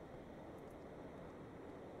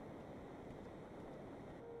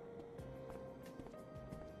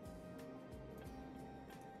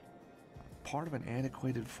 Part of an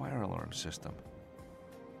antiquated fire alarm system.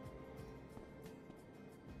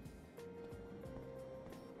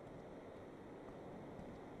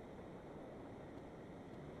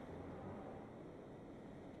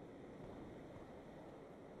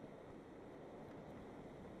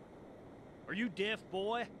 Are you deaf,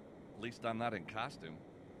 boy? At least I'm not in costume.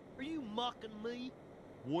 Are you mocking me?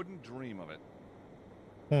 Wouldn't dream of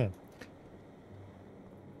it.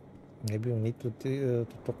 Maybe we need to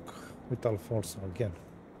talk with Alfonso again.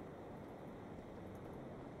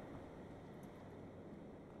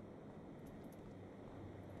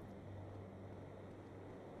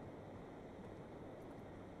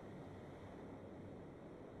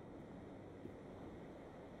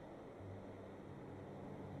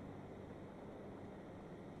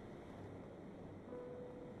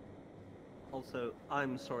 Also,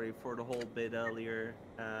 I'm sorry for the whole bit earlier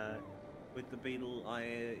with the beetle.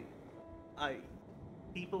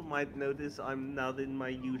 People might notice I'm not in my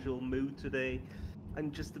usual mood today.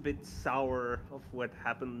 I'm just a bit sour of what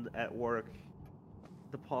happened at work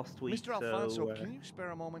the past week. Mr. Alfonso, So can you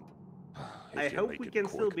spare a moment? I If you hope make we it can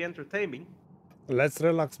still quick. be entertaining. Let's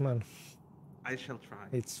relax, man. I shall try.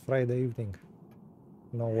 It's Friday evening.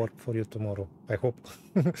 No work for you tomorrow, I hope.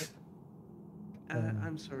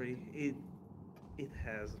 I'm sorry. It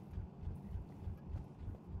has.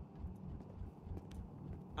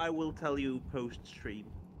 I will tell you post stream.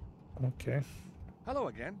 Okay. Hello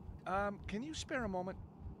again. Can you spare a moment?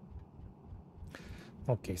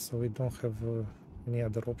 Okay, so we don't have any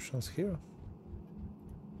other options here.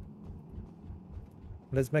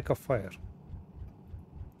 Let's make a fire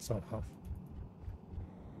somehow.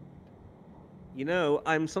 You know,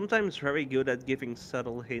 I'm sometimes very good at giving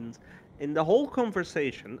subtle hints. In the whole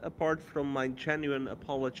conversation, apart from my genuine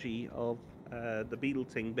apology of the beetle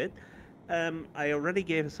thing bit, I already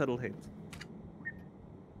gave a subtle hint.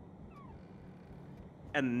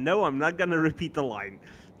 And no, I'm not gonna repeat the line.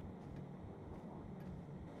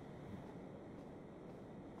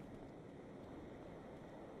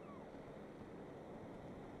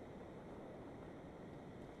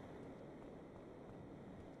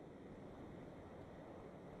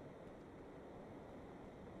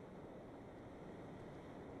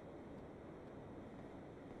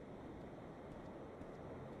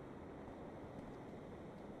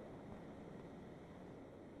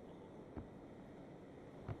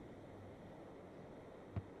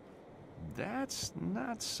 That's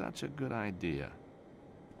not such a good idea.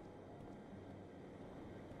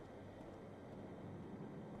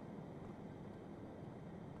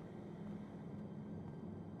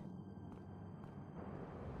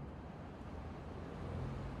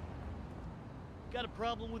 Got a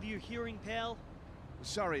problem with your hearing, pal?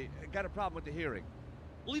 Sorry, got a problem with the hearing.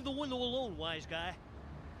 Leave the window alone, wise guy.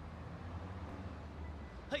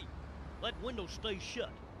 Hey, that window stay shut.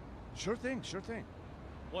 Sure thing, sure thing.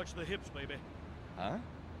 Watch the hips, baby. Huh?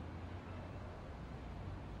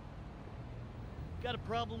 Got a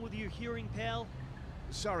problem with your hearing, pal?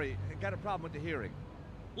 Sorry, got a problem with the hearing.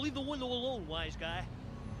 Leave the window alone, wise guy.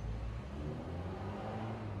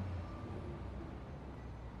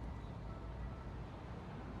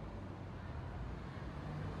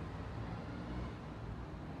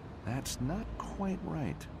 That's not quite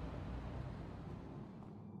right.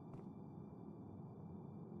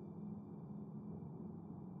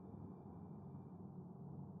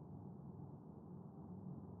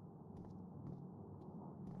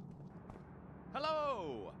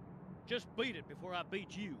 Hello! Just beat it before I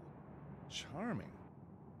beat you. Charming.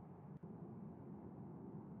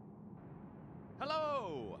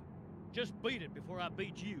 Hello! Just beat it before I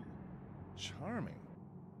beat you. Charming.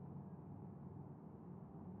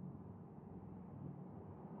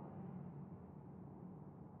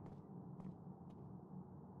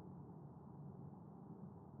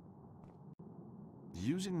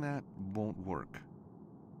 Using that won't work.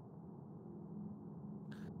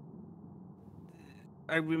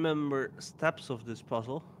 I remember steps of this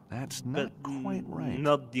puzzle, That's not but quite right.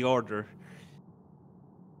 not the order.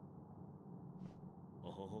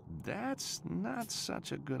 Oh. That's not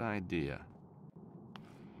such a good idea.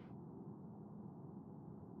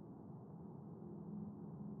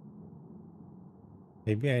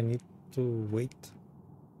 Maybe I need to wait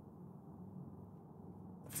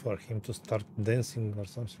for him to start dancing or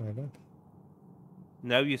something like that.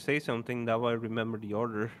 Now you say something, now I remember the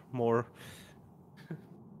order more.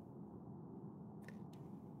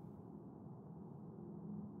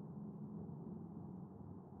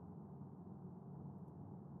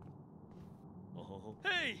 Oh.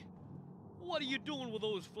 Hey! What are you doing with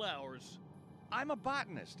those flowers? I'm a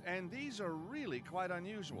botanist, and these are really quite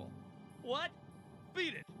unusual. What?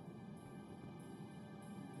 Beat it!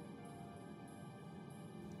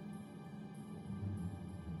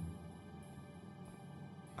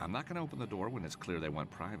 I'm not going to open the door when it's clear they want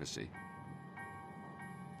privacy.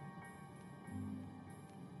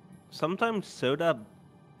 Sometimes soda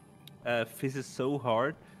fizzes so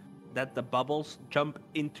hard that the bubbles jump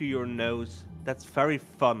into your nose. That's very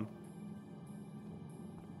fun.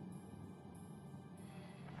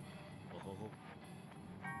 Oh.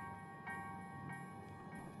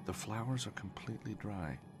 The flowers are completely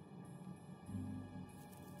dry.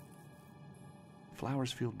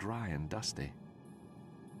 Flowers feel dry and dusty.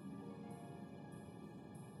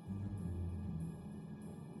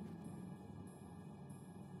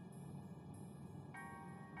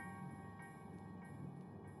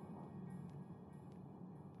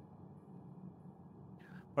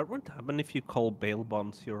 What would happen if you call bail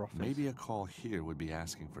bonds to your office? Maybe a call here would be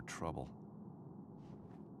asking for trouble.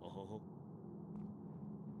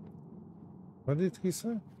 What did he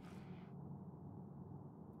say?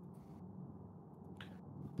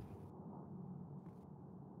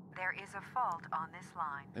 There is a fault on this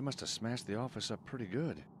line. They must have smashed the office up pretty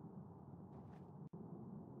good.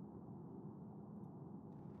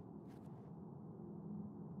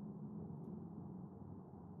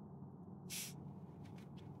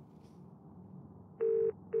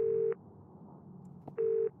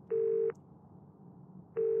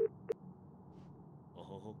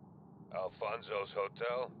 Alfonso's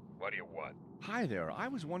Hotel? What do you want? Hi there. I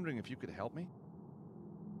was wondering if you could help me.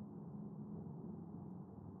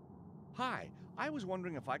 Hi. I was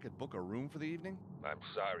wondering if I could book a room for the evening. I'm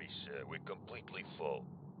sorry, sir. We're completely full.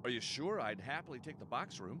 Are you sure? I'd happily take the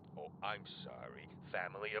box room. Oh, I'm sorry.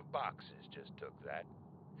 Family of boxes just took that.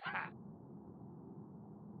 Ha!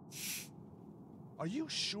 Are you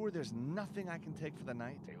sure there's nothing I can take for the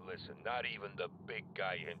night? Hey, listen, not even the big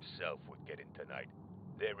guy himself would get in tonight.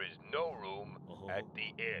 There is no room at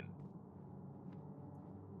the inn.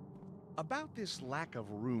 About this lack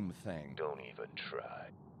of room thing. Don't even try.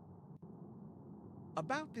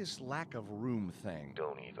 About this lack of room thing.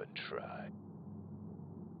 Don't even try.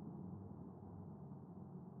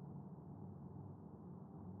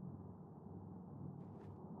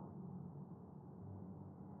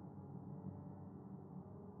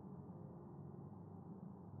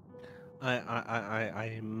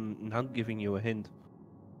 I'm not giving you a hint.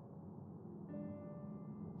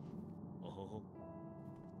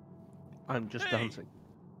 I'm just dancing.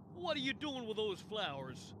 What are you doing with those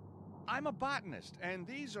flowers? I'm a botanist, and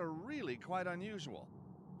these are really quite unusual.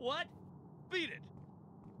 What? Beat it!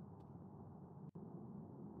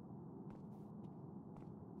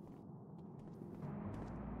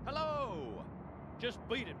 Hello! Just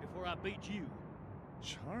beat it before I beat you.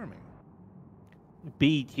 Charming.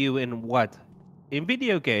 Beat you in what? In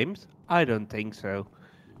video games? I don't think so.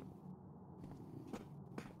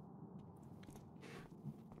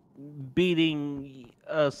 Beating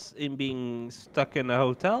us in being stuck in a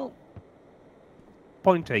hotel?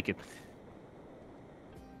 Point taken.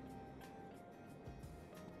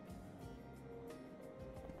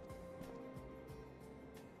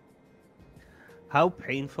 How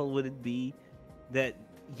painful would it be that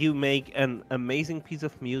you make an amazing piece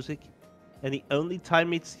of music and the only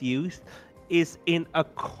time it's used is in a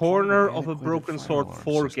corner of a Broken Sword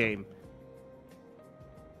 4 game?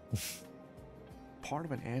 Part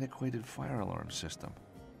of an antiquated fire alarm system.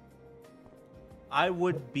 I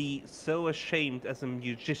would be so ashamed as a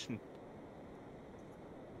musician.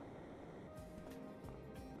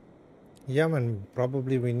 Yeah, man,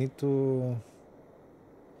 probably we need to...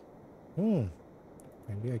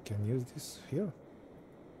 Maybe I can use this here.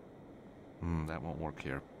 That won't work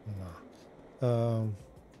here. Nah.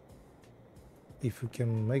 If you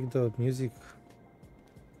can make the music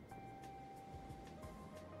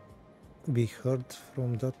be heard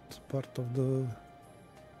from that part of the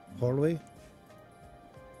hallway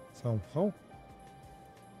somehow.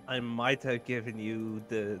 I might have given you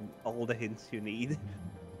all the hints you need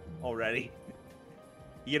already.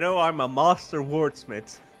 You know, I'm a master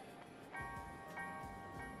wordsmith.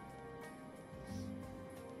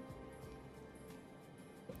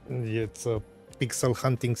 It's a pixel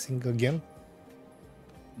hunting thing again.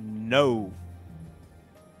 No.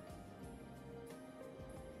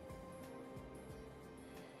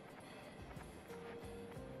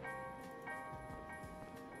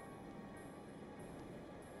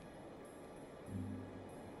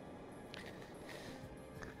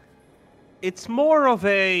 It's more of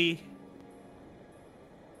a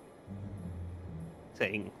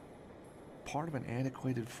thing. Part of an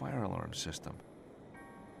antiquated fire alarm system.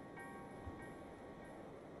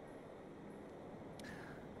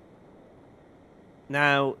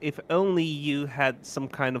 Now, if only you had some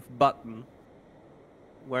kind of button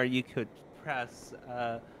where you could press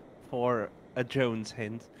for a Jones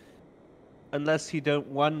hint. Unless you don't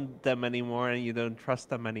want them anymore and you don't trust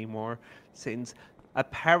them anymore, since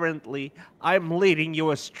apparently I'm leading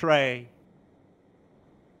you astray.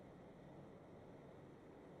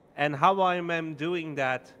 And how I am doing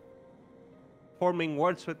that, forming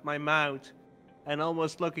words with my mouth and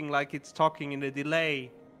almost looking like it's talking in a delay.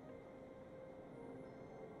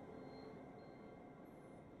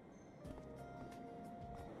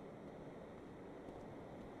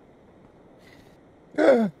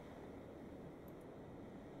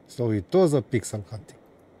 So it was a pixel hunting.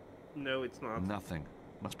 No, it's not. Nothing.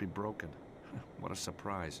 Must be broken. What a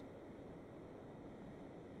surprise.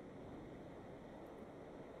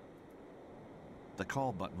 The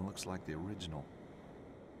call button looks like the original.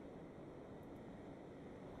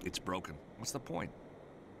 It's broken. What's the point?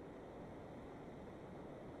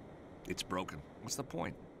 It's broken. What's the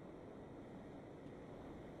point?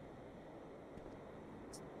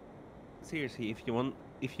 Seriously,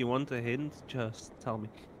 if you want a hint, just tell me.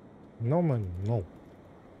 No, man, no.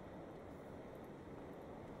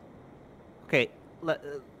 Okay,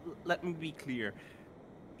 let me be clear.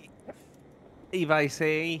 If I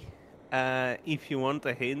say, if you want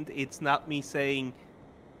a hint, it's not me saying,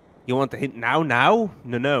 you want a hint now?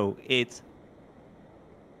 No, it's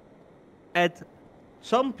at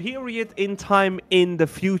some period in time in the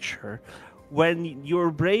future, when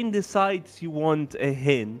your brain decides you want a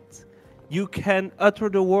hint, you can utter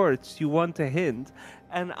the words you want a hint,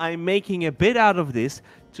 and I'm making a bit out of this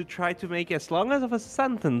to try to make as long of a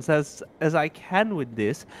sentence as I can with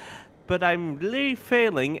this, but I'm really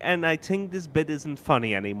failing, and I think this bit isn't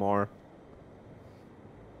funny anymore.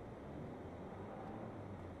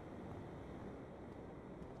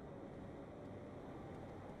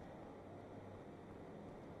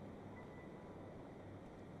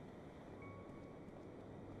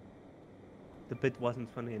 The bit wasn't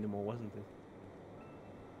funny anymore, wasn't it?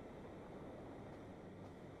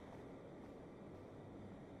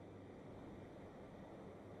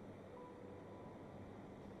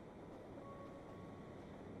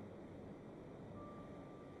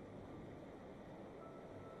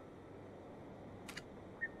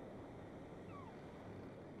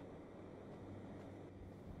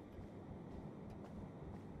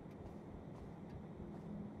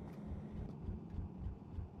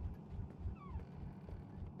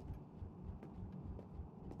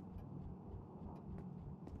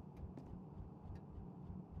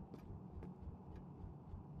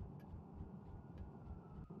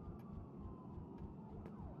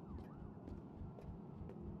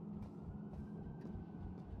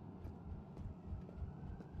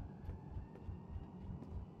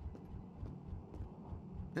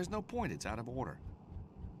 There's no point. It's out of order.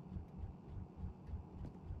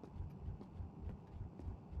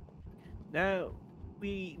 Now,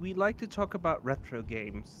 we like to talk about retro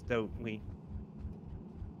games, don't we?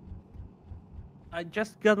 I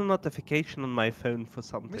just got a notification on my phone for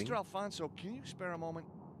something. Mr. Alfonso, can you spare a moment?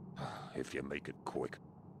 If you make it quick.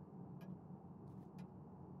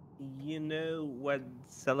 You know what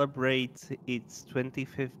celebrates its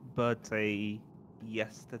 25th birthday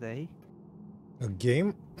yesterday? A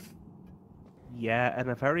game? Yeah, and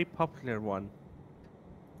a very popular one.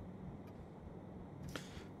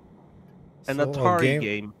 An So, a Atari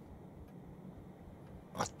game.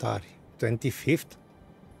 Atari. 25th?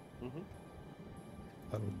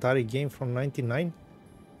 An Atari game from 99?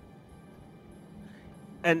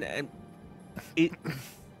 And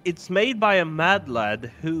it's made by a mad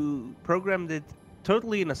lad who programmed it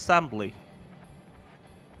totally in assembly.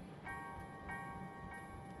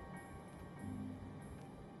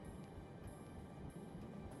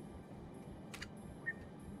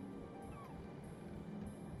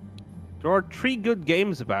 There are 3 good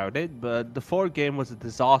games about it, but the 4th game was a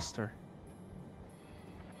disaster.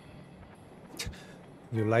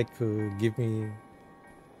 You like giving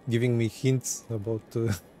me hints about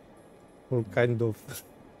all kind of...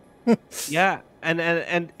 Yeah,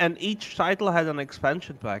 and each title had an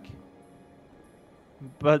expansion pack.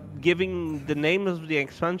 But giving the names of the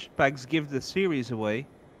expansion packs give the series away.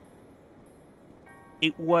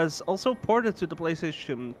 It was also ported to the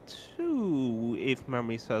PlayStation 2, if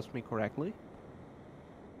memory serves me correctly.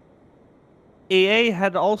 EA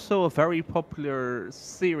had also a very popular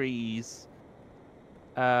series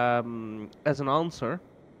as an answer.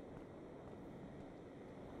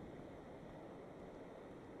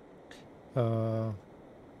 I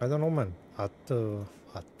don't know, man.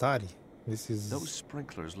 Atari. This is Those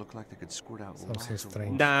sprinklers look like they could squirt out something lots of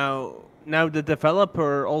strange. Now the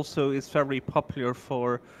developer also is very popular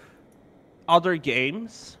for other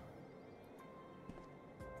games.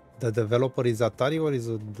 The developer is Atari or is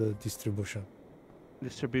it the distribution?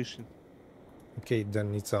 Distribution. Okay,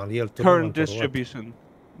 then it's Unreal Tournament Current or what? distribution.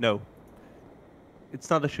 No.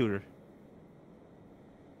 It's not a shooter.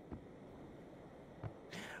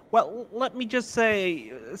 Well, let me just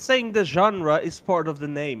say, saying the genre is part of the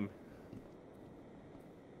name.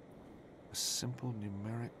 A simple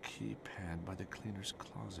numeric keypad by the cleaner's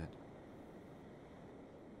closet.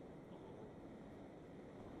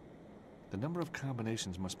 The number of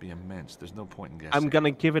combinations must be immense. There's no point in guessing. I'm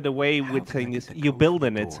gonna give it away How with can I saying get this. the You code build for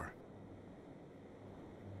in the it. door?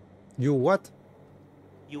 You what?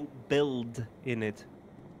 You build in it.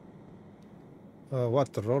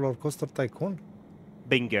 What? Roller Coaster Tycoon?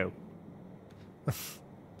 Bingo.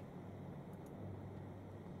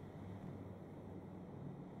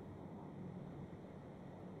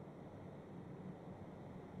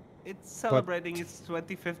 It's celebrating its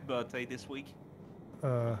 25th birthday this week.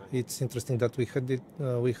 It's interesting that we had it.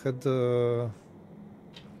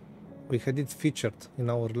 We had it featured in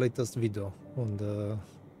our latest video on the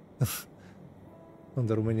on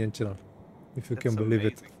the Romanian channel, if you can believe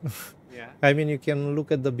it. Yeah. I mean, you can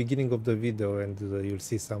look at the beginning of the video and you'll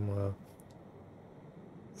see something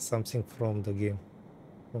from the game,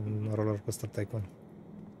 from Roller Coaster Tycoon.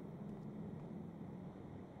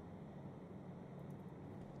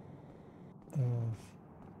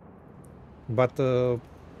 But the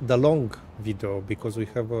long video, because we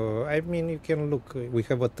have I mean, you can look, we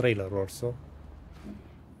have a trailer also.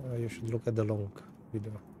 You should look at the long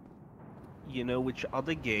video. You know which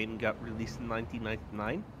other game got released in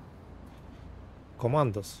 1999?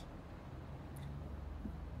 Commandos.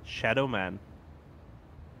 Shadow Man.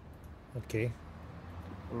 Okay.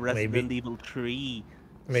 Resident Evil 3.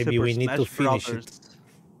 Maybe Super we need Smash to finish Brothers, it.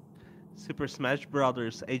 Super Smash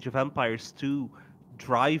Brothers, Age of Empires 2,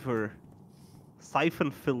 Driver,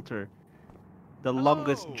 Siphon Filter, The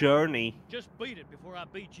Longest Journey. Just beat it before I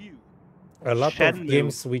beat you. A lot of Shenmue.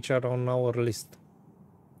 games which are on our list.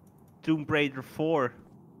 Tomb Raider 4.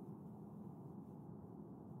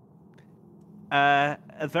 A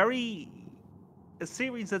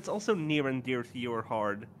series that's also near and dear to your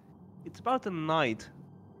heart. It's about a knight.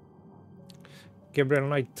 Gabriel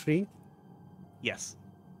Knight 3? Yes.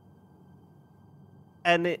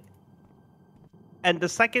 And the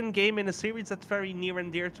second game in a series that's very near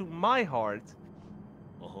and dear to my heart.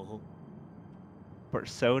 Oh.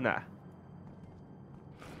 Persona.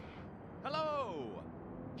 Hello!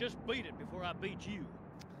 Just beat it before I beat you.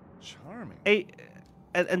 Charming.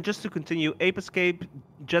 And just to continue, Ape Escape,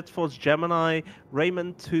 Jet Force Gemini,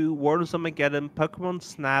 Rayman 2, Warriors Armageddon, Pokemon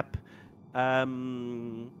Snap,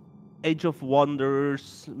 Age of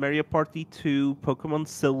Wonders, Mario Party 2, Pokemon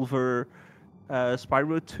Silver,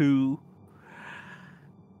 Spyro 2,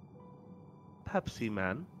 Pepsi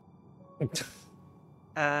Man,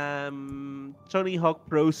 Tony Hawk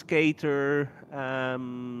Pro Skater,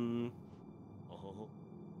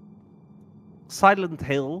 Silent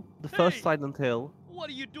Hill, the first Silent Hill. What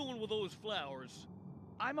are you doing with those flowers?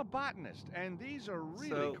 I'm a botanist, and these are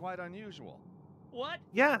really quite unusual. What?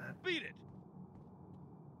 Yeah. Beat it.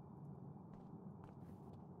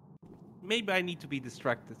 Maybe I need to be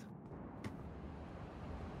distracted.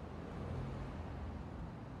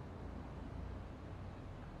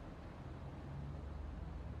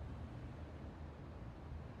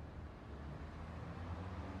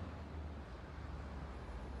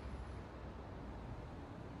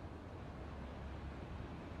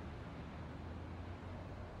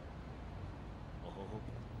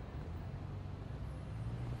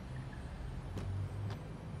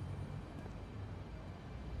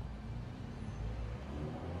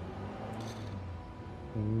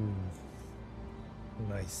 Ooh.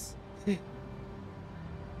 Nice.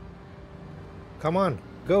 Come on,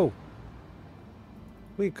 go.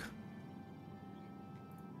 Quick.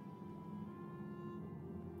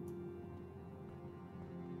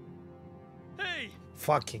 Hey!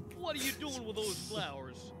 Fucking. What are you doing with those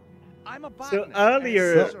flowers? I'm a So botanist.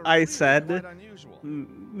 earlier and these are I really said quite unusual.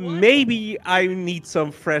 maybe I need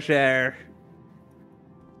some fresh air.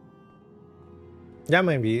 Yeah,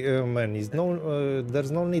 maybe, man.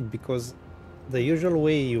 There's no need, because the usual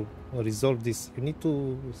way you resolve this, you need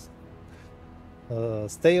to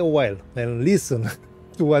stay a while and listen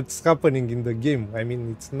to what's happening in the game. I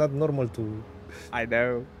mean, it's not normal to. I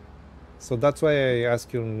know. So that's why I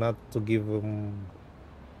ask you not to give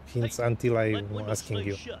hints until I'm asking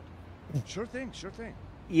you. Sure thing, sure thing.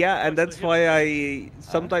 Yeah, and that's why I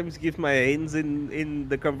sometimes give my hints in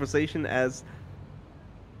the conversation as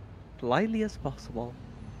politely as possible,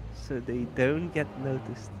 so they don't get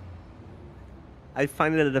noticed. I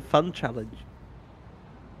find it a fun challenge,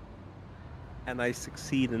 and I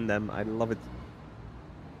succeed in them. I love it.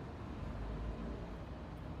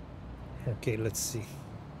 Okay, let's see.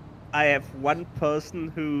 I have one person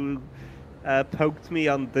who poked me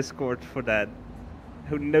on Discord for that,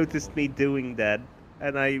 who noticed me doing that,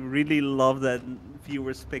 and I really love that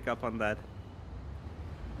viewers pick up on that.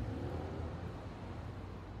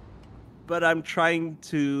 But I'm trying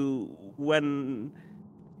to, when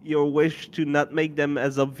your wish to not make them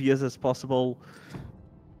as obvious as possible,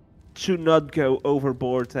 to not go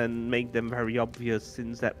overboard and make them very obvious,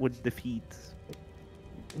 since that would defeat.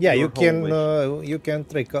 Yeah, your whole wish. you can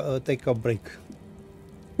take a break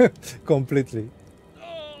completely,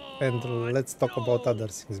 and let's talk about other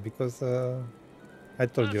things, because I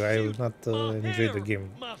told you I will not enjoy the game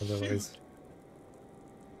otherwise.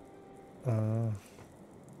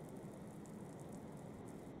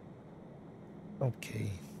 Okay.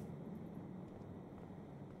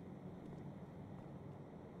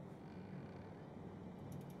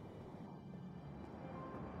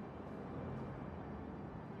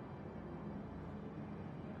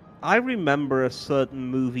 I remember a certain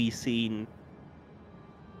movie scene.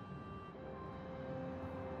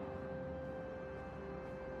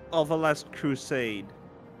 Of a Last Crusade.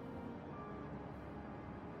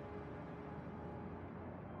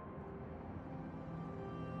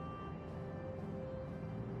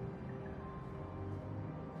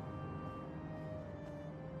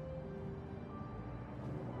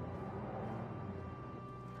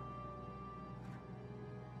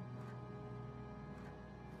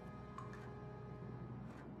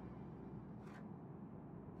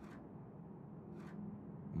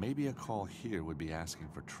 Maybe a call here would be asking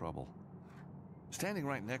for trouble. Standing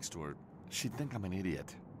right next to her, she'd think I'm an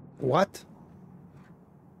idiot. What?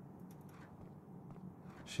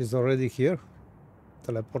 She's already here?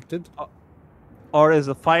 Teleported? Or as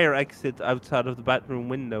a fire exit outside of the bedroom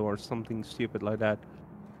window or something stupid like that.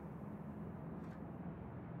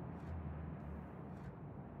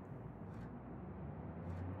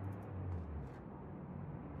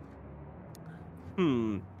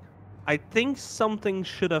 I think something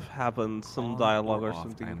should have happened, some dialogue or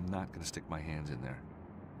something. I'm not going to stick my hands in there.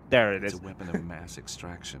 There it is. It's a weapon of mass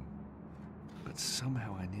extraction. But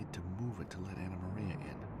somehow I need to move it to let Anna Maria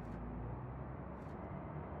in.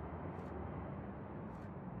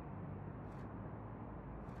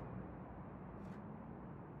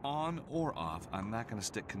 On or off, I'm not going to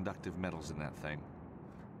stick conductive metals in that thing.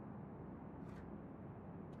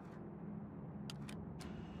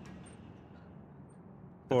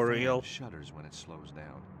 For real? Shudders when it slows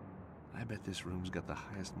down. I bet this room's got the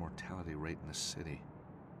highest mortality rate in the city.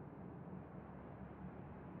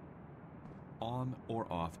 On or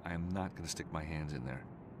off, I am not going to stick my hands in there.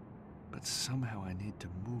 But somehow I need to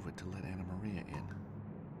move it to let Anna Maria in.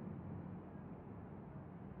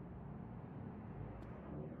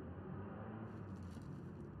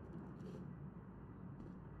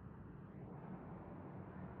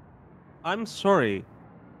 I'm sorry,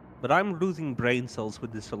 but I'm losing brain cells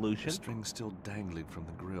with this solution. The string's still dangling from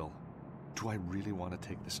the grill. Do I really want to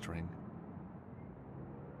take the string?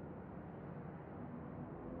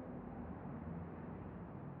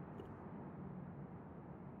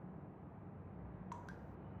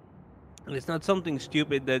 And it's not something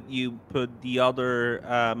stupid that you put the other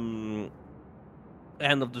end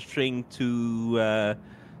of the string to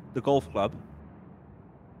the golf club.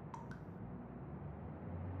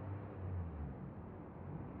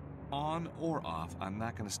 On or off, I'm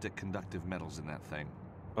not going to stick conductive metals in that thing.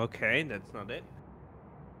 Okay, that's not it.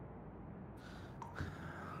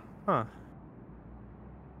 Huh.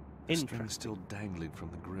 The string's still dangling from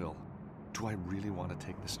the grill. Do I really want to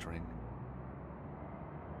take the string?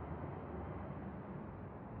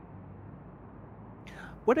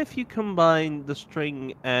 What if you combine the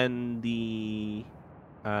string and the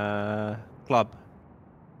club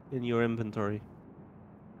in your inventory?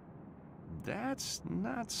 That's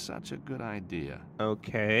not such a good idea.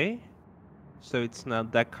 Okay. So it's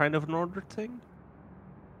not that kind of an order thing?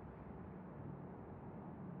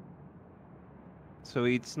 So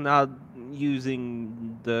it's not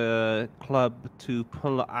using the club to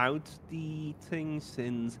pull out the thing,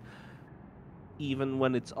 since even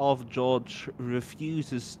when it's off, George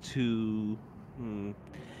refuses to...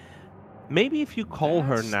 Maybe if you call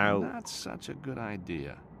her now... That's not such a good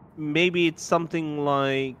idea. Maybe it's something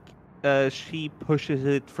like she pushes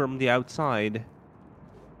it from the outside.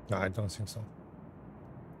 No, I don't think so.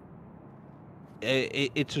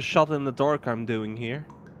 It's a shot in the dark I'm doing here.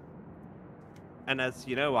 And as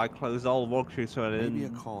you know, I close all walkthroughs, so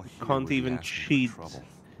I can't even cheat.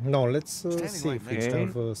 No, let's see if we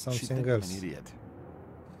have something else.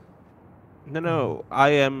 No, I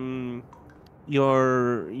am...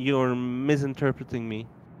 You're misinterpreting me.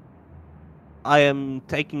 I am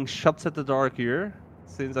taking shots at the dark here,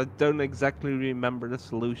 since I don't exactly remember the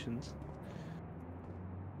solutions.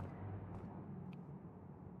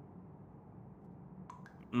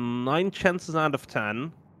 Nine chances out of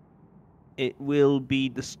 10, it will be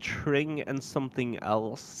the string and something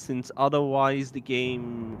else, since otherwise the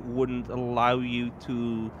game wouldn't allow you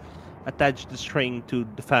to attach the string to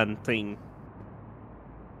the fan thing.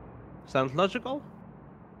 Sounds logical?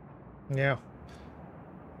 Yeah.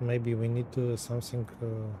 Maybe we need something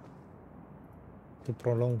to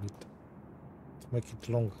prolong it, to make it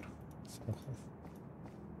longer somehow.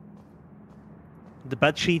 The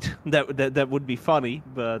bed sheet, that would be funny,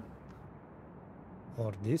 but...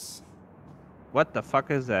 Or this? What the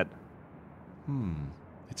fuck is that?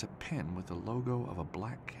 It's a pen with the logo of a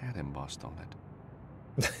black cat embossed on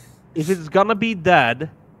it. If it's gonna be that...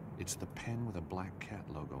 It's the pen with a black cat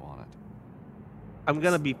logo on it. I'm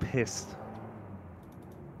gonna be pissed.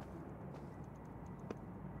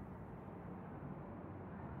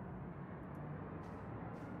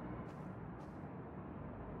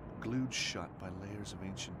 Glued shut by layers of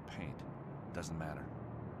ancient paint. Doesn't matter.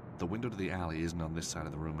 The window to the alley isn't on this side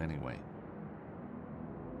of the room anyway.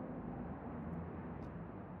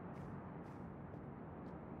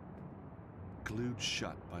 Glued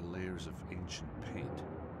shut by layers of ancient paint.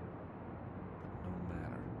 But no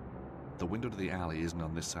matter. The window to the alley isn't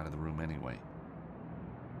on this side of the room anyway.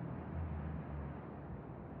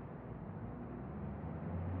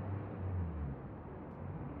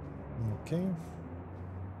 Okay.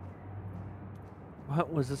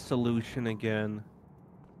 What was the solution again?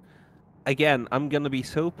 Again, I'm gonna be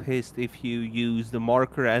so pissed if you use the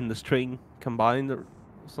marker and the string combined or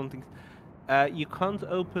something. You can't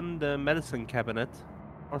open the medicine cabinet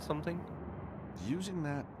or something? Using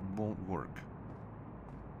that won't work.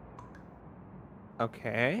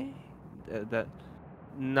 Okay.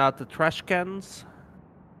 Not the trash cans.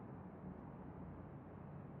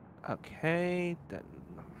 Okay, then.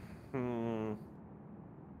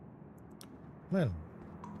 Well,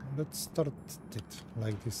 let's start it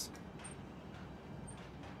like this.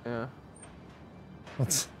 Yeah.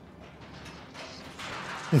 What's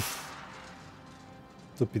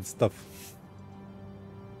stupid stuff.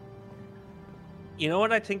 You know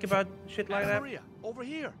what I think about shit like that? Maria, over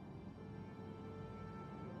here.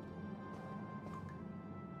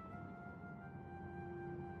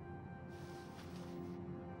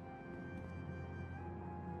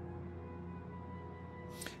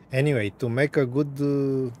 Anyway, to make a good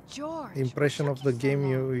George, impression of the game,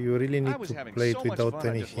 you really need to play it without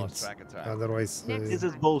any hints. hints. Otherwise, This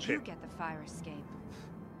is time, bullshit. You get the fire escape.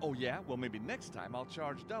 Oh yeah? Well, maybe next time I'll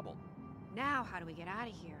charge double. Now, how do we get out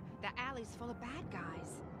of here? The alley's full of bad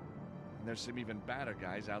guys. And there's some even badder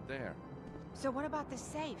guys out there. So what about the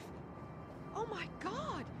safe? Oh my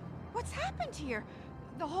God! What's happened here?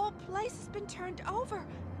 The whole place has been turned over.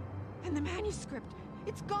 And the manuscript,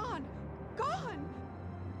 it's gone. Gone!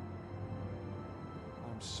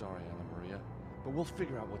 I'm sorry, Anna Maria, but we'll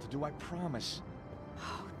figure out what to do, I promise.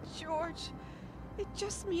 Oh, George, it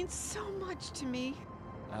just means so much to me.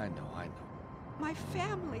 I know. My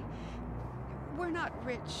family. We're not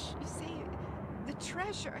rich, you see. The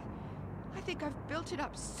treasure, I think I've built it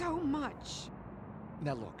up so much.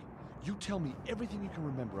 Now look, you tell me everything you can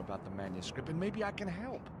remember about the manuscript and maybe I can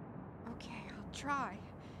help. Okay, I'll try.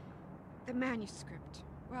 The manuscript,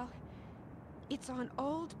 well, it's on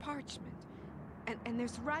old parchment. And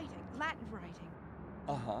there's writing, Latin writing.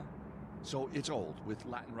 Uh-huh. So it's old, with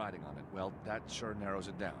Latin writing on it. Well, that sure narrows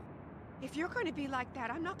it down. If you're going to be like that,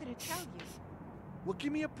 I'm not going to tell you. Well,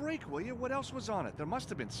 give me a break, will you? What else was on it? There must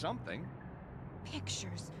have been something.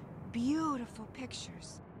 Pictures. Beautiful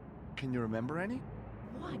pictures. Can you remember any?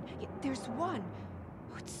 One. There's one.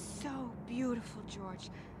 Oh, it's so beautiful, George.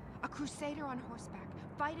 A crusader on horseback,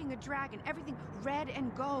 fighting a dragon, everything red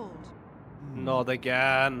and gold. Not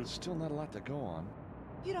again. Still not a lot to go on.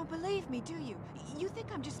 You don't believe me, do you? You think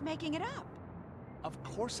I'm just making it up. Of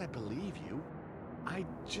course I believe you. I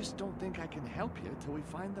just don't think I can help you till we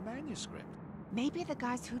find the manuscript. Maybe the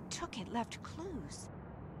guys who took it left clues.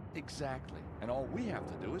 Exactly. And all we have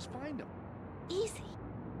to do is find them. Easy.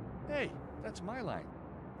 Hey, that's my line.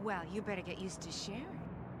 Well, you better get used to sharing.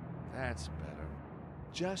 That's better.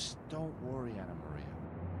 Just don't worry, Anna Maria.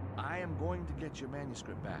 I am going to get your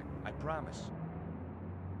manuscript back. I promise.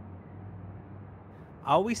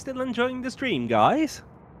 Are we still enjoying the stream, guys?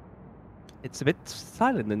 It's a bit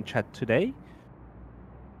silent in chat today.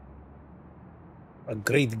 a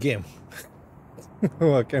great game.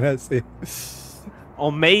 What can I say?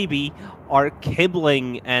 Or maybe are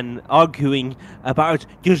quibbling and arguing about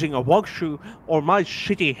using a walkthrough, or my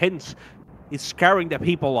shitty hints is scaring the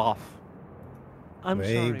people off. I'm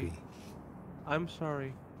sorry. I'm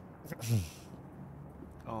sorry.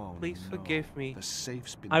 Oh, Please no. forgive me. The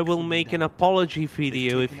safe's been I will cleaned make an out. apology They've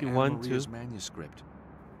video if taken you Anna want Maria's to. manuscript.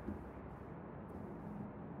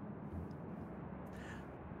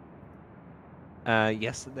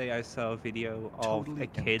 Yesterday I saw a video of Totally a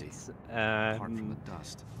kid apart from the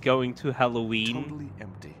dust. going to Halloween Totally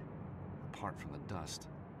empty, apart from the dust.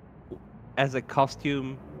 as a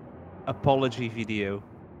costume apology video.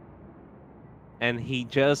 And he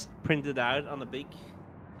just printed out on a big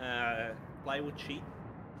plywood sheet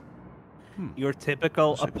your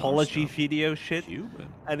typical Must have apology stuff. video shit. Cuban.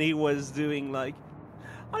 And he was doing like,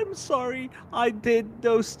 I'm sorry I did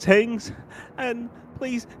those things, and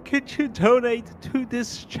please could you donate to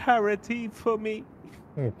this charity for me?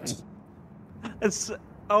 It's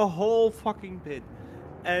a whole fucking bit.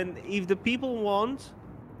 And if the people want,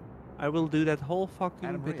 I will do that whole fucking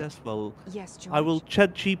Anna bit Maria. as well. Yes, George. I will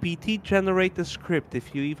ChatGPT generate the script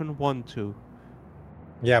if you even want to.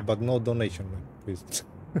 Yeah, but no donation, man, please.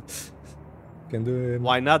 Can do it.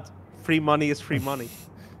 Why not? Free money is free money.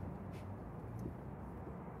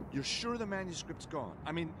 You're sure the manuscript's gone?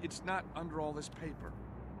 I mean, it's not under all this paper.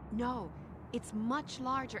 No, it's much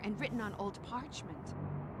larger and written on old parchment.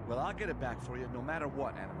 Well, I'll get it back for you no matter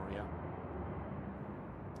what, Anna Maria.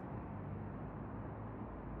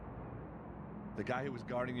 The guy who was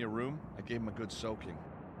guarding your room, I gave him a good soaking.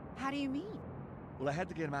 How do you mean? Well, I had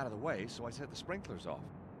to get him out of the way, so I set the sprinklers off.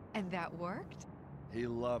 And that worked? He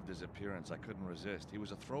loved his appearance. I couldn't resist. He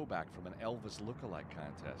was a throwback from an Elvis look-alike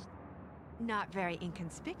contest. Not very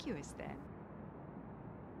inconspicuous, then.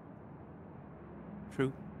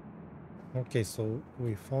 True. Okay, so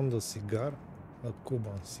we found a cigar, a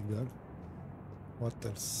Cuban cigar. What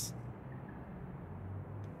else?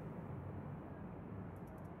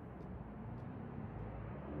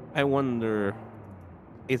 I wonder,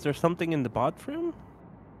 is there something in the bathroom?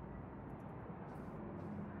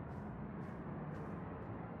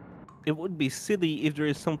 It would be silly if there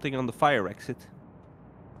is something on the fire exit.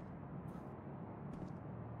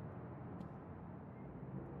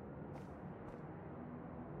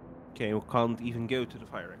 Okay, we can't even go to the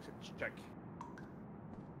fire exit. Check.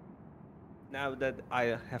 Now that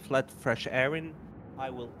I have let fresh air in, I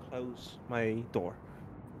will close my door.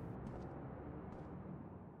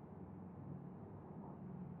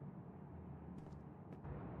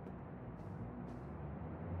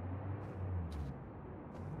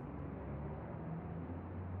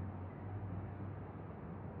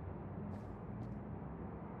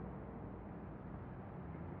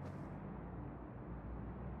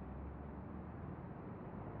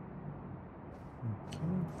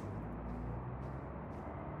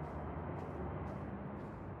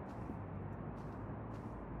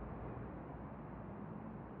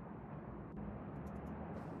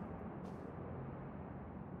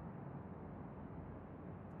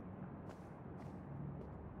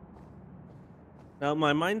 Now,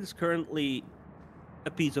 my mind is currently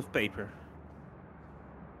a piece of paper.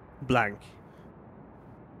 Blank.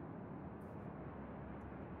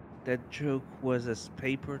 That joke was as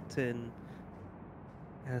paper thin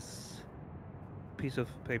as a piece of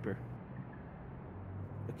paper.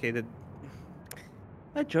 Okay,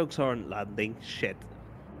 that jokes aren't landing. Shit.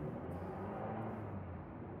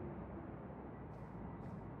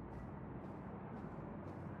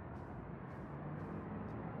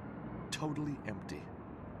 Totally empty,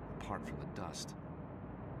 apart from the dust.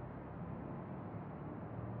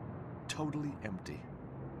 Totally empty,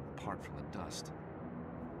 apart from the dust.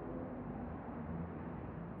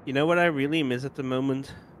 You know what I really miss at the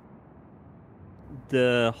moment?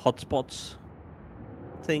 The hotspots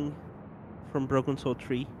thing from Broken Sword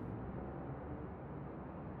 3.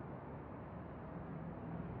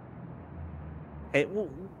 Hey,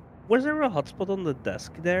 was there a hotspot on the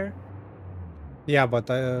desk there? Yeah, but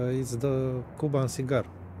it's the Cuban cigar.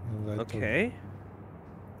 As I told you. Okay.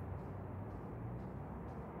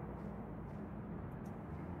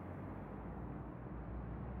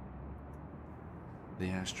 The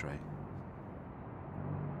ashtray.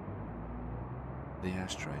 The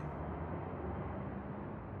ashtray.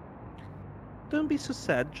 Don't be so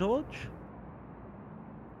sad, George.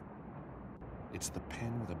 It's the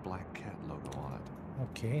pen with a black cat logo on it.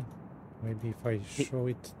 Okay, maybe if I show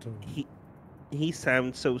it to... He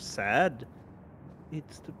sounds so sad.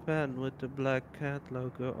 It's the pen with the black cat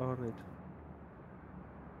logo on it.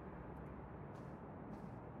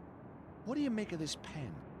 What do you make of this pen?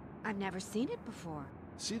 I've never seen it before.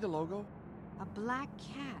 See the logo? A black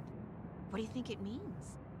cat. What do you think it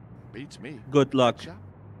means? Beats me. Good luck.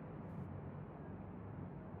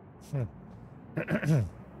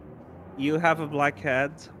 You have a black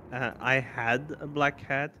cat. I had a black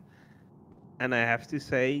cat. And I have to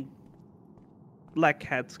say, black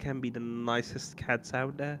cats can be the nicest cats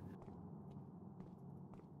out there.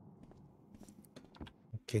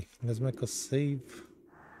 Okay, let's make a save.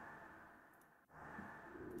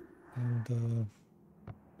 And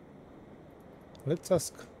let's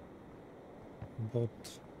ask about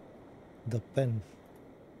the pen.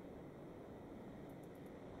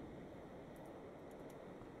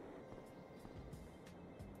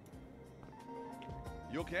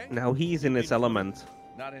 You okay? Now he's in his element.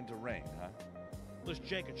 Not into rain, huh? This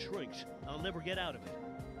jacket shrinks. I'll never get out of it.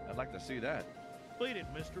 I'd like to see that. Beat it,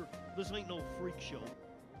 mister. This ain't no freak show.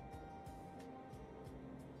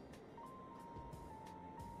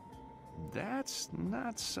 That's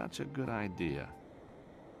not such a good idea.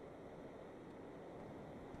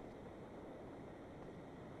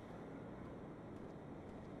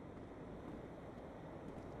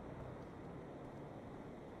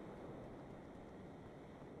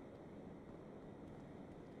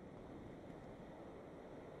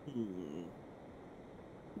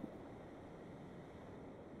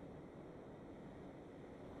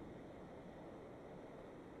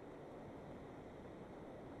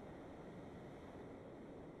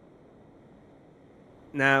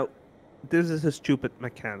 Now, this is a stupid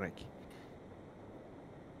mechanic.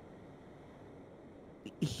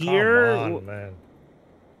 Here, Come on, man.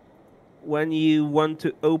 when you want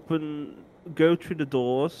to go through the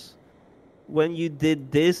doors, when you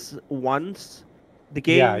did this once, the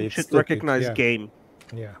Yeah, game it's should stupid, recognize yeah. game.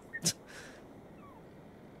 Yeah.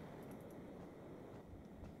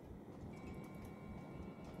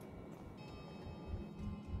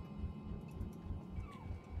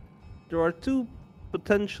 There are two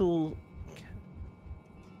potential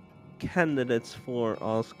candidates for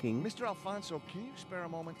asking. Mr. Alfonso, can you spare a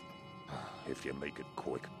moment? If you make it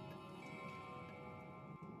quick.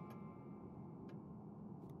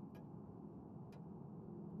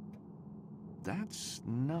 That's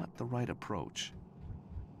not the right approach.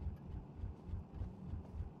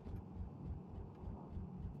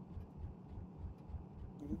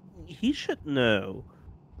 He should know.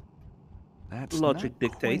 That's Logic not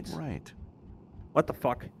dictates. quite right. What the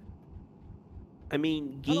fuck? I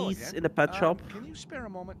mean, Hello geese again. in a pet shop? Can you spare a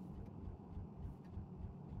moment?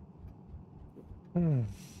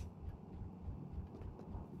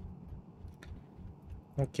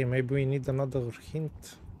 Okay, maybe we need another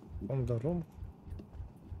hint from the room.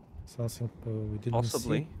 Something we didn't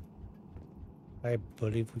Possibly. see. I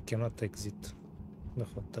believe we cannot exit the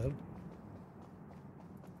hotel.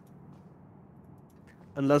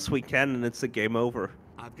 Unless we can and it's a game over.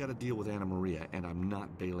 I've got to deal with Anna Maria, and I'm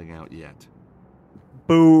not bailing out yet.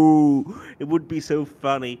 Boo! It would be so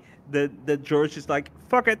funny that George is like,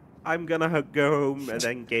 fuck it, I'm gonna go home, and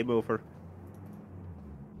then game over.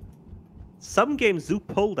 Some games do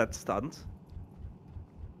pull that stunt.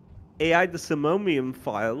 AI the Simomium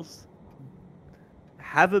files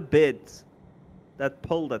have a bit that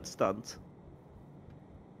pull that stunt.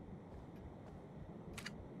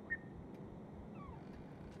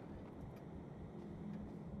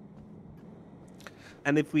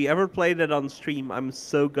 And if we ever play that on stream, I'm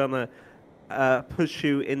so gonna push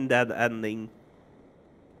you in that ending.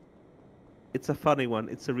 It's a funny one.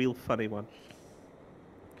 It's a real funny one.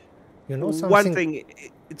 You know something? One thing,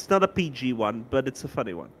 it's not a PG one, but it's a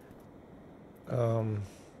funny one.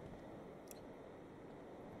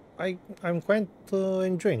 I'm quite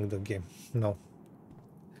enjoying the game now,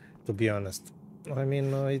 to be honest. I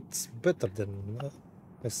mean, it's better than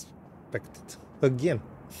expected. Again.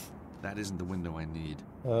 That isn't the window I need.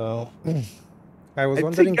 I was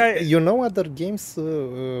wondering, you know other games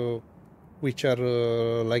which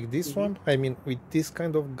are like this one? I mean, with this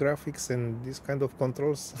kind of graphics and this kind of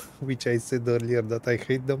controls, which I said earlier that I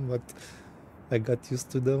hate them, but I got used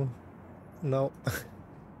to them now.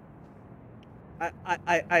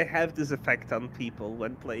 I have this effect on people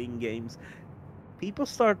when playing games. People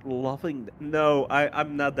start loving them. No,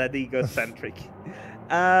 I'm not that egocentric.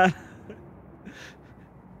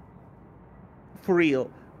 For real.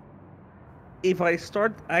 If I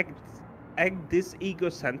start act this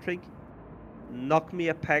egocentric, knock me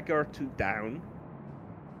a peg or two down.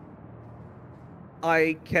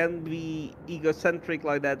 I can be egocentric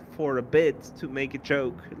like that for a bit to make a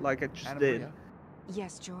joke, like I just did.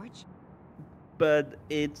 Yes, George? But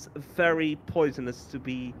it's very poisonous to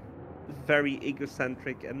be very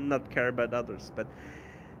egocentric and not care about others. But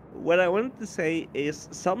what I wanted to say is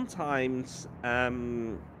sometimes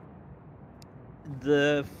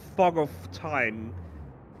the fog of time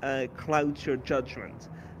clouds your judgment.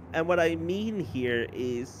 And what I mean here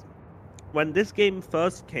is when this game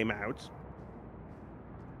first came out,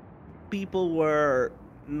 people were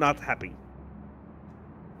not happy.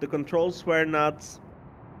 The controls were not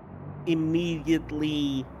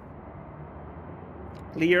immediately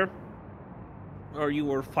clear, or you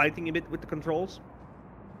were fighting a bit with the controls,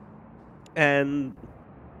 and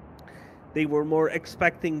they were more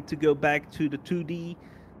expecting to go back to the 2D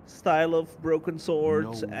style of broken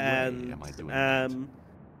swords. No and way am I doing that.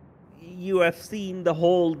 You have seen the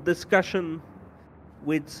whole discussion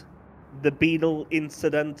with the Beetle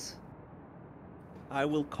incident, I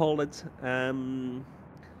will call it,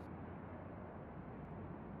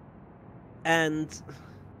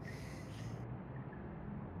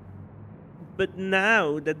 but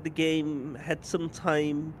now that the game had some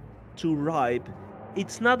time to ripe,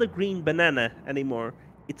 it's not a green banana anymore.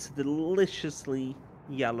 It's a deliciously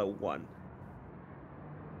yellow one.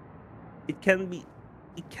 It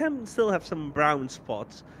can still have some brown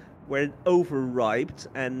spots where it overripe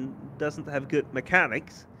and doesn't have good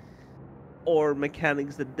mechanics, or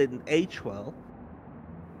mechanics that didn't age well,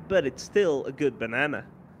 but it's still a good banana.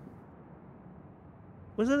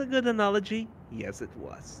 Was that a good analogy? Yes, it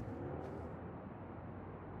was.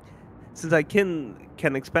 Since I can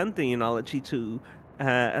expand the analogy to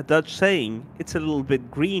a Dutch saying, it's a little bit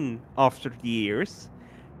green after the years.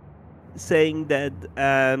 saying that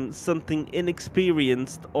something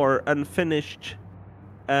inexperienced or unfinished,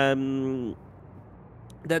 that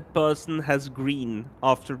person has green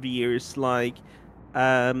after the years, like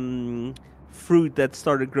fruit that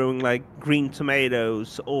started growing like green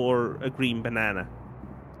tomatoes or a green banana.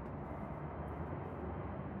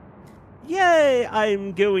 Yay!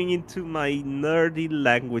 I'm going into my nerdy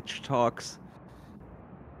language talks.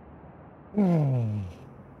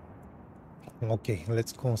 Okay,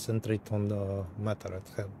 let's concentrate on the matter at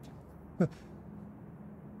hand.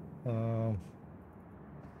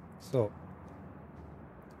 So,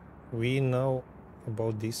 we know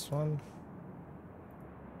about this one.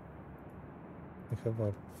 We have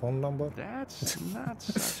a phone number. That's not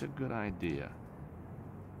such a good idea.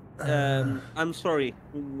 I'm sorry.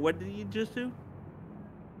 What did you just do?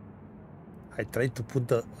 I tried to put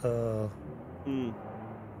the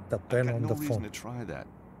pen on the phone. No reason to try that.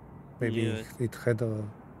 Maybe it had a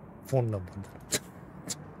phone number.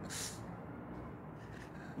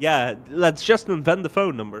 Yeah, let's just invent the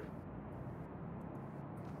phone number.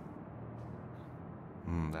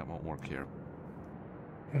 That won't work here.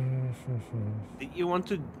 You want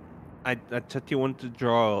to? I thought you want to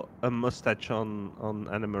draw a mustache on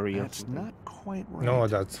Anna Maria. That's not quite right. No,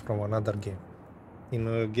 that's from another game.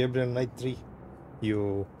 In Gabriel Knight 3,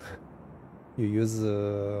 you use.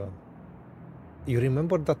 You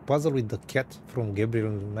remember that puzzle with the cat from Gabriel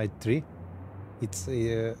Knight 3?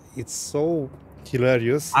 It's so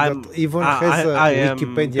hilarious that even has a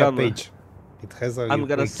Wikipedia page. It has a I'm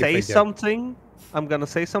gonna say something. I'm gonna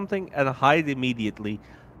say something and hide immediately.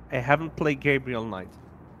 I haven't played Gabriel Knight.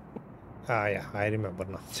 Ah, yeah, I remember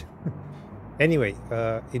now. Anyway,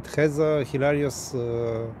 it has a hilarious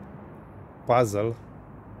puzzle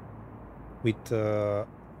with a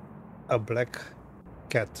black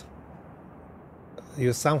cat.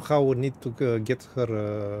 You somehow need to get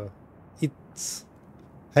her its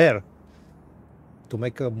hair to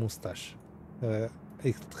make a mustache. It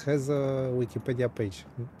has a Wikipedia page.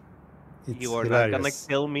 It's You are hilarious. not gonna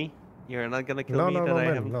kill me. You're not gonna kill me that I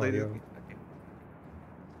haven't played it. Okay.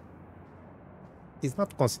 It's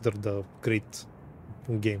not considered a great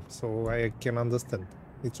game, so I can understand.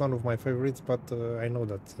 It's one of my favorites, but I know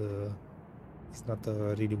that it's not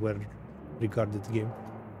a really well-regarded game.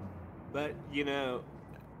 But you know,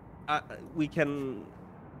 we can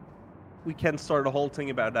start a whole thing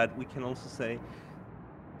about that. We can also say,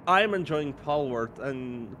 I'm enjoying Palworld,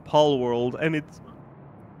 and it's,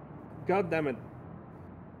 God damn it.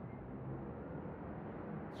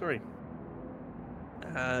 Sorry.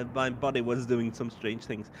 My body was doing some strange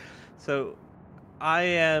things. So, I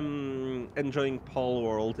am enjoying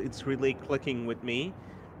Palworld. It's really clicking with me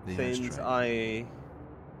since I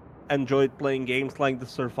enjoyed playing games like the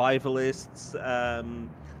Survivalists.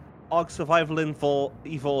 Ark Survival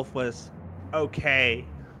Evolve was okay,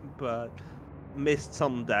 but missed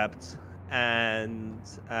some depth, and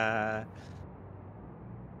a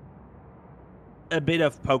bit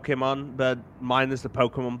of Pokemon, but minus the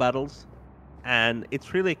Pokemon battles. And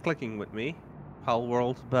it's really clicking with me,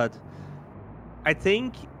 Palworld, but I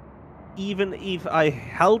think even if I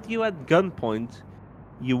held you at gunpoint,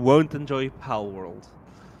 you won't enjoy Palworld.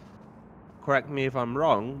 Correct me if I'm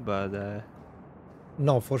wrong, but...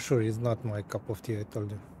 No, for sure, it's not my cup of tea, I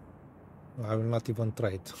told you. I will not even try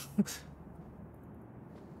it.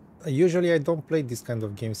 Usually I don't play this kind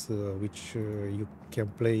of games which you can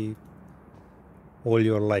play all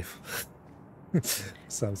your life.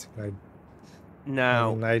 Something like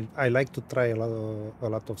now. I mean, I like to try a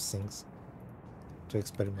lot of things to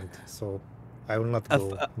experiment, so I will not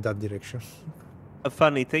go that direction. A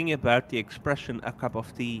funny thing about the expression "a cup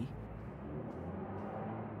of tea,"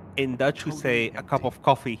 in Dutch we say "a cup of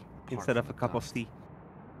coffee" instead of "a cup of tea."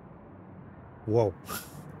 Whoa,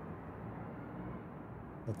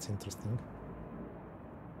 that's interesting.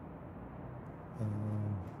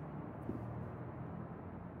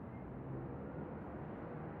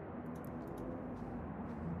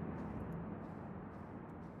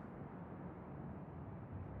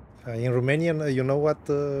 In Romanian, you know what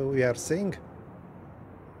we are saying?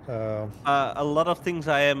 A lot of things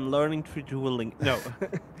I am learning through Duolingo. No.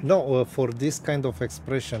 No, for this kind of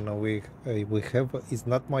expression we have, it's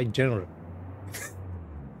not my genre.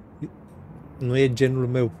 Nu e genul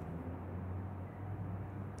meu.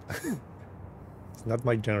 It's not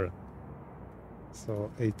my genre.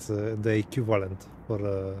 So it's the equivalent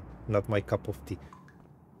for not my cup of tea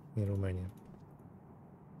in Romanian.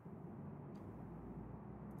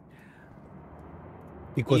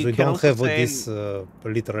 Because we don't have this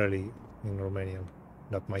literally in Romanian,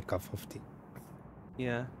 not my cup of tea.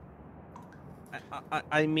 Yeah.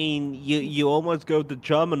 I mean, you almost go the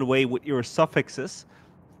German way with your suffixes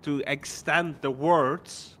to extend the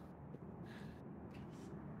words.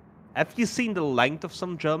 Have you seen the length of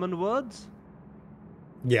some German words?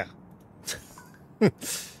 Yeah.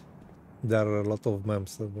 There are a lot of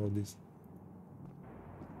memes about this.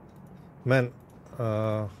 Man,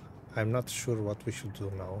 I'm not sure what we should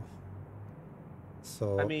do now.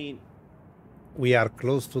 So I mean, we are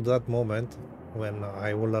close to that moment when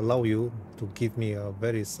I will allow you to give me a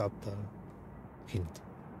very subtle hint.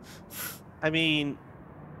 I mean,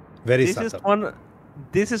 Very this subtle.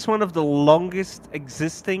 this is one of the longest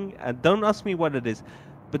existing, and don't ask me what it is,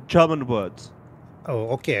 but German words. Oh,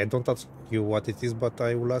 okay. I don't ask you what it is, but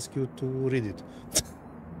I will ask you to read it.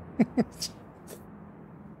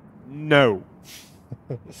 No.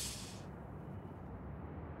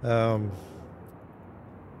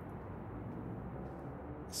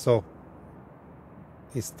 So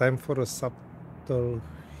it's time for a subtle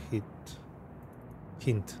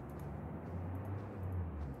hint.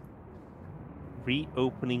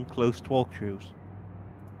 Reopening closed walkthroughs.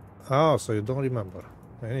 Oh, so you don't remember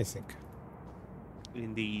anything.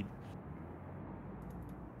 Indeed.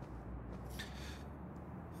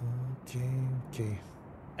 Okay.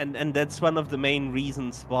 And that's one of the main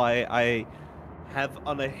reasons why I have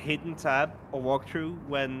on a hidden tab a walkthrough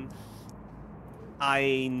when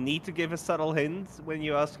I need to give a subtle hint when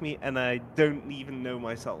you ask me, and I don't even know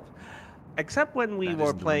myself. Except when we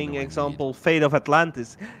were playing, example, Fate of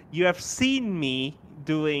Atlantis. You have seen me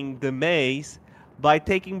doing the maze by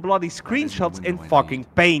taking bloody screenshots in fucking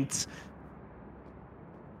paint.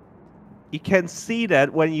 You can see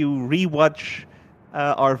that when you rewatch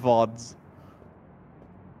our VODs.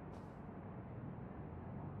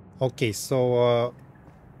 Okay, so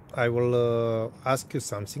I will ask you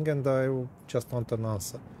something and I just want an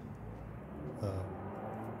answer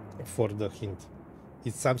for the hint.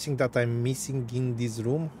 It's something that I'm missing in this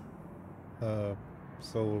room,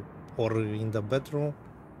 or in the bedroom.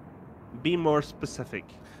 Be more specific.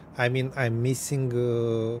 I mean, I'm missing,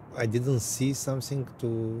 I didn't see something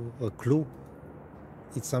to a clue.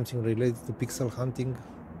 It's something related to pixel hunting.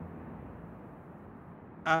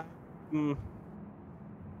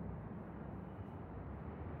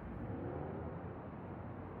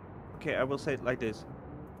 Okay, I will say it like this.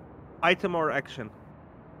 Item or action?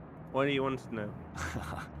 What do you want to know?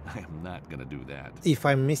 I am not gonna do that. If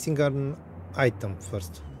I'm missing an item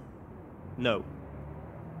first. No.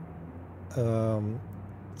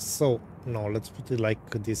 So, no, let's put it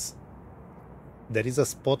like this. There is a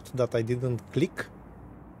spot that I didn't click,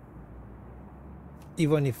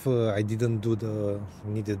 even if I didn't do the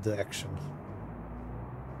needed action.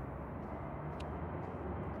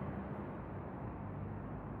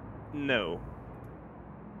 No.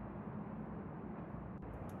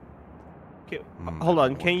 Okay, hold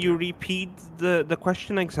on. Can you repeat the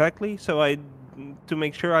question exactly to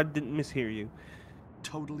make sure I didn't mishear you?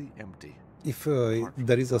 Totally empty. If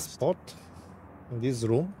there is a spot in this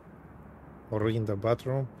room or in the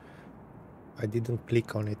bathroom, I didn't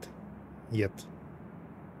click on it yet.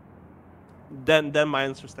 Then my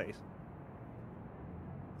answer stays.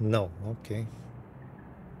 No, okay.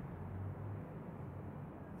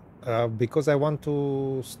 Because I want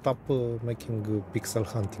to stop making pixel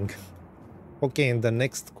hunting. Okay, and the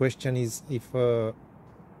next question is if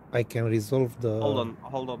I can resolve the... Hold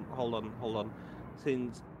on.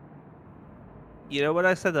 Since you know what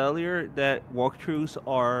I said earlier, that walkthroughs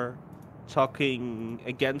are talking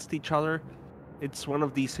against each other, it's one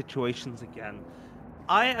of these situations again.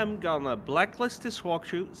 I am gonna blacklist this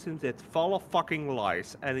walkthrough since it's full of fucking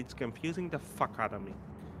lies and it's confusing the fuck out of me.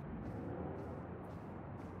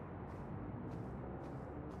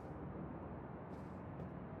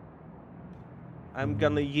 I'm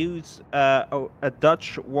gonna use a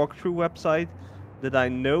Dutch walkthrough website that I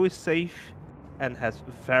know is safe and has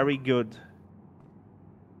very good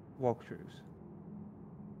walkthroughs.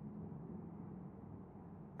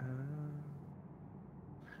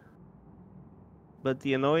 But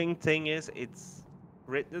the annoying thing is it's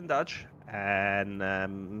written in Dutch and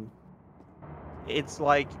it's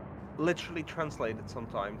like literally translated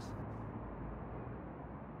sometimes.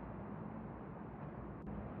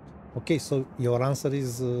 Okay, so your answer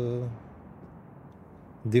is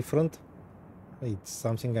different. It's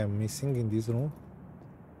something I'm missing in this room.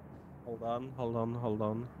 Hold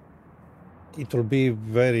on. It will be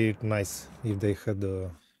very nice if they had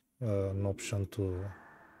an option to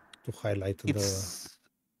highlight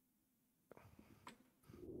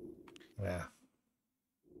Yeah.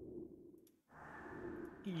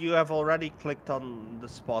 You have already clicked on the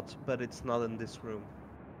spot, but it's not in this room.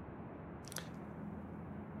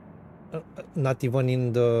 Not even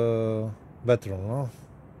in the bedroom, no?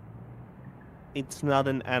 It's not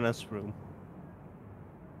in Anna's room.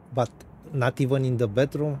 But not even in the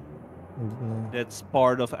bedroom? No. That's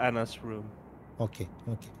part of Anna's room. Okay,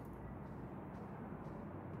 okay.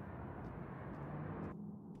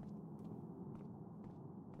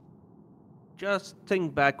 Just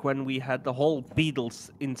think back when we had the whole Beatles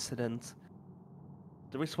incident.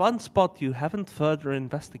 There is one spot you haven't further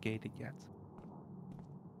investigated yet.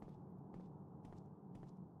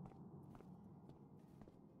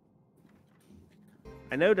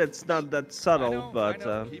 I know that's not that subtle, but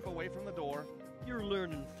I know. Keep away from the door. You're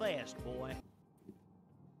learning fast, boy.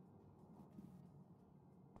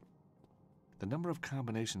 The number of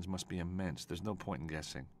combinations must be immense. There's no point in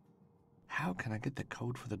guessing. How can I get the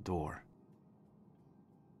code for the door?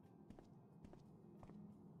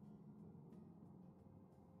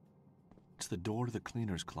 It's the door to the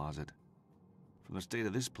cleaner's closet. From the state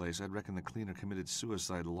of this place, I'd reckon the cleaner committed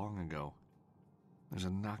suicide long ago. There's a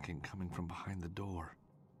knocking coming from behind the door.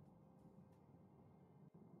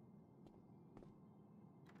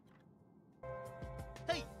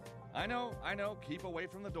 Hey! I know. Keep away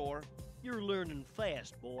from the door. You're learning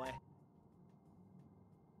fast, boy.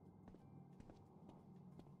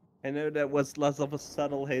 I know that was less of a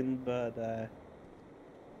subtle hint, but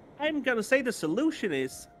I'm gonna say the solution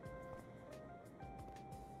is...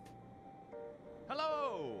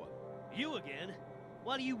 Hello! You again?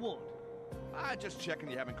 What do you want? Just checking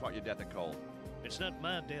you haven't caught your death of cold. It's not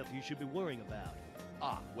my death you should be worrying about.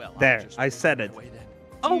 Ah, well, There, I said it.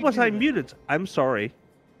 Oh, was I muted? I'm sorry.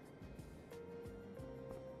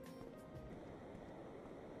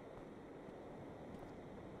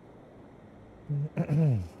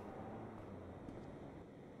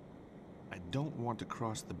 I don't want to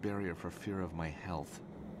cross the barrier for fear of my health.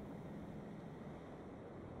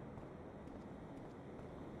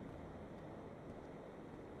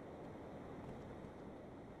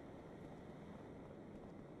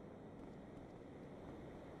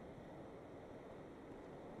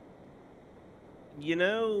 You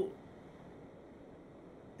know,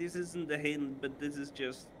 this isn't a hint, but this is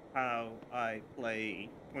just how I play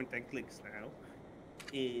point and clicks now.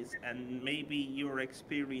 And maybe your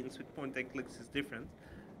experience with point and clicks is different,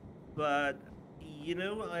 but you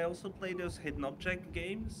know, I also play those hidden object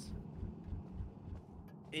games.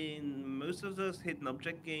 In most of those hidden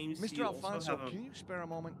object games, Mr. you also Alfonso, have can you spare a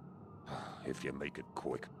moment? If you make it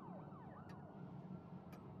quick.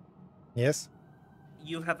 Yes?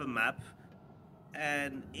 you have a map,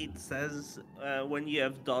 and it says when you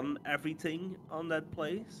have done everything on that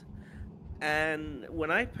place. And when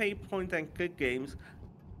I play point and click games,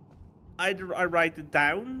 either I write it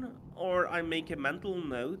down or I make a mental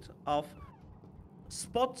note of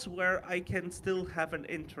spots where I can still have an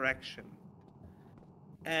interaction.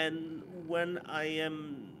 And when I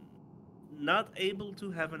am not able to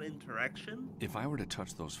have an interaction... If I were to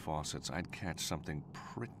touch those faucets, I'd catch something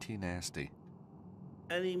pretty nasty.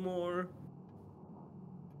 ...anymore,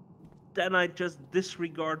 then I just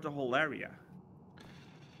disregard the whole area.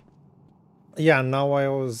 Yeah, now I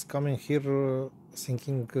was coming here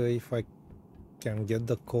thinking if I can get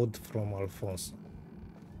the code from Alfonso.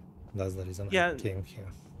 That's the reason I came here.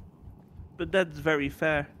 But that's very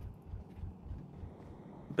fair.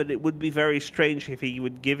 But it would be very strange if he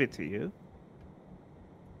would give it to you.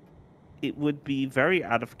 It would be very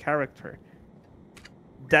out of character.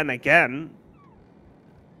 Then again,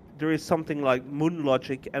 there is something like moon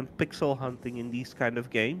logic and pixel hunting in these kind of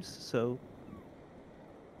games, so...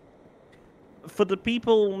 For the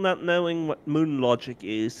people not knowing what moon logic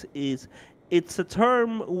is it's a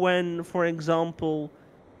term when, for example...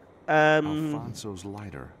 Alfonso's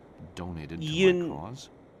lighter donated to my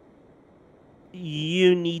cause?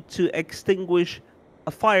 You need to extinguish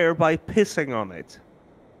a fire by pissing on it.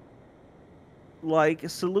 Like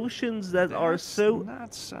solutions that are so...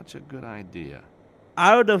 not such a good idea.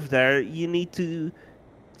 Out of there, you need to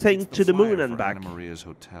take to the moon and back. Anna Maria's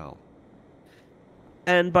hotel.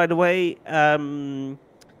 And by the way,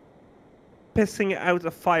 pissing out a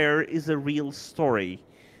fire is a real story.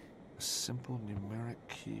 A simple numeric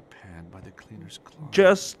keypad by the cleaner's closet.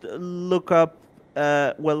 Just look up,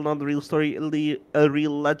 well, not a real story, a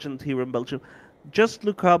real legend here in Belgium. Just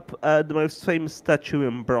look up the most famous statue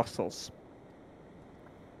in Brussels.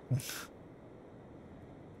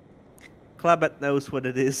 Clabet knows what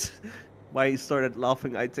it is. Why he started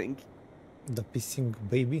laughing, I think. The pissing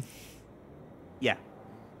baby? Yeah.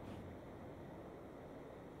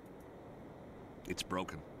 It's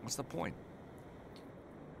broken. What's the point?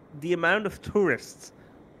 The amount of tourists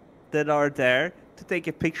that are there to take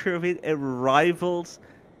a picture of it, it rivals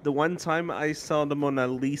The one time I saw the Mona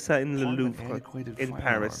Lisa in the Part of an Louvre antiquated in fire alarm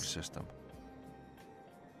Paris. system.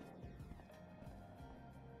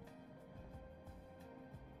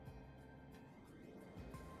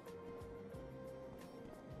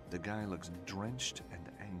 The guy looks drenched and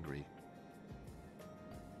angry.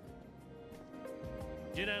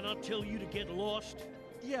 Did I not tell you to get lost?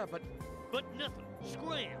 Yeah, but But nothing.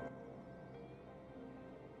 Scram.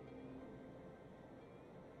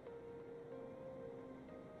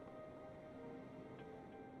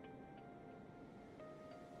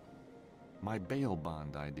 My bail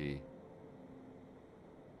bond ID.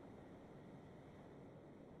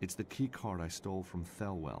 It's the key card I stole from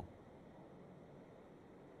Thelwell.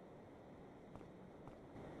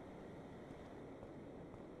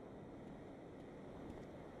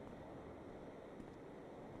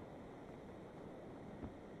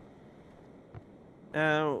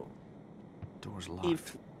 Now, Door's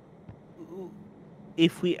locked.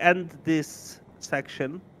 if we end this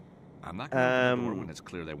section, I'm not going to open the door when it's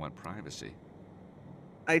clear they want privacy.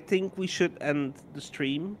 I think we should end the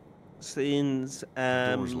stream since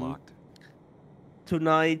The door's locked.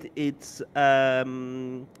 tonight it's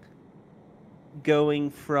going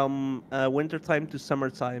from wintertime to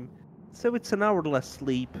summertime, so it's an hour less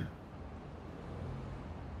sleep.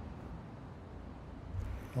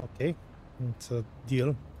 Okay, it's a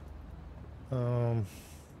deal.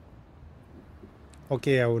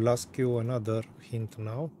 Okay, I will ask you another hint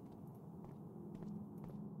now.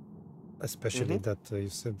 Especially that you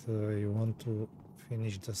said you want to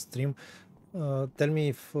finish the stream. Tell me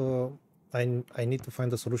if I need to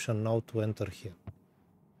find a solution now to enter here.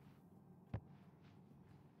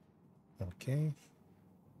 Okay.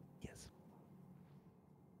 Yes.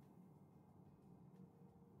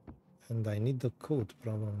 And I need the code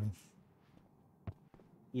probably.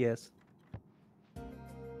 Yes.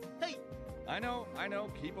 Hey, I know.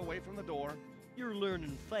 Keep away from the door. you're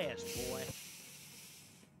learning fast, boy.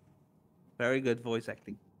 Very good voice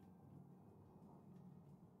acting.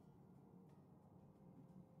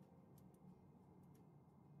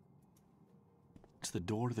 It's the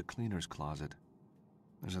door to the cleaner's closet.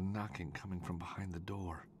 There's a knocking coming from behind the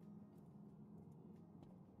door.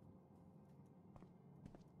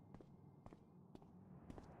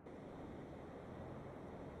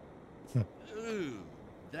 Ooh,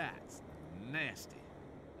 that's nasty.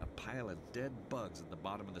 A pile of dead bugs at the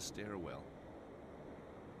bottom of the stairwell.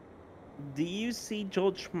 Do you see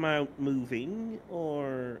George Mount moving,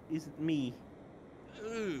 or is it me?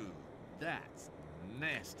 Ooh, that's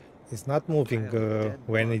nasty. It's not moving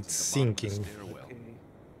when bugs it's at the bottom of the sinking. stairwell. Okay.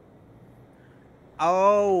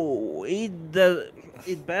 Oh,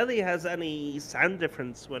 it barely has any sound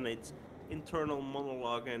difference when it's internal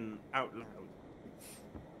monologue and out loud.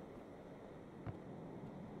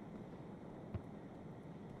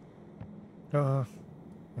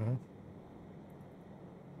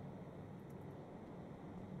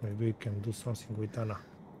 Maybe we can do something with Anna.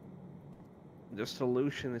 The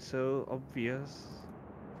solution is so obvious.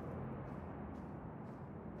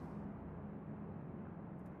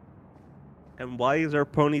 And why is her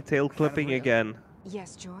ponytail clipping again?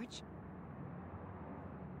 Yes, George?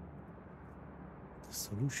 The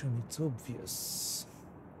solution is obvious.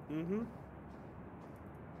 Mm-hmm.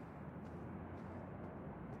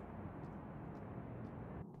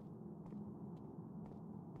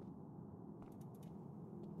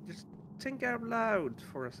 Just think out loud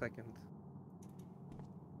for a second.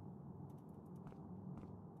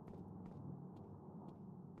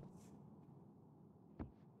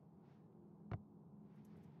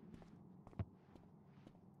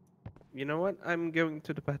 You know what? I'm going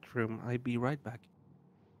to the bathroom. I'll be right back.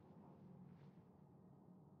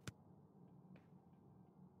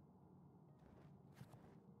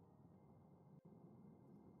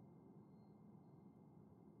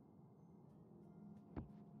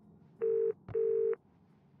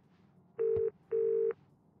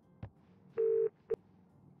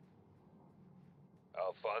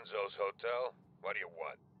 Alfonso's Hotel? What do you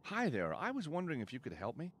want? Hi there. I was wondering if you could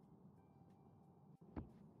help me.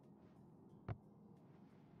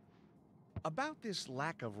 About this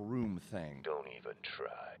lack of room thing. Don't even try.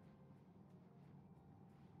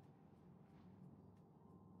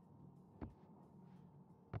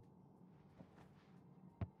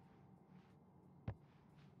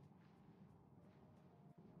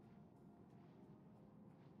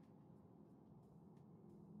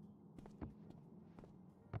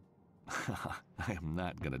 I am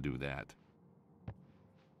not gonna do that.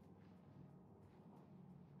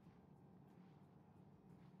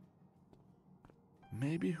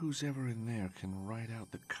 Maybe who's ever in there can write out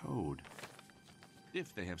the code.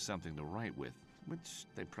 If they have something to write with. which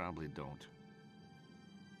they probably don't.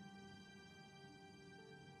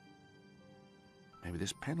 Maybe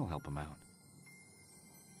this pen will help them out.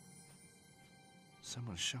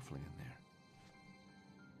 Someone's shuffling in there.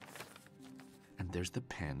 And there's the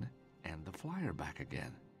pen and the flyer back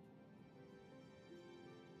again.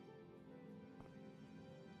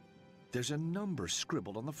 There's a number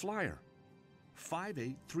scribbled on the flyer.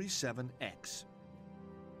 5837X.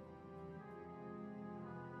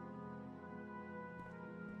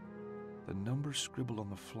 The number scribbled on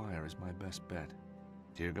the flyer is my best bet.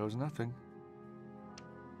 Here goes nothing.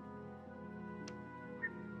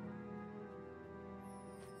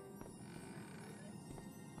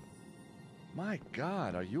 My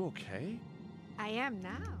God, are you okay? I am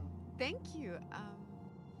now. Thank you.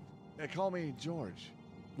 Call me George.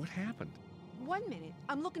 What happened? 1 minute.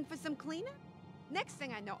 I'm looking for some cleaner. Next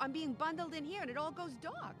thing I know, I'm being bundled in here and it all goes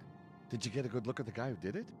dark. Did you get a good look at the guy who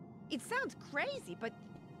did it? It sounds crazy, but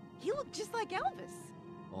he looked just like Elvis.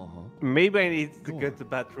 Uh-huh. Maybe I need to go to the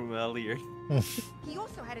bathroom earlier. He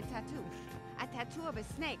also had a tattoo. A tattoo of a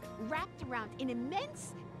snake wrapped around an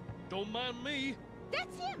immense... Don't mind me.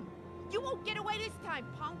 That's him! You won't get away this time,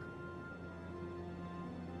 punk!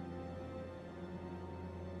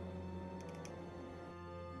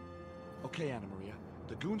 Okay, Anna Maria.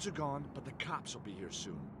 The goons are gone, but the cops will be here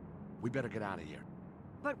soon. We better get out of here.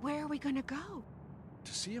 But where are we gonna go?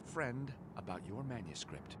 To see a friend about your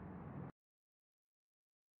manuscript.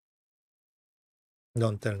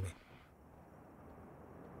 Don't tell me.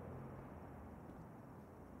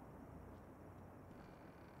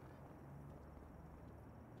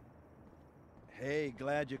 Hey,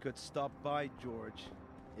 glad you could stop by, George.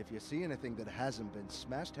 If you see anything that hasn't been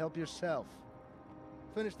smashed, help yourself.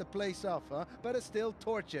 Finish the place off, huh? Better still,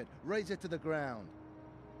 torch it. Raise it to the ground.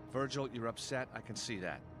 Virgil, you're upset. I can see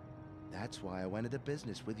that. That's why I went into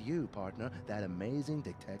business with you, partner. That amazing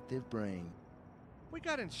detective brain. We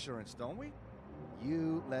got insurance, don't we?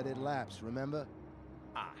 You let it lapse, remember?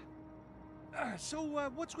 So,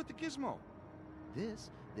 what's with the gizmo? This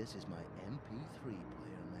is my MP3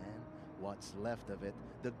 player, man. What's left of it,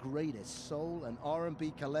 the greatest soul and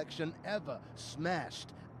R&B collection ever. Smashed,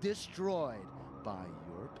 destroyed by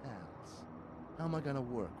your pals. How am I gonna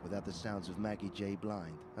work without the sounds of Maggie J.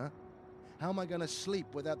 Blind, huh? How am I gonna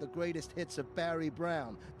sleep without the greatest hits of Barry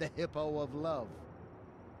Brown, the hippo of love?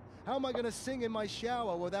 How am I gonna sing in my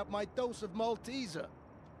shower without my dose of Malteser?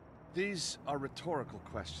 These are rhetorical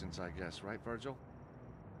questions, I guess, right, Virgil?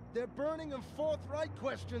 They're burning and forthright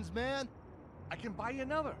questions, man. I can buy you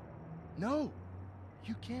another. No,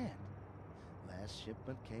 you can't. Last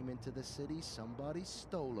shipment came into the city, somebody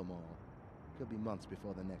stole them all. Could be months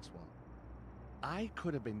before the next one. I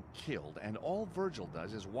could have been killed, and all Virgil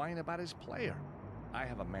does is whine about his player. I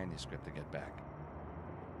have a manuscript to get back.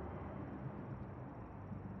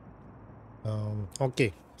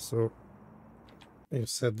 Okay, so you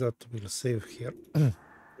said that we'll save here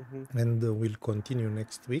and we'll continue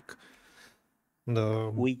next week.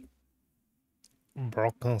 The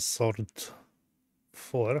Broken Sword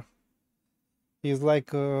 4 is like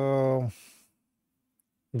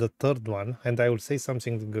the third one, and I will say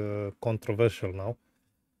something controversial now.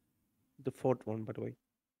 The fourth one, by the way.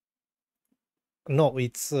 No,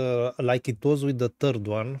 it's like it was with the third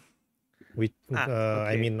one. With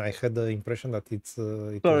I mean, I had the impression that it was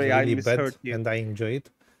really bad, and I enjoy it.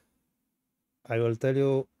 I will tell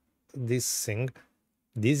you this thing,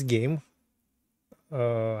 this game,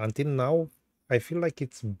 until now, I feel like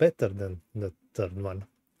it's better than the third one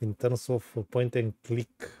in terms of point and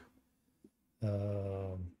click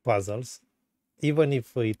puzzles, even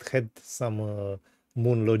if it had some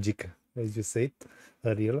moon logic, as you said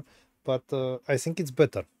earlier, but I think it's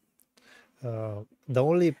better. The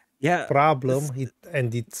only problem,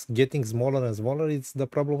 and it's getting smaller and smaller, it's the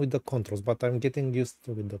problem with the controls, but I'm getting used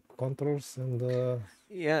to with the controls. And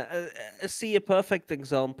see a perfect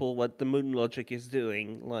example what the moon logic is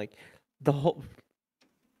doing, like the whole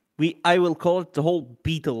I will call it the whole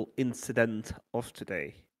Beetle incident of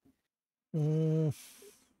today. I'm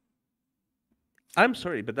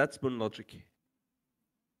sorry, but that's moon logic.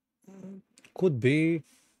 Could be.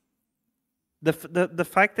 The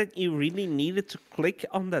fact that you really needed to click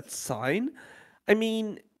on that sign, I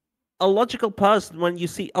mean, a logical person, when you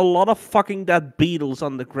see a lot of fucking dead beetles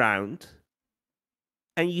on the ground,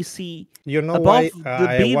 and you see above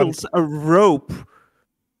the beetles a rope.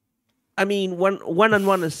 I mean, one and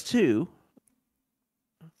one is two.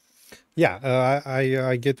 Yeah,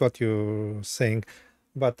 I get what you're saying,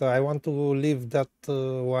 but I want to leave that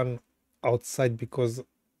one outside because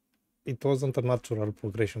it wasn't a natural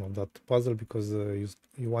progression of that puzzle, because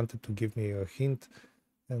you wanted to give me a hint,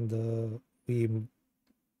 and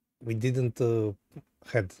we didn't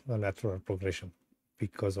had a natural progression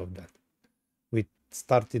because of that. We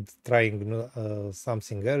started trying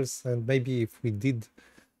something else, and maybe if we did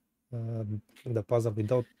the puzzle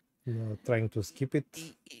without trying to skip it,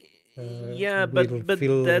 Yeah, we'll but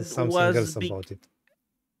feel that something was else about it.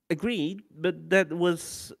 agreed, but that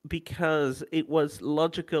was because it was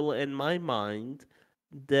logical in my mind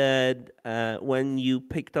that when you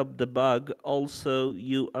picked up the bug, also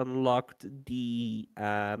you unlocked the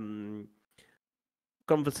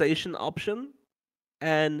conversation option.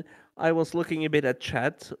 And I was looking a bit at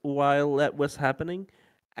chat while that was happening,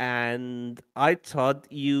 and I thought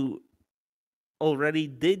you already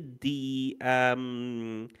did the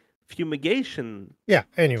fumigation Yeah,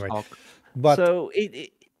 anyway, talk. but So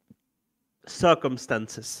it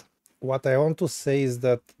circumstances. what I want to say is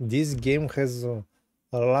that this game has a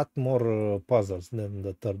lot more puzzles than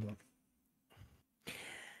the third one.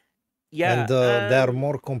 Yeah, And they are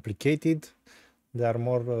more complicated. They are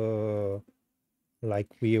more like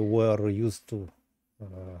we were used to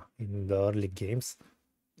in the early games.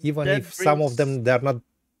 Even that if some of brings them they are not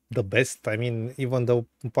the best. I mean, even the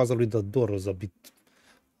puzzle with the door was a bit.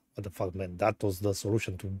 What the fuck, man? That was the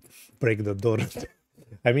solution to break the door.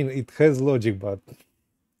 I mean, it has logic, but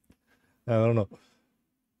I don't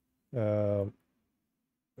know.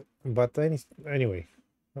 But anyway,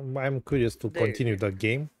 I'm curious to there. continue the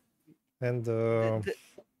game. And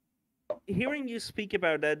Hearing you speak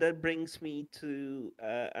about that, that brings me to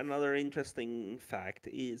another interesting fact.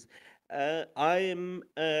 Is I am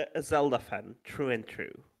a Zelda fan through and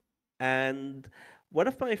through, and one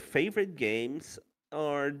of my favorite games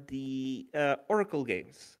are the Oracle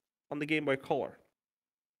games on the Game Boy Color,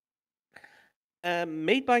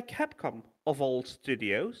 made by Capcom of all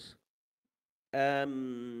studios.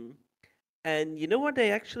 Um, and you know what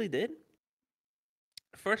they actually did?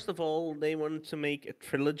 First of all, they wanted to make a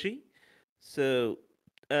trilogy. So,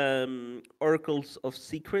 Oracles of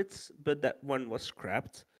Secrets, but that one was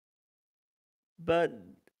scrapped. But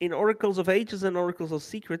in Oracles of Ages and Oracles of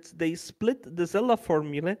Secrets, they split the Zelda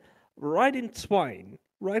formula right in twine,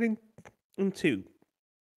 in two.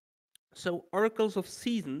 So, Oracles of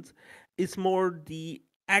Seasons is more the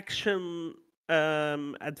action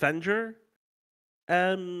adventure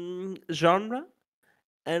genre,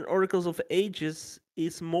 and Oracles of Ages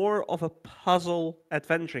is more of a puzzle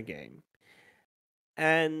adventure game.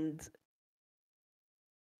 And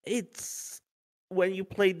it's when you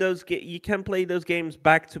play you can play those games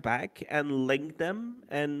back to back and link them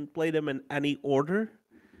and play them in any order,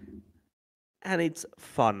 and it's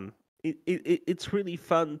fun. It's really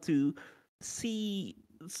fun to see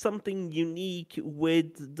something unique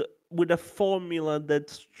with a formula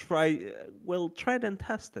that's tried and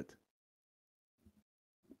tested.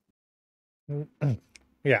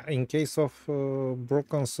 yeah, in case of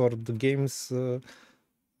Broken Sword games,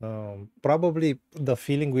 probably the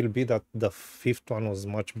feeling will be that the fifth one was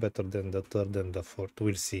much better than the third and the fourth.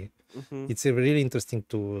 We'll see. It's really interesting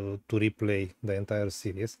to replay the entire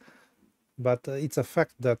series, but it's a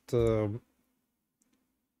fact that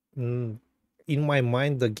in my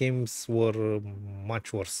mind the games were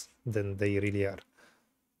much worse than they really are,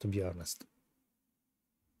 to be honest.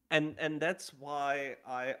 And that's why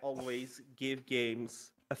I always give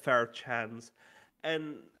games a fair chance,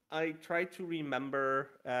 and I try to remember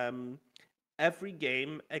every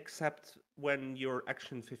game except when your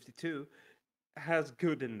Action 52 has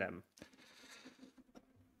good in them.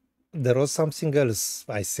 There was something else,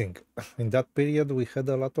 I think. In that period, we had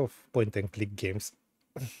a lot of point and click games.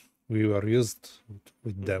 We were used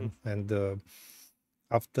with them, and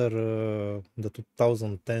after the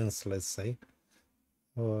 2010s, let's say,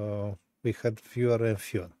 we had fewer and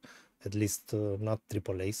fewer, at least not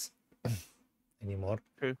AAAs anymore.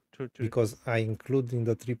 True. Because I include in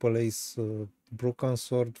the AAAs Broken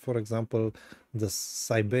Sword, for example, the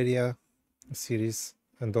Siberia series,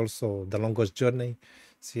 and also the Longest Journey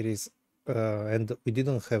series, and we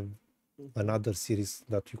didn't have another series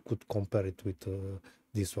that you could compare it with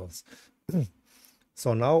these ones.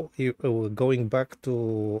 So now, going back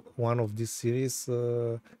to one of these series,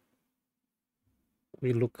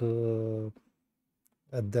 we look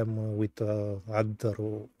at them with other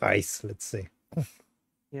eyes, let's say.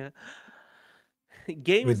 Yeah,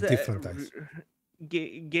 games With that different eyes.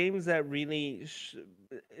 games that really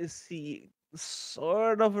see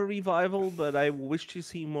sort of a revival, but I wish to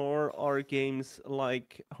see more are games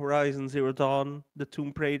like Horizon Zero Dawn, the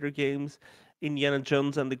Tomb Raider games, Indiana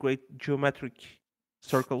Jones and the Great Geometric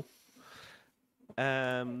Circle.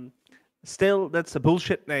 Still, that's a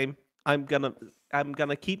bullshit name. I'm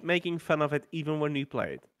gonna keep making fun of it even when we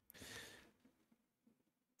play it.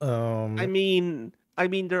 I mean,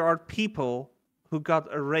 there are people who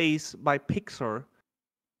got erased by Pixar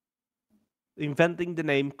inventing the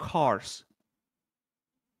name Cars.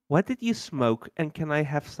 What did you smoke, and can I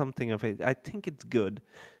have something of it? I think it's good.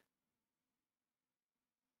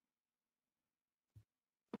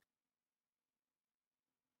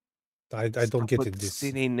 I don't Stop get with it. the This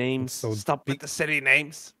city names. so Stop with big. the city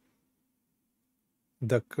names.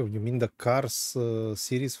 You mean the Cars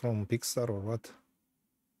series from Pixar or what?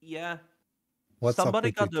 Yeah. What's up Somebody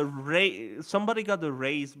with got it? somebody got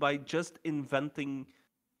erased by just inventing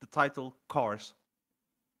the title Cars.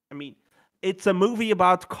 I mean, it's a movie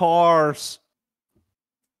about cars.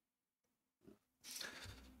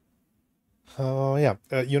 Yeah,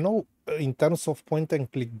 in terms of point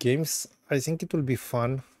and click games, I think it will be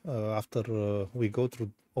fun after we go through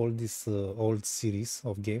all these old series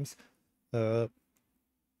of games to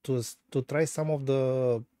try some of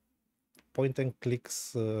the point and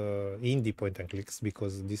clicks, indie point and clicks,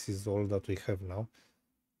 because this is all that we have now.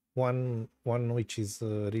 One which is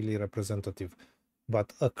really representative,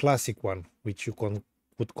 but a classic one which you could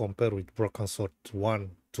compare with Broken Sword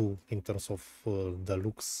 1, 2 in terms of the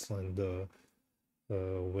looks and the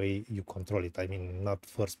way you control it. I mean, not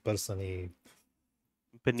first person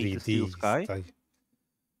Beneath the Steel 3D Sky. style.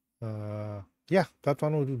 Yeah, that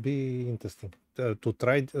one will be interesting to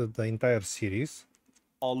try the entire series.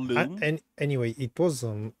 Loom. And anyway, it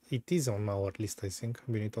is on our list, I think.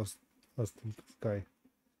 Beneath the Steel Sky.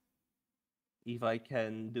 If I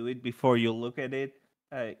can do it before you look at it,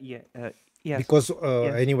 yes. Because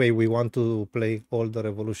yes. anyway, we want to play all the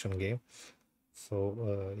Revolution game,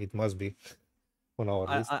 so it must be on our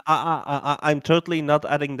list. I'm totally not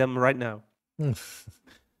adding them right now.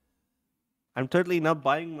 I'm totally not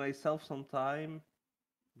buying myself some time.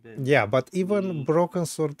 Yeah, but even Broken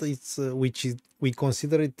Sword, it's we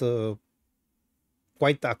consider it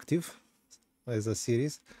quite active as a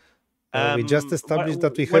series. We just established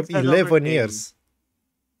that we have 11 years.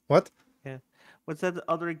 What? Yeah. What's that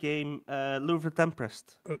other game? Louvre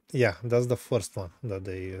Tempest. Yeah, that's the first one that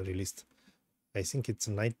they released. I think it's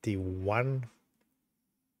 91.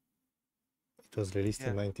 It was released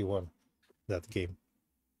in 91, that game.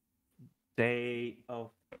 Day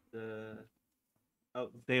of the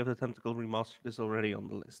Tentacle Remastered is already on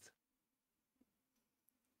the list.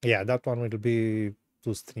 Yeah, that one will be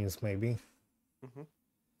 2 streams maybe. Mm-hmm.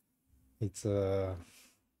 It's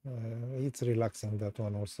relaxing, that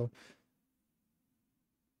one also.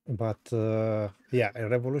 But yeah, a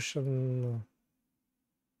Revolution.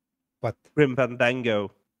 What? Grim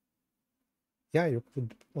Fandango. Yeah, you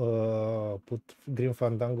could put Grim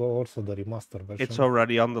Fandango also, the remaster version. It's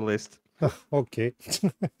already on the list. Okay.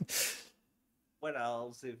 What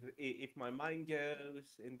else? If my mind goes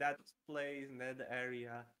in that place, in that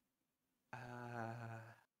area,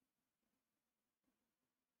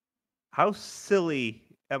 how silly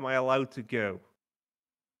am I allowed to go?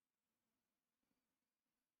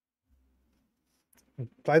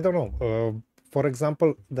 I don't know. For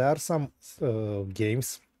example, there are some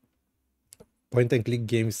games, point and click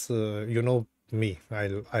games. You know me,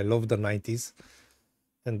 I love the 90s,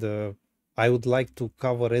 and I would like to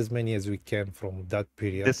cover as many as we can from that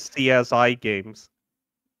period. The CSI games.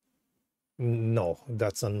 No,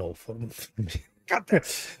 that's a no for me.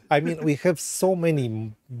 I mean, we have so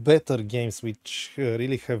many better games which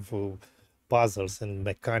really have puzzles and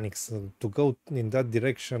mechanics to go in that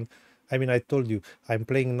direction. I mean, I told you, I'm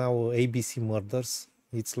playing now ABC Murders.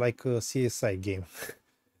 It's like a CSI game.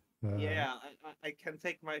 Yeah, I can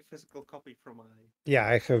take my physical copy from my... Yeah,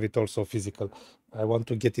 I have it also physical. I want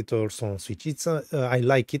to get it also on Switch. I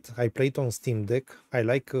like it. I play it on Steam Deck. I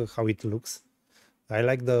like how it looks. I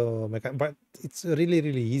like the mechanic, but it's really,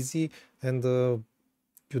 really easy, and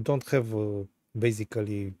you don't have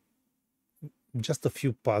basically just a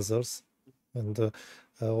few puzzles, and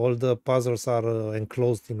all the puzzles are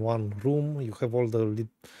enclosed in one room. You have all the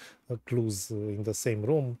clues in the same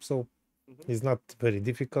room, so it's not very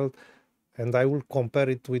difficult. And I will compare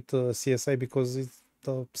it with CSI because it's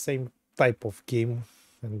the same type of game,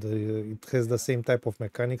 and it has the same type of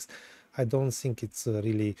mechanics. I don't think it's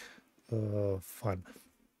really fun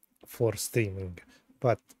for streaming,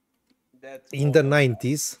 but in the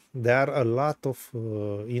 90s there are a lot of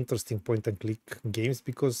interesting point and click games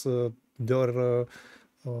because they're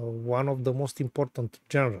one of the most important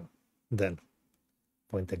genre then,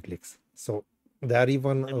 point and clicks. So there are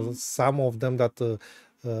even some of them that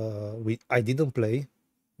I didn't play,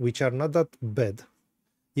 which are not that bad,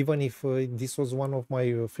 even if this was one of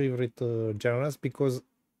my favorite genres because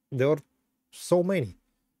there were so many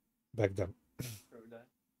back then.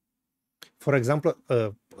 For example,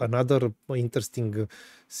 another interesting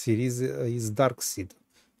series is Dark Seed.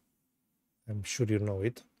 I'm sure you know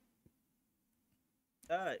it.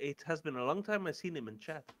 It has been a long time I've seen him in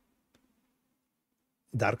chat.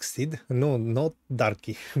 Dark Seed? No, not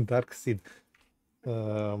Darky. Dark Seed.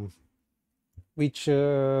 Which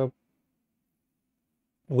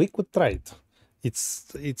we could try it.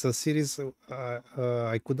 It's a series.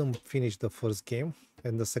 I couldn't finish the first game,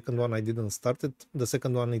 and the second one I didn't start it. The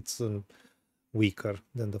second one it's weaker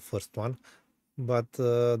than the first one, but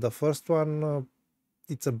the first one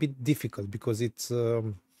it's a bit difficult because it's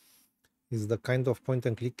the kind of point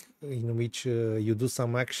and click in which you do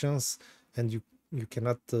some actions and you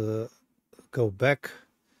cannot go back,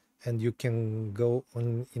 and you can go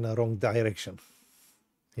in a wrong direction.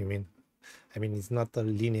 I mean, it's not a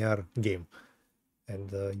linear game, and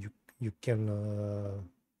you can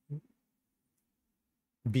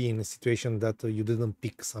be in a situation that you didn't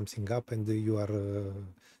pick something up and you are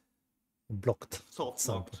blocked. Soft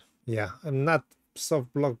blocked. Yeah, and not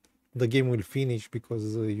soft blocked. The game will finish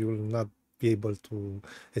because you will not be able to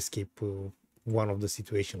escape one of the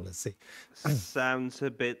situations, let's say. Sounds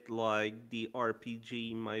a bit like the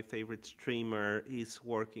RPG my favorite streamer is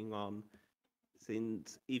working on.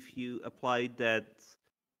 Since if you apply that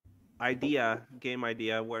game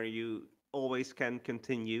idea where you always can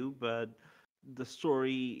continue, but the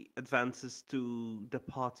story advances to the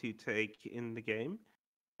path you take in the game.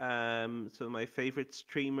 So my favorite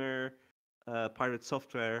streamer, Pirate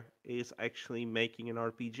Software, is actually making an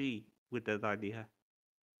RPG with that idea.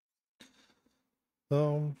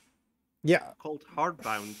 Yeah. Called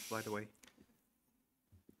Hardbound, by the way.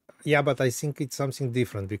 Yeah, but I think it's something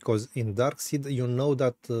different because in Dark Seed, you know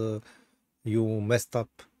that you messed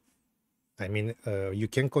up. I mean, you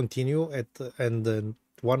can continue and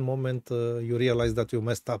one moment you realize that you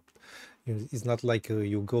messed up. It's not like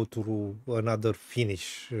you go to another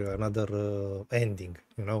finish, another ending.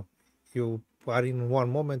 You know, you are in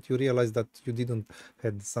one moment you realize that you didn't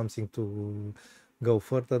had something to go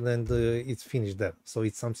further, and it's finished there. So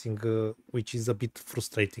it's something which is a bit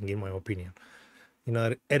frustrating in my opinion. In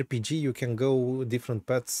an RPG, you can go different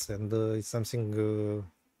paths, and it's something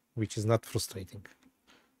which is not frustrating.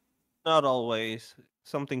 Not always.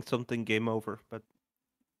 Something game over, but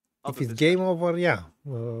if it's game over, yeah.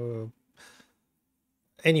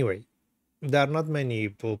 Anyway, there are not many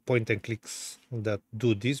point and clicks that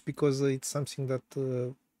do this because it's something that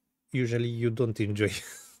usually you don't enjoy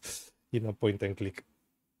in a point and click.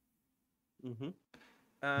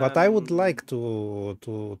 But I would like to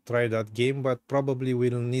try that game, but probably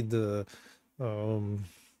we'll need to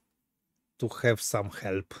have some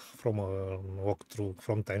help from a walkthrough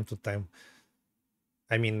from time to time.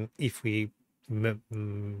 I mean, if we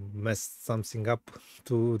mess something up,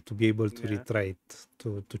 to be able to retry it,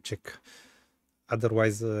 to check.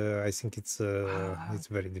 Otherwise, I think it's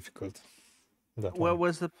very difficult. What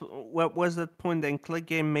was that point and click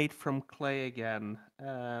game made from clay again?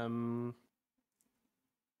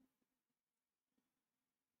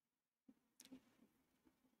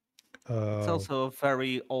 It's also a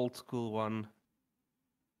very old school one.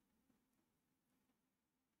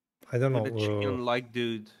 I don't know. With a chicken-like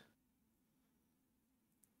dude.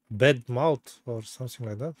 Bad Mouth or something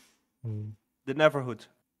like that. The Neverhood.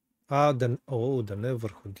 The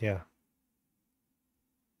Neverhood, yeah.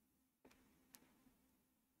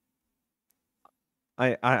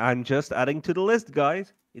 I'm just adding to the list,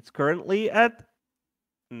 guys. It's currently at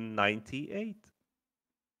 98.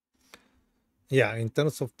 Yeah, in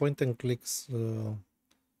terms of point and clicks,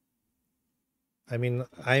 I mean,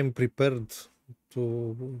 I'm prepared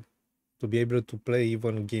to be able to play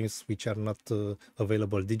even games which are not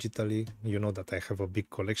available digitally. You know that I have a big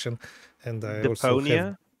collection, and I also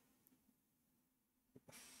have.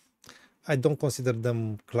 I don't consider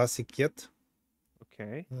them classic yet.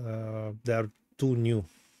 Okay. They are too new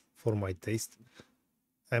for my taste.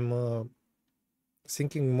 I'm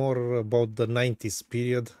thinking more about the 90s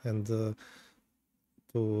period and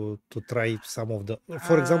to try some of the.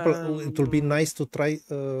 For example, it will be nice to try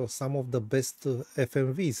some of the best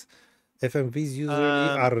FMVs. FMVs usually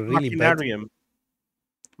are really bad.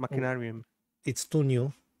 Machinarium. It's too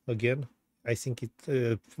new again. I think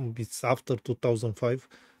it's after 2005,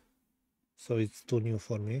 so it's too new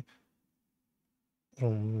for me.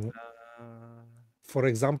 For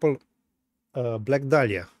example, Black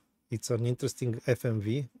Dahlia. It's an interesting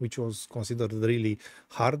FMV, which was considered really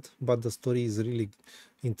hard, but the story is really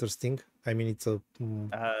interesting. I mean, it's a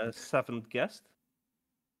Seventh Guest.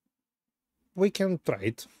 We can try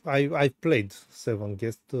it. I played Seventh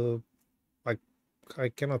Guest. I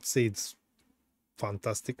cannot say it's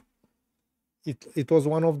fantastic. it was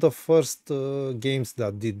one of the first games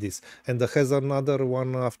that did this, and has another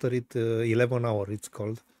one after it, 11 Hour it's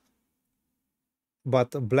called.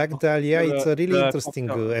 But Black Dahlia, it's a really interesting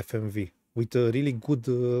FMV with really good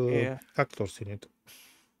actors in it.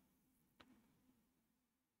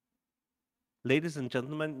 Ladies and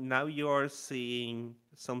gentlemen, now you are seeing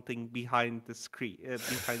something behind the screen,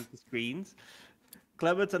 behind the screens.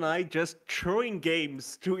 Clement and I just throwing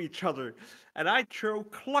games to each other, and I throw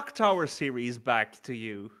Clock Tower series back to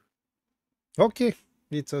you. Okay,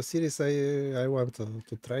 it's a series I want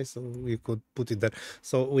to try, so we could put it there.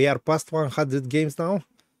 So we are past 100 games now.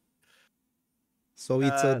 So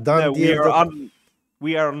it's a done no, deal.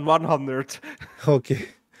 We are on 100. Okay,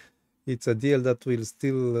 it's a deal that will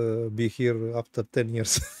still be here after 10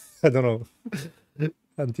 years. I don't know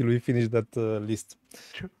until we finish that list.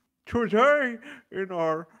 Today, in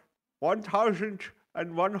our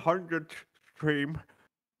 1100th stream,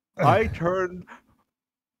 I turned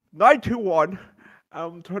 91.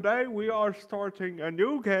 Today we are starting a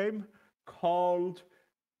new game called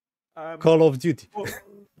Call of Duty.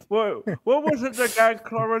 What was it again,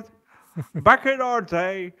 Clement? Back in our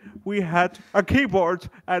day, we had a keyboard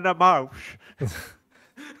and a mouse.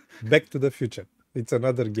 Back to the Future. It's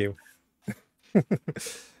another game.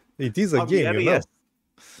 It is a game, you know.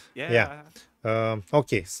 Yeah.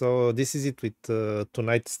 Okay, so this is it with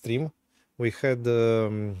tonight's stream. We had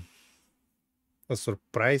a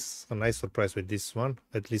surprise, a nice surprise with this one,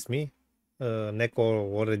 at least me. Neko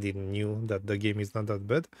already knew that the game is not that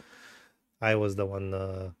bad. I was the one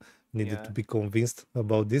needed to be convinced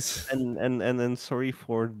about this. And sorry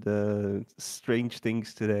for the strange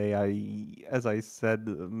things today. As I said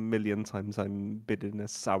a million times, I'm a bit in a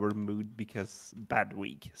sour mood because bad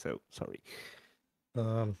week. So sorry.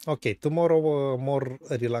 Okay, tomorrow more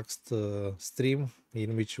relaxed stream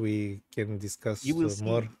in which we can discuss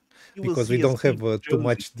more because we don't have too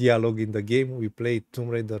much dialogue in the game. We play Tomb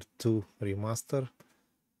Raider 2 Remaster.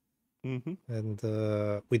 And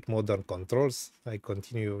with modern controls, I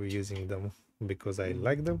continue using them because I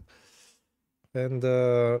like them. And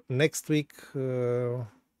next week,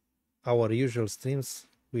 our usual streams.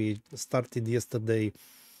 We started yesterday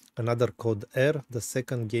Another Code Air, the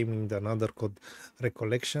second game in the Another Code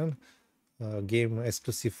Recollection, game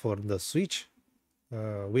exclusive for the Switch.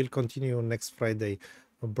 We'll continue next Friday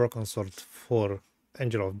Broken Sword 4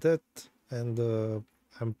 Angel of Death, and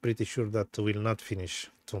I'm pretty sure that we'll not finish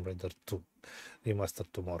Tomb Raider 2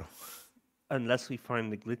 Remastered tomorrow. Unless we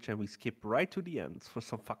find the glitch and we skip right to the end for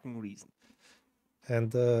some fucking reason.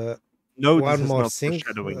 And one more thing,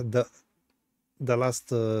 the last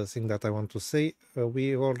thing that I want to say,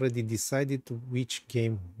 we already decided which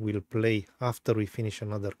game we'll play after we finish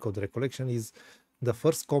Another Code Recollection is the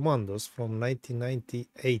first Commandos from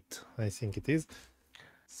 1998, I think it is.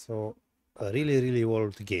 So a really, really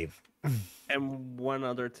old game. And one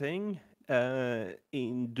other thing,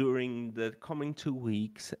 during the coming 2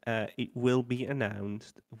 weeks, it will be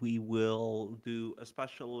announced we will do a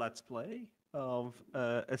special Let's Play of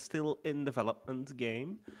a still in development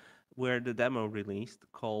game where the demo released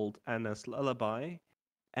called Anna's Lullaby,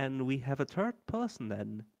 and we have a third person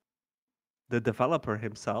then, the developer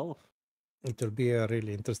himself. It will be a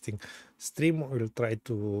really interesting stream. We'll try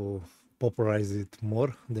to popularize it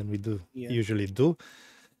more than we usually do.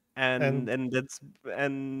 And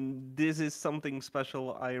this is something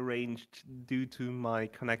special I arranged due to my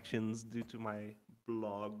connections, due to my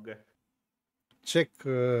blog. Check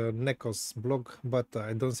Neko's blog, but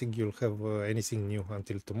I don't think you'll have anything new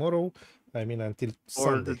until tomorrow. I mean, until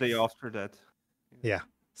Sunday. Or the day after that. Yeah,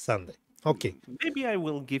 Sunday. Okay. Maybe I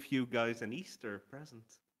will give you guys an Easter present.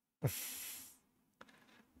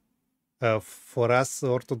 For us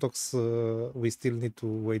Orthodox, we still need to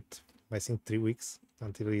wait, I think, 3 weeks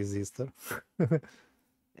until it is Easter.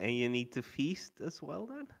 And you need to feast as well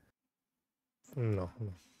then? No.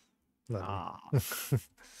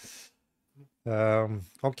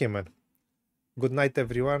 Okay, man. Good night,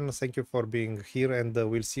 everyone. Thank you for being here, and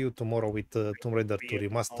we'll see you tomorrow with Tomb Raider 2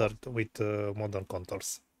 Remastered with modern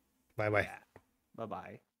controls. Bye-bye.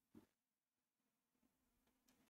 Bye-bye.